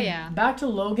 And So, then yeah. back to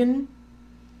Logan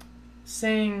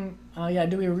saying,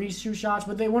 do we reshoot shots?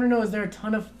 What they want to know is there a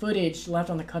ton of footage left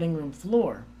on the cutting room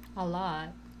floor? A lot.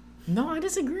 No, I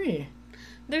disagree.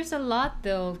 There's a lot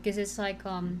though, because it's like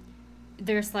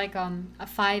there's like a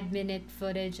 5-minute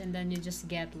footage, and then you just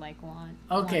get like one.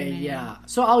 Okay, 1 minute. yeah.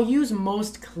 So I'll use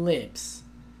most clips,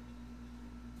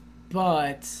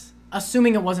 but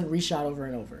assuming it wasn't reshot over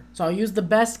and over. So I'll use the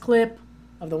best clip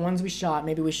of the ones we shot.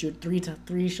 Maybe we shoot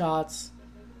three shots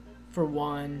for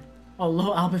one. Oh,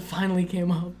 Low Albert finally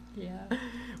came up. Yeah.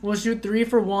 We'll shoot 3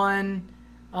 for 1.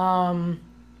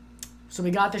 So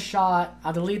we got the shot.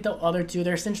 I'll delete the other 2.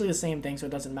 They're essentially the same thing, so it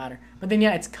doesn't matter. But then,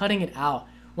 yeah, it's cutting it out.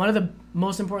 One of the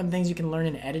most important things you can learn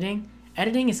in editing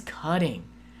is cutting.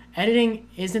 Editing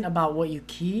isn't about what you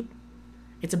keep.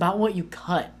 It's about what you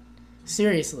cut.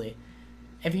 Seriously.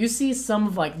 If you see some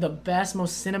of, like, the best,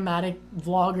 most cinematic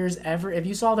vloggers ever, if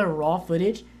you saw their raw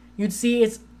footage, you'd see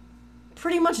it's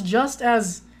pretty much just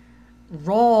as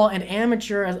raw and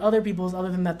amateur as other people's, other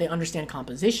than that they understand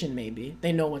composition maybe.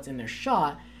 They know what's in their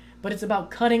shot. But it's about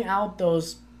cutting out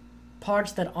those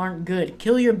parts that aren't good.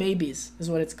 Kill your babies is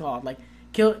what it's called. Like,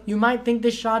 you might think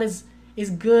this shot is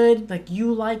good, like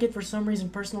you like it for some reason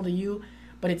personal to you,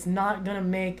 but it's not gonna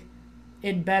make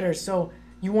it better. So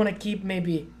you want to keep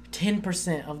maybe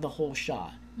 10% of the whole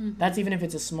shot. That's even if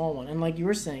it's a small one. And like you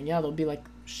were saying, yeah, there'll be like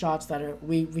shots that are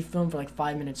we film for like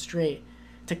 5 minutes straight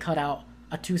to cut out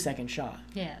a 2-second shot.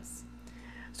 Yes.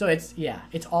 So it's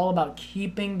all about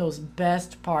keeping those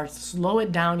best parts. Slow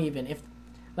it down even. If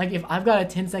I've got a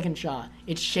 10-second shot,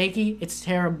 it's shaky, it's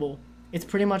terrible, it's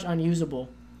pretty much unusable.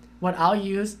 What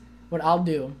I'll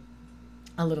do,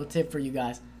 a little tip for you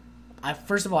guys.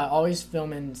 First of all, I always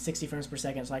film in 60 frames per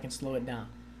second so I can slow it down.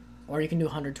 Or you can do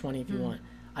 120 if you want.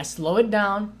 I slow it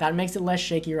down. That makes it less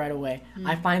shaky right away.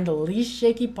 I find the least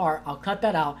shaky part. I'll cut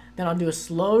that out. Then I'll do a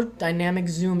slow dynamic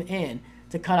zoom in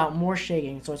to cut out more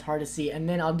shaking so it's hard to see. And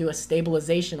then I'll do a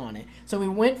stabilization on it. So we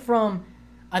went from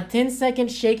a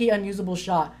 10-second shaky, unusable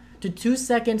shot to 2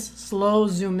 seconds slow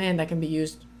zoom in that can be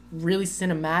used really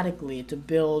cinematically to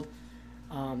build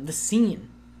the scene.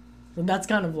 So that's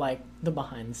kind of like the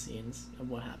behind the scenes of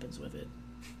what happens with it.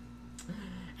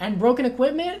 And broken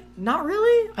equipment? Not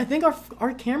really. I think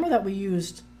our camera that we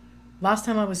used last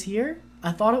time I was here,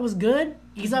 I thought it was good.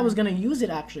 Isa was going to use it,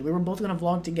 actually. We were both going to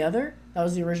vlog together. That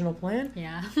was the original plan.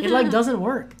 Yeah. It, like, doesn't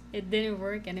work. It didn't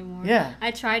work anymore. Yeah.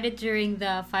 I tried it during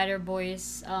the Fighter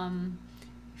Boys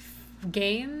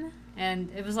game,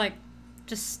 and it was like,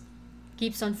 just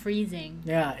keeps on freezing.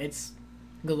 Yeah, it's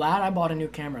glad I bought a new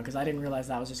camera because I didn't realize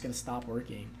that was just going to stop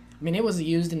working. I mean, it was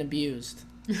used and abused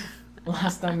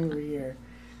last time we were here.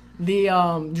 The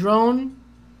drone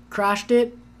crashed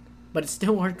it, but it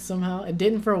still works somehow. It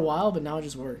didn't for a while, but now it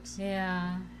just works.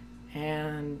 Yeah.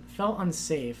 And felt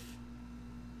unsafe.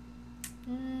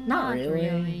 Not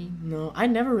really. No, I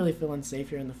never really feel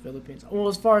unsafe here in the Philippines. Well,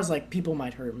 as far as like people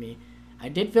might hurt me. I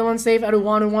did feel unsafe at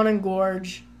Uwanuwanan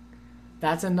Gorge.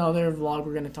 That's another vlog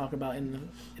we're gonna talk about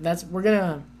we're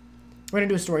gonna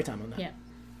do a story time on that. Yeah.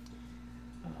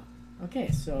 Okay,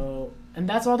 so and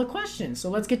that's all the questions. So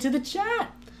let's get to the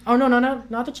chat. Oh no,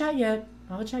 not the chat yet.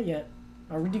 Not the chat yet.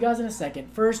 I'll read you guys in a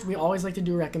second. First, we always like to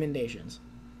do recommendations.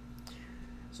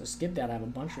 So skip that. I have a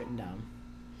bunch written down.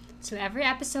 So every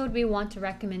episode we want to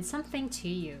recommend something to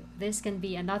you. This can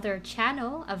be another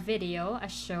channel, a video, a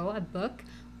show, a book,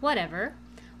 whatever.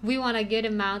 We want a good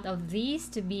amount of these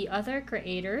to be other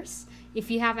creators. If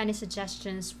you have any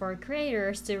suggestions for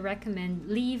creators to recommend,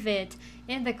 leave it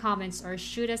in the comments or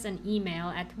shoot us an email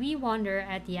at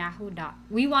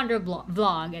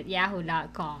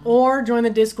wewandervlog@yahoo.com. Or join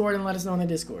the Discord and let us know in the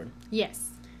Discord. Yes.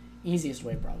 Easiest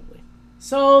way, probably.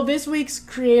 So this week's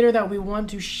creator that we want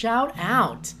to shout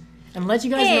out and let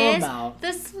you guys know about.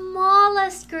 The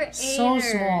smallest creator. So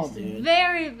small, dude.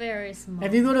 Very, very small.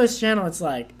 If you go to his channel, it's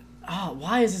like, oh,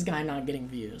 why is this guy not getting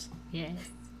views? Yes.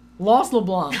 Lost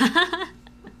LeBlanc.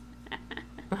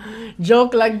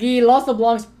 Joke lagi. Lost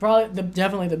LeBlanc's probably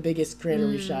definitely the biggest creator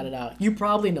we shouted out. You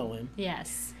probably know him.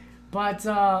 Yes. But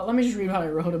let me just read what I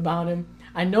wrote about him.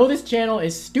 I know this channel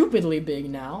is stupidly big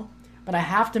now, but I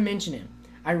have to mention him.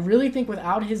 I really think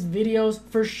without his videos,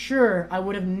 for sure, I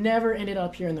would have never ended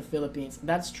up here in the Philippines.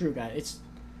 That's true, guys. It's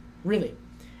really.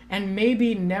 And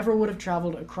maybe never would have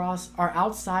traveled across or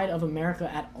outside of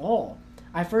America at all.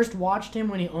 I first watched him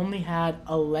when he only had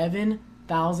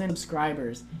 11,000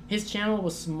 subscribers. His channel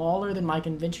was smaller than my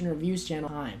convention reviews channel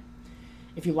at the time.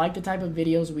 If you like the type of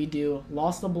videos we do,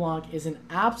 Lost LeBlanc is an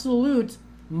absolute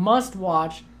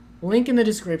must-watch. Link in the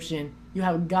description. You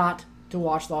have got to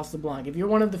watch Lost LeBlanc. If you're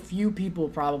one of the few people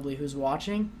probably who's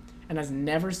watching and has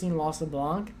never seen Lost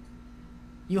LeBlanc,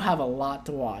 you have a lot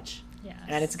to watch. Yes.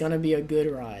 And it's gonna be a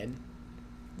good ride.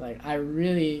 Like, I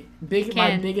really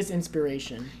my biggest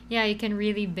inspiration. Yeah, you can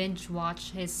really binge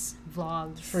watch his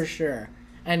vlogs. For sure.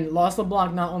 And Lost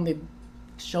LeBlanc not only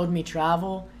showed me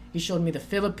travel, he showed me the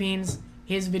Philippines.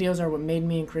 His videos are what made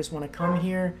me and Chris want to come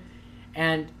here.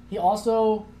 And he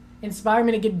also inspired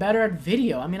me to get better at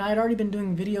video. I mean, I had already been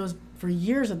doing videos for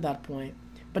years at that point.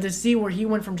 But to see where he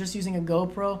went from just using a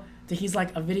GoPro to he's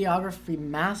like a videography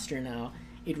master now,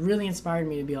 it really inspired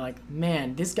me to be like,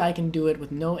 man, this guy can do it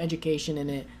with no education in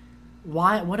it.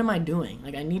 What am I doing?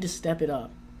 Like, I need to step it up.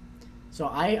 So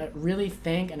I really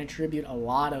thank and attribute a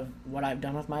lot of what I've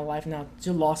done with my life now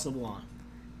to Lost LeBlanc.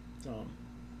 So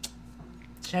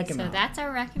check him out. So that's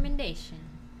our recommendation.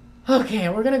 Okay,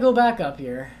 we're going to go back up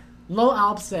here. Low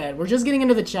Alp said, we're just getting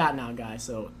into the chat now, guys.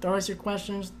 So throw us your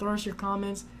questions, throw us your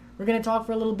comments. We're going to talk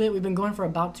for a little bit. We've been going for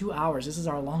about 2 hours. This is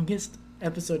our longest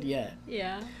episode yet.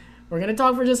 Yeah. We're going to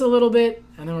talk for just a little bit,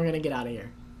 and then we're going to get out of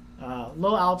here.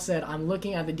 Low Alp said, I'm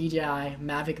looking at the DJI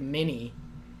Mavic Mini.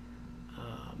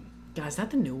 Guys, is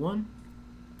that the new one?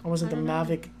 Or was it the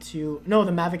Mavic 2? No,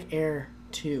 the Mavic Air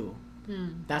 2.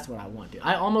 That's what I want, dude.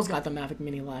 I almost got the Mavic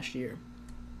Mini last year.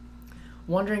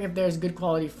 Wondering if there's good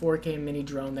quality 4K mini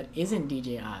drone that isn't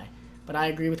DJI. But I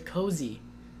agree with Cozy.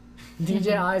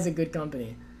 DJI is a good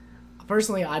company.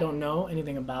 Personally, I don't know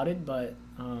anything about it, but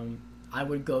I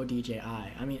would go DJI.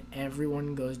 I mean,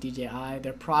 everyone goes DJI.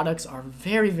 Their products are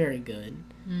very, very good.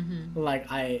 Like,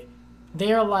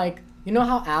 they are like, you know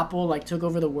how Apple like took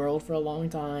over the world for a long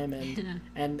time,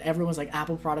 and everyone's like,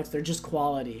 Apple products, they're just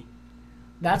quality.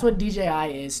 That's what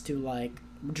DJI is to like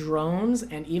drones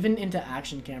and even into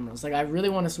action cameras. Like, I really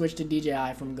want to switch to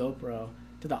DJI from GoPro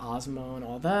to the Osmo and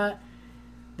all that.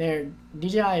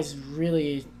 DJI is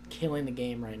really killing the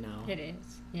game right now. It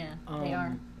is. Yeah, they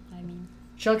are. I mean,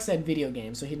 Chuck said video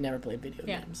games, so he'd never played video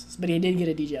Yeah. games. But he did get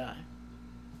a DJI.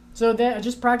 So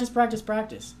just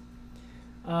practice.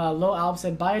 Low Alp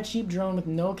said, buy a cheap drone with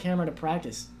no camera to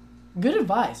practice. Good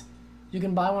advice. You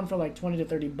can buy one for like 20 to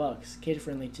 30 bucks. Kid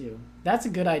friendly too. That's a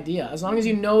good idea. As long as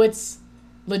you know it's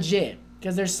legit.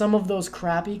 Because there's some of those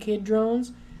crappy kid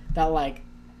drones that like,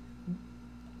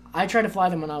 I tried to fly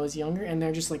them when I was younger and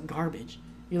they're just like garbage.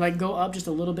 You like go up just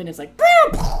a little bit and it's like,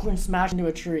 and smash into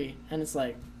a tree. And it's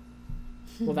like,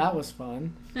 well, that was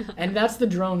fun. And that's the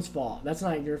drone's fault. That's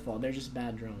not your fault. They're just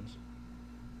bad drones.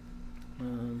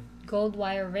 gold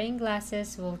wire rain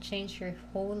glasses will change your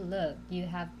whole look.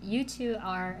 You two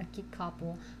are a cute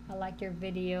couple. I like your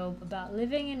video about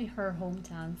living in her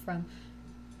hometown from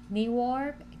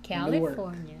Newark,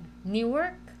 California.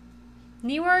 Newark,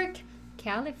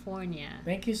 California.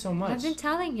 Thank you so much. I've been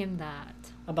telling him that.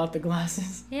 About the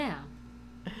glasses? Yeah.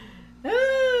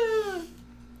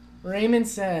 Raymond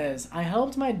says, I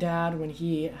helped my dad when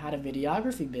he had a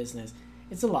videography business.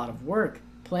 It's a lot of work.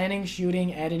 Planning,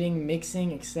 shooting, editing,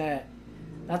 mixing, etc.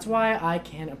 That's why I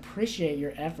can appreciate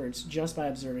your efforts just by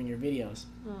observing your videos.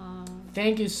 Aww.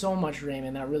 Thank you so much,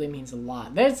 Raymond. That really means a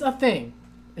lot. That's a thing.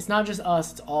 It's not just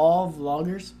us. It's all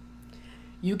vloggers.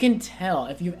 You can tell,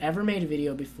 if you've ever made a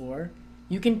video before,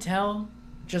 you can tell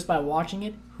just by watching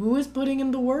it who is putting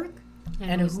in the work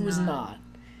and who is not.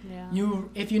 Yeah.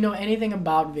 If you know anything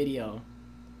about video,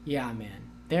 yeah, man,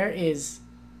 there is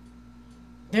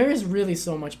really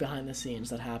so much behind the scenes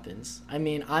that happens. I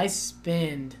mean, I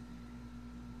spend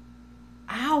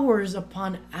hours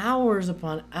upon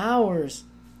hours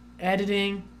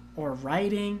editing or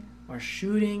writing or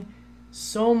shooting,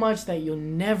 so much that you'll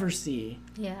never see.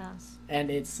 Yes. And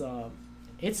it's a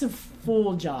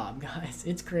full job, guys.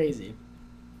 It's crazy.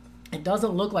 It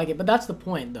doesn't look like it, but that's the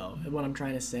point, though, what I'm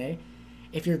trying to say.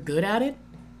 If you're good at it,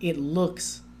 it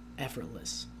looks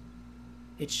effortless.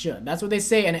 It should. That's what they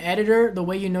say. An editor, the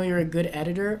way you know you're a good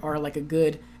editor or like a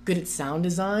good at sound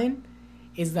design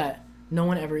is that no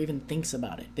one ever even thinks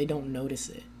about it. They don't notice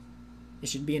it. It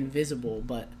should be invisible,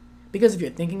 but because if you're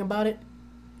thinking about it,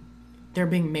 they're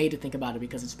being made to think about it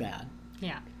because it's bad.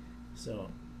 Yeah. So,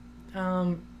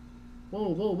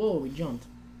 whoa, we jumped.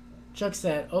 Chuck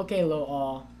said, okay, low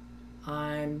all,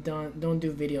 I'm done. Don't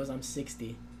do videos. I'm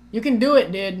 60. You can do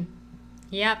it, dude.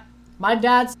 Yep. My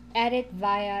dad's Edit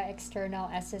via external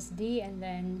SSD and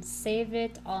then save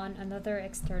it on another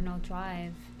external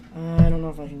drive. I don't know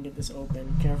if I can get this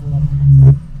open. Careful.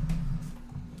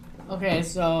 Okay,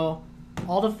 so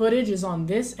all the footage is on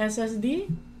this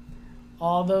SSD.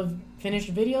 All the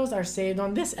finished videos are saved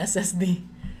on this SSD.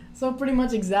 So pretty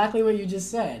much exactly what you just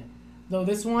said. Though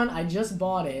this one, I just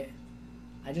bought it.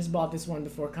 I just bought this one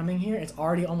before coming here. It's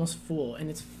already almost full, and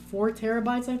it's 4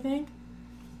 terabytes, I think.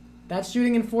 That's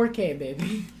shooting in 4K,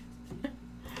 baby.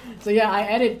 So yeah, I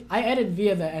edit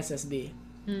via the SSD.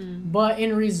 But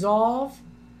in Resolve,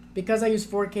 because I use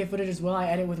 4K footage as well, I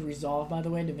edit with Resolve, by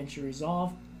the way, DaVinci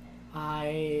Resolve.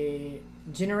 I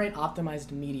generate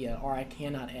optimized media, or I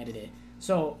cannot edit it.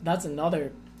 So that's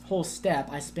another whole step.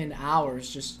 I spend hours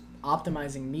just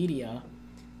optimizing media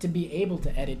to be able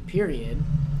to edit, period,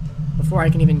 before I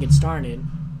can even get started.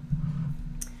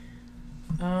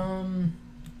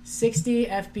 60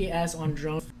 FPS on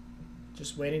drone.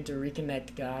 Just waiting to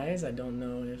reconnect, guys. I don't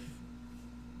know if...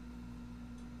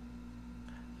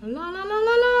 La la la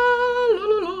la la la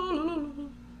la la la.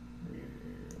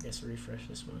 I guess refresh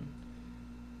this one.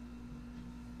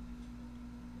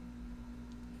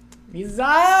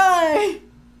 Mizai!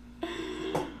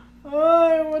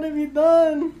 Oh, what have you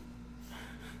done?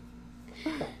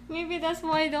 Maybe that's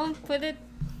why I don't put it.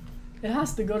 It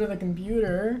has to go to the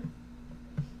computer.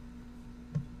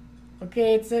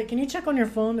 Okay, can you check on your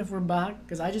phone if we're back?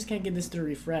 Because I just can't get this to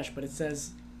refresh, but it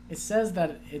says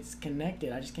that it's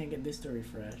connected. I just can't get this to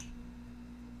refresh.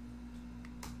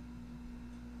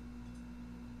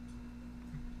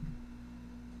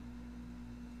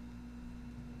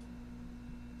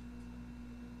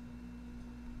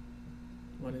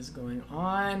 What is going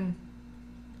on?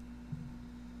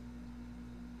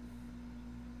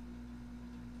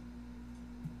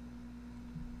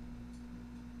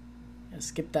 Yeah,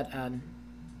 skip that ad.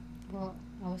 Well,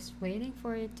 I was waiting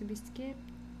for it to be skipped.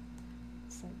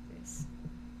 It's like this.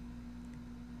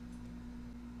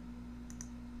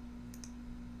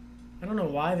 I don't know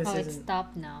why this Oh, isn't... it's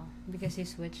stopped now because you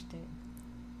switched it.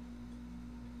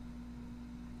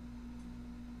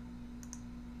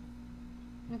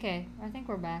 Okay, I think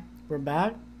we're back. We're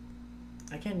back?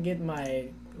 I can't get my,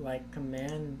 like,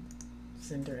 command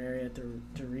center area to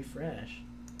refresh.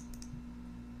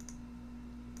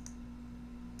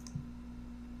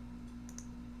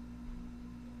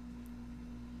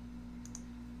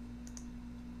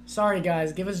 Sorry,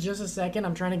 guys. Give us just a second.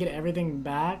 I'm trying to get everything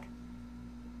back.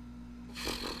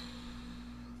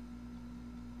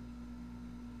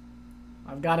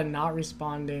 I've got a not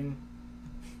responding.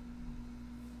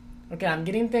 Okay, I'm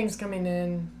getting things coming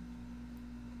in.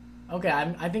 Okay,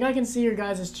 I think I can see your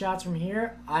guys' chats from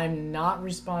here. I'm not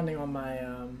responding on my,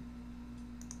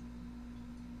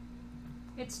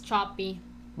 It's choppy.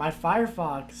 My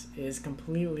Firefox is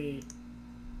completely...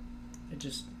 It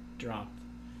just dropped.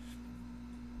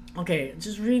 Okay,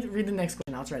 just read the next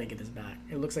question. I'll try to get this back.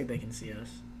 It looks like they can see us.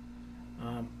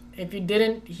 If you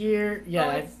didn't hear... Yeah,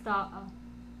 oh, it stopped. Oh.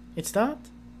 It stopped?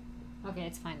 Okay,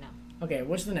 it's fine now. Okay,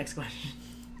 what's the next question?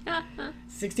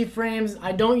 60 frames.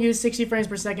 I don't use 60 frames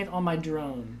per second on my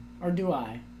drone. Or do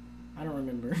I? I don't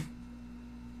remember.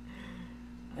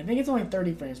 I think it's only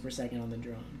 30 frames per second on the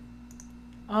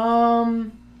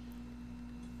drone.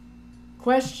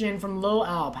 Question from Low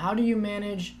Alp. How do you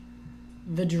manage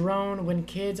the drone when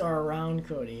kids are around,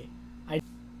 Cody?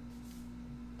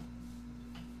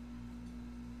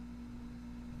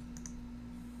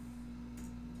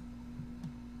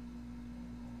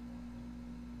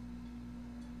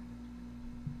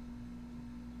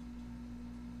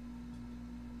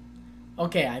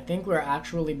 Okay, I think we're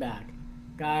actually back.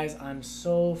 Guys, I'm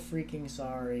so freaking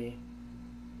sorry.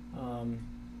 I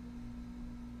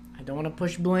don't want to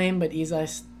push blame, but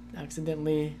Izai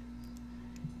accidentally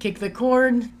kicked the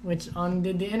cord, which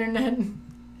undid the internet.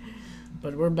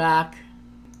 But we're back.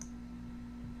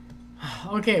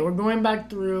 Okay, we're going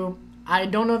back through. I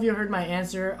don't know if you heard my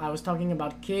answer. I was talking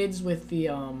about kids with the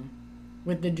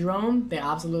drone. They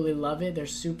absolutely love it. They're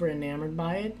super enamored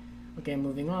by it. Okay,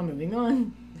 moving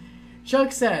on.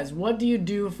 Chuck says, what do you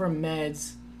do for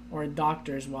meds or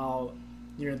doctors while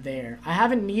you're there? I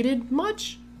haven't needed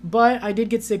much, but I did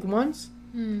get sick once.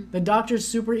 The doctor's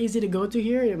super easy to go to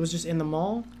here. It was just in the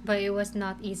mall. But it was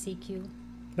not ECQ.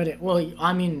 But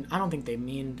I mean, I don't think they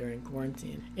mean during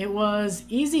quarantine. It was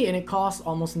easy and it cost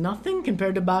almost nothing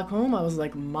compared to back home. I was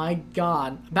like, my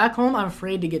God. Back home, I'm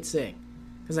afraid to get sick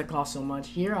because it costs so much.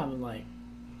 Here, I was like,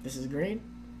 this is great.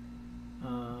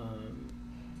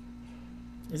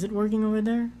 Is it working over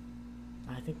there?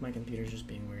 I think my computer's just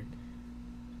being weird.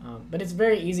 But it's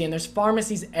very easy, and there's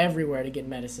pharmacies everywhere to get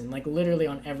medicine. Like, literally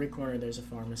on every corner there's a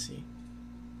pharmacy.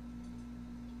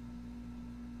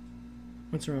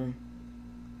 What's wrong?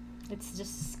 It's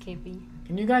just skippy.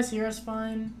 Can you guys hear us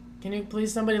fine? Can you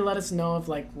please somebody let us know if,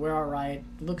 like, we're alright?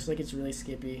 It looks like it's really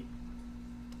skippy.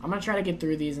 I'm gonna try to get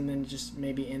through these and then just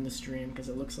maybe end the stream, because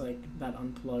it looks like that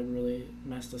unplug really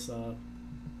messed us up.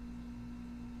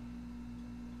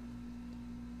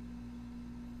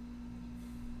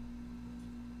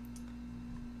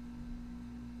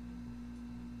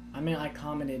 I mean, I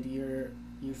commended you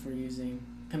for using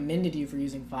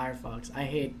Firefox. I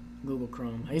hate Google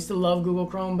Chrome. I used to love Google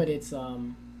Chrome, but it's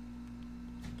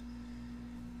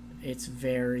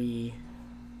very...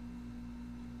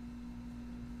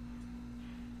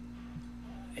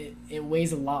 It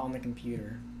weighs a lot on the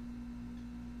computer.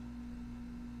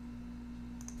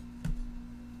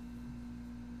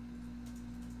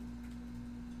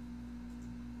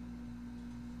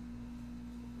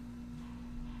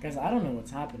 Guys, I don't know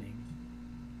what's happening.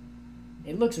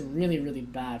 It looks really, really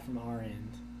bad from our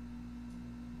end.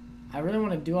 I really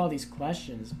want to do all these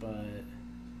questions, but...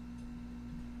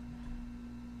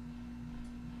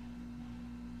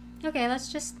 Okay,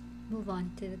 let's just move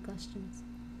on to the questions.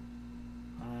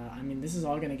 I mean, this is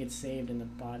all going to get saved in the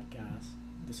podcast.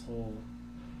 This whole...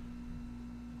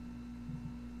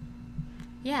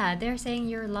 Yeah, they're saying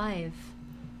you're live.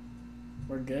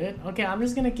 We're good? Okay, I'm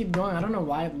just gonna keep going. I don't know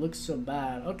why it looks so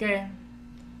bad. Okay.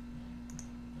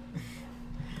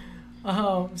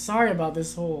 Sorry about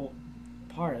this whole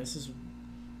part.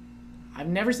 I've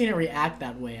never seen it react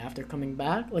that way after coming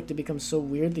back. Like, to become so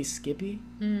weirdly skippy.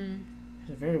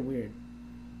 It's very weird.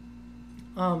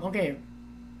 Okay.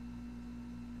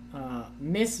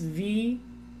 Miss V.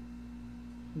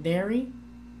 Derry.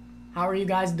 How are you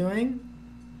guys doing?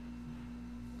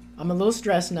 I'm a little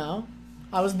stressed now.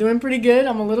 I was doing pretty good.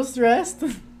 I'm a little stressed.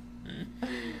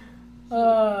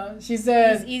 She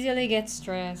said... easily get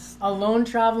stressed. Alone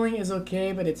traveling is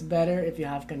okay, but it's better if you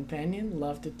have companion.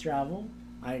 Love to travel.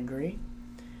 I agree.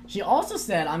 She also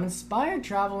said, I'm inspired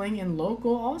traveling in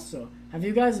local also. Have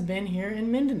you guys been here in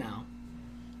Mindanao?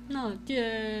 Not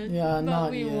yet. Yeah, but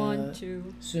not we yet. want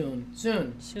to. Soon.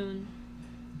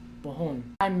 Bohon.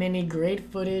 My mini great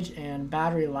footage and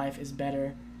battery life is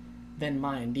better than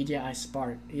mine. DJI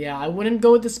Spark. Yeah, I wouldn't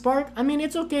go with the Spark. I mean,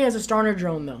 it's okay as a starter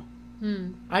drone though.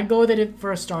 I'd go with it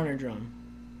for a starter drone.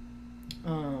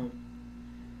 The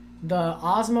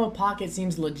Osmo Pocket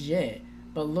seems legit,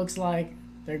 but looks like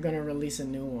They're gonna release a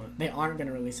new one. They aren't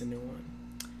gonna release a new one.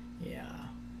 Yeah.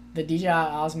 The DJI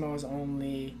Osmo is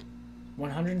only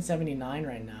 179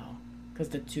 right now, because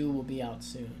the 2 will be out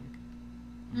soon.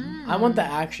 I want the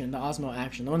Action, the Osmo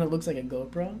Action, the one that looks like a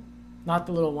GoPro, not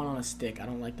the little one on a stick. I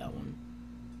don't like that one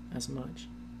as much.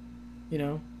 You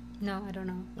know? No, I don't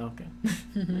know. Okay.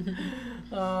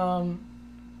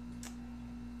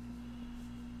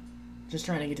 Just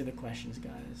trying to get to the questions,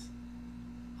 guys.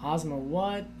 Osmo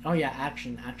what? Oh yeah,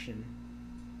 Action.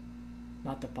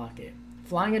 Not the Pocket.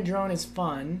 Flying a drone is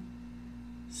fun,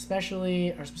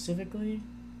 especially or specifically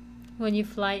when you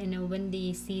fly in a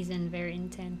windy season, very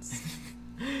intense.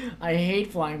 I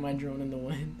hate flying my drone in the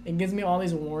wind. It gives me all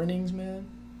these warnings, man.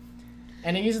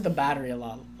 And it uses the battery a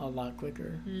lot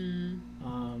quicker.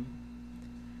 I'm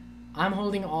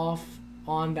holding off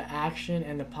on the Action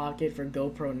and the Pocket for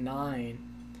GoPro 9,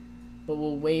 but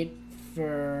we'll wait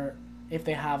for if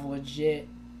they have legit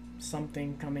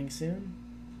something coming soon.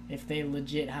 If they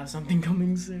legit have something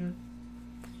coming soon.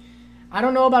 I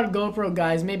don't know about GoPro,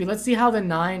 guys. Maybe. Let's see how the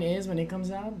 9 is when it comes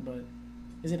out, but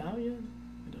is it out yet?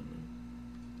 I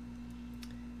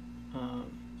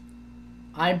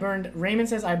don't know. Raymond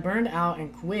says, I burned out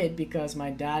and quit because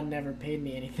my dad never paid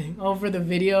me anything. Oh, for the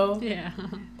video? Yeah.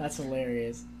 That's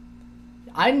hilarious.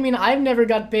 I mean, I've never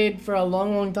got paid for a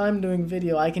long time doing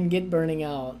video. I can get burning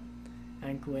out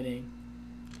and quitting.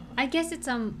 I guess it's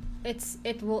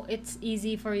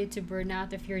easy for you to burn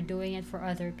out if you're doing it for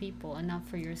other people and not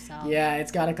for yourself. Yeah,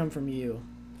 it's got to come from you.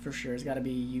 For sure. It's got to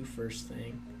be you first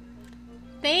thing.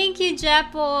 Thank you,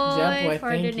 Jetboy,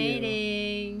 for thank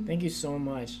donating. You. Thank you so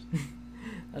much.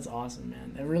 That's awesome,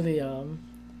 man. That really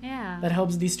yeah. That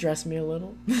helps de-stress me a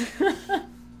little.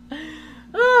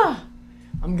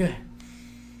 I'm good.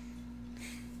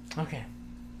 Okay.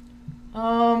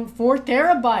 4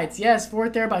 terabytes. Yes, 4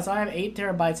 terabytes. I have 8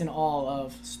 terabytes in all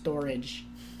of storage.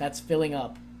 That's filling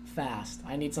up fast.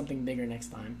 I need something bigger next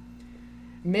time.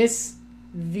 Miss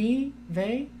V,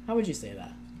 how would you say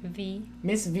that? V.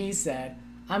 Miss V said,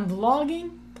 I'm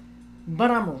vlogging,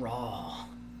 but I'm raw.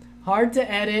 Hard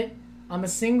to edit. I'm a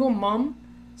single mom,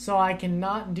 so I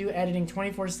cannot do editing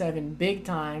 24/7 big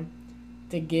time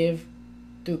to give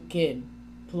to kid.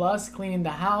 Plus cleaning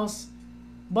the house,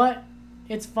 but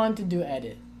it's fun to do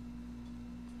edit.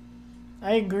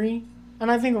 I agree. And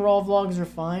I think raw vlogs are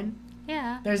fine.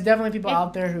 Yeah. There's definitely people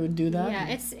out there who do that. Yeah,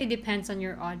 it depends on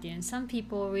your audience. Some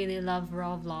people really love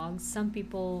raw vlogs. Some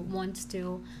people want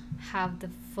to have the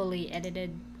fully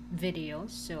edited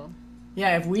videos. So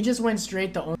yeah, if we just went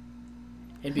straight to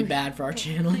it'd be bad for our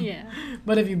channel. Yeah.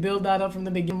 But if you build that up from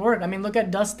the beginning, work. I mean, look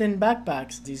at Dustin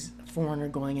Backpacks. He's a foreigner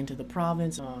going into the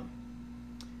province.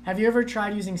 Have you ever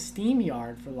tried using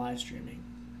StreamYard for live streaming?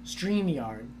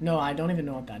 StreamYard. No, I don't even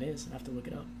know what that is. I have to look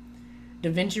it up.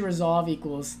 DaVinci Resolve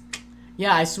equals...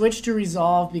 Yeah, I switched to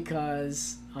Resolve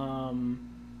because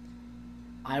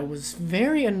I was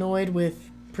very annoyed with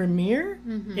Premiere.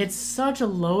 Mm-hmm. It's such a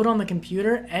load on the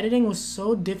computer. Editing was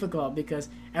so difficult because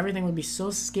everything would be so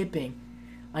skipping.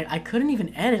 Like, I couldn't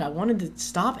even edit. I wanted to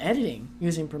stop editing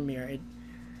using Premiere.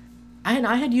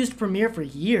 I had used Premiere for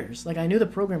years. Like, I knew the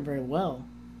program very well.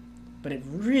 But it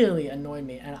really annoyed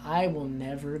me, and I will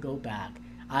never go back.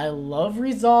 I love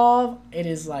Resolve. It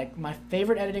is like my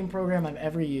favorite editing program I've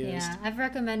ever used. Yeah, I've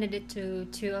recommended it to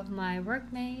 2 of my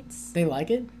workmates. They like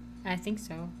it? I think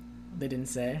so. They didn't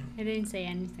say? They didn't say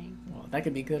anything. Well, that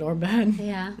could be good or bad.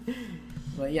 Yeah.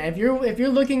 But yeah, if you're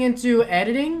looking into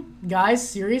editing, guys,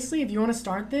 seriously, if you want to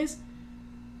start this,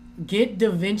 get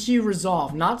DaVinci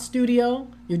Resolve, not Studio.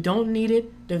 You don't need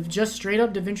it. Just straight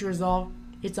up DaVinci Resolve.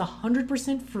 It's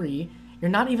 100% free.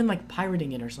 You're not even like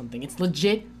pirating it or something. It's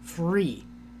legit free.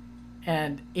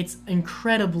 And it's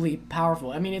incredibly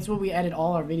powerful. I mean, it's what we edit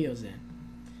all our videos in.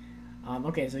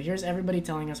 Okay, so here's everybody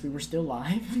telling us we were still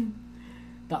live.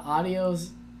 The audio's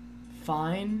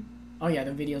fine. Oh yeah,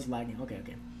 the video's lagging. Okay.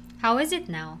 How is it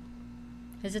now?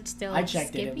 Is it still I checked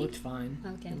skippy? It looked fine.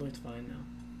 Okay. It looked fine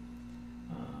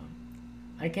now.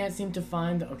 I can't seem to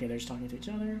find okay, they're just talking to each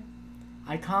other.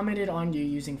 I commented on you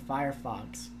using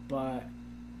Firefox, but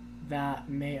that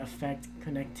may affect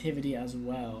connectivity as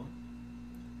well.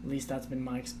 At least that's been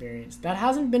my experience. That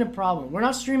hasn't been a problem. We're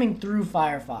not streaming through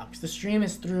Firefox. The stream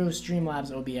is through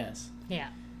Streamlabs OBS. Yeah.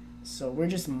 So we're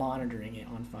just monitoring it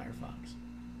on Firefox.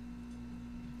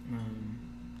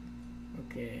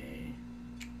 Okay.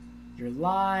 You're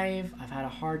live. I've had a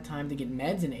hard time to get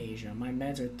meds in Asia. My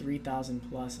meds are 3,000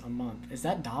 plus a month. Is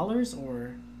that dollars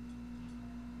or...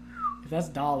 If that's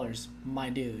dollars, my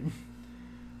dude.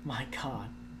 My God.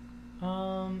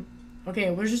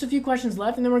 Okay, there's just a few questions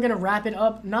left, and then we're gonna wrap it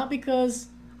up. Not because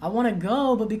I want to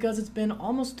go, but because it's been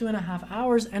almost 2.5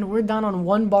 hours and we're down on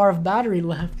 1 bar of battery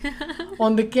left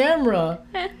on the camera.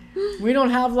 We don't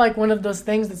have like one of those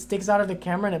things that sticks out of the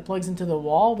camera and it plugs into the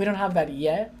wall. We don't have that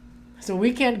yet. So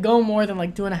we can't go more than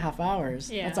like 2.5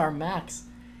 hours. Yeah. That's our max.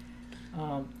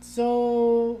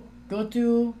 So go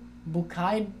to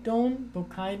Bukidnon.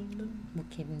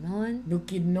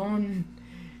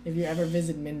 If you ever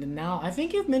visit Mindanao. I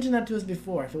think you've mentioned that to us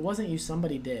before. If it wasn't you,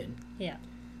 somebody did. Yeah.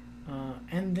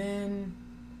 And then,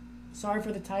 sorry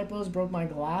for the typos, broke my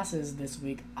glasses this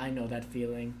week. I know that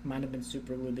feeling. Mine have been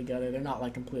super glued together. They're not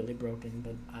like completely broken,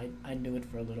 but I knew it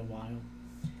for a little while.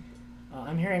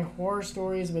 I'm hearing horror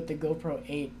stories with the GoPro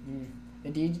 8.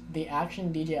 The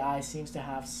Action DJI seems to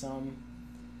have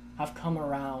come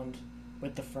around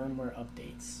with the firmware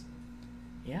updates.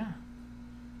 Yeah.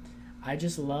 I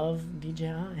just love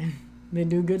DJI. They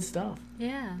do good stuff.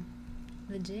 Yeah.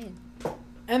 Legit.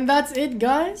 And that's it,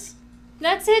 guys.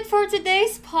 That's it for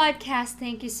today's podcast.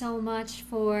 Thank you so much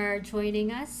for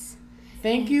joining us.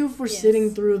 Thank you for sitting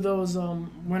through those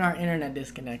when our internet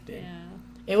disconnected. Yeah.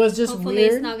 It was just Hopefully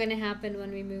weird. it's not going to happen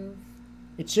when we move.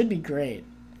 It should be great.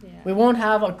 Yeah. We won't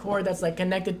have a cord that's like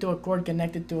connected to a cord,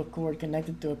 connected to a cord,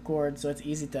 connected to a cord, so it's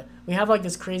easy to... We have like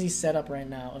this crazy setup right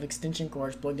now of extension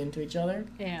cords plugged into each other.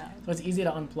 Yeah. So it's easy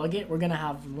to unplug it. We're going to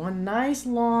have one nice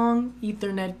long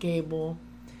Ethernet cable.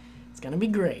 It's going to be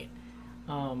great.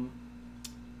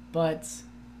 But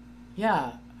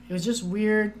yeah, it was just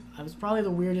weird. It was probably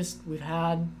the weirdest we've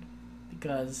had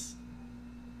because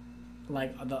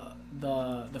like the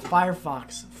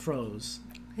Firefox froze.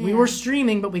 Yeah. We were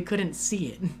streaming, but we couldn't see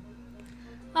it.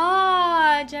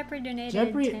 Oh, Jeffrey donated $10.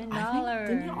 I think,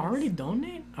 didn't you already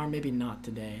donate? Or maybe not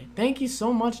today. Thank you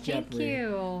so much, Jeffrey. Thank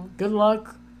you. Good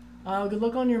luck. Good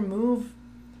luck on your move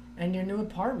and your new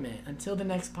apartment. Until the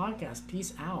next podcast,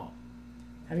 peace out.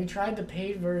 Have you tried the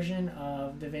paid version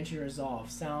of DaVinci Resolve?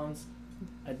 Sound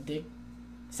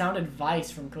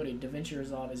advice from Cody. DaVinci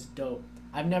Resolve is dope.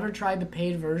 I've never tried the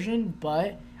paid version,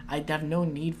 but I have no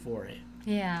need for it.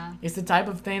 Yeah. It's the type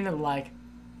of thing that, like,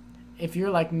 if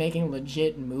you're, like, making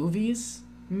legit movies,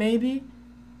 maybe.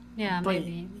 Yeah, but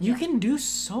maybe. You can do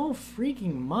so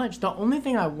freaking much. The only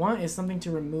thing I want is something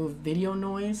to remove video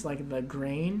noise, like the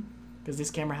grain, because this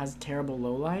camera has terrible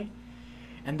low light.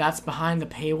 And that's behind the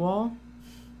paywall.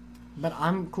 But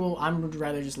I'm cool. I would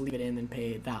rather just leave it in than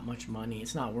pay that much money.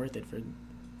 It's not worth it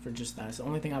for just that. It's the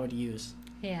only thing I would use.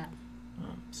 Yeah.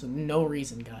 So no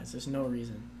reason, guys. There's no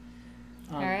reason.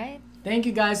 All right. Thank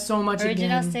you guys so much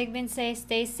Original again. Sigmund says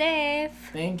stay safe.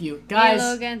 Thank you. Guys. Hey,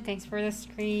 Logan. Thanks for the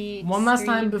screen. One last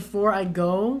time before I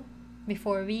go.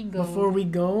 Before we go. Before we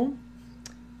go.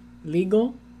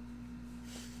 Legal.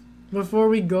 Before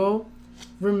we go.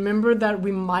 Remember that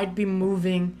we might be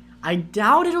moving. I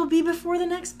doubt it'll be before the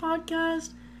next podcast.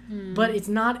 But it's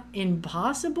not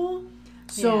impossible.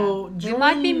 So we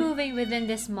might be moving within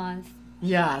this month.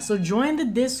 Yeah, so join the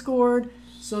Discord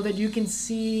so that you can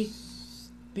see,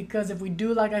 because if we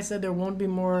do, like I said, there won't be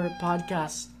more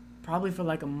podcasts probably for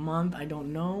like a month. I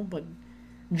don't know, but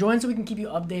join so we can keep you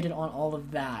updated on all of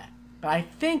that. But I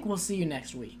think we'll see you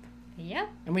next week. Yeah.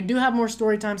 And we do have more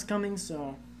story times coming,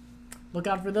 so look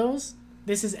out for those.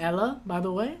 This is Ella, by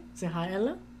the way. Say hi,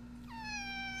 Ella.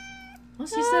 Oh,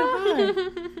 she said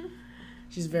hi.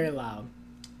 She's very loud.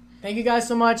 Thank you guys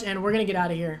so much, and we're going to get out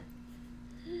of here.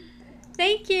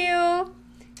 Thank you.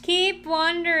 Keep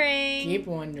wondering. Keep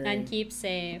wondering. And keep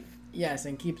safe. Yes,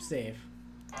 and keep safe.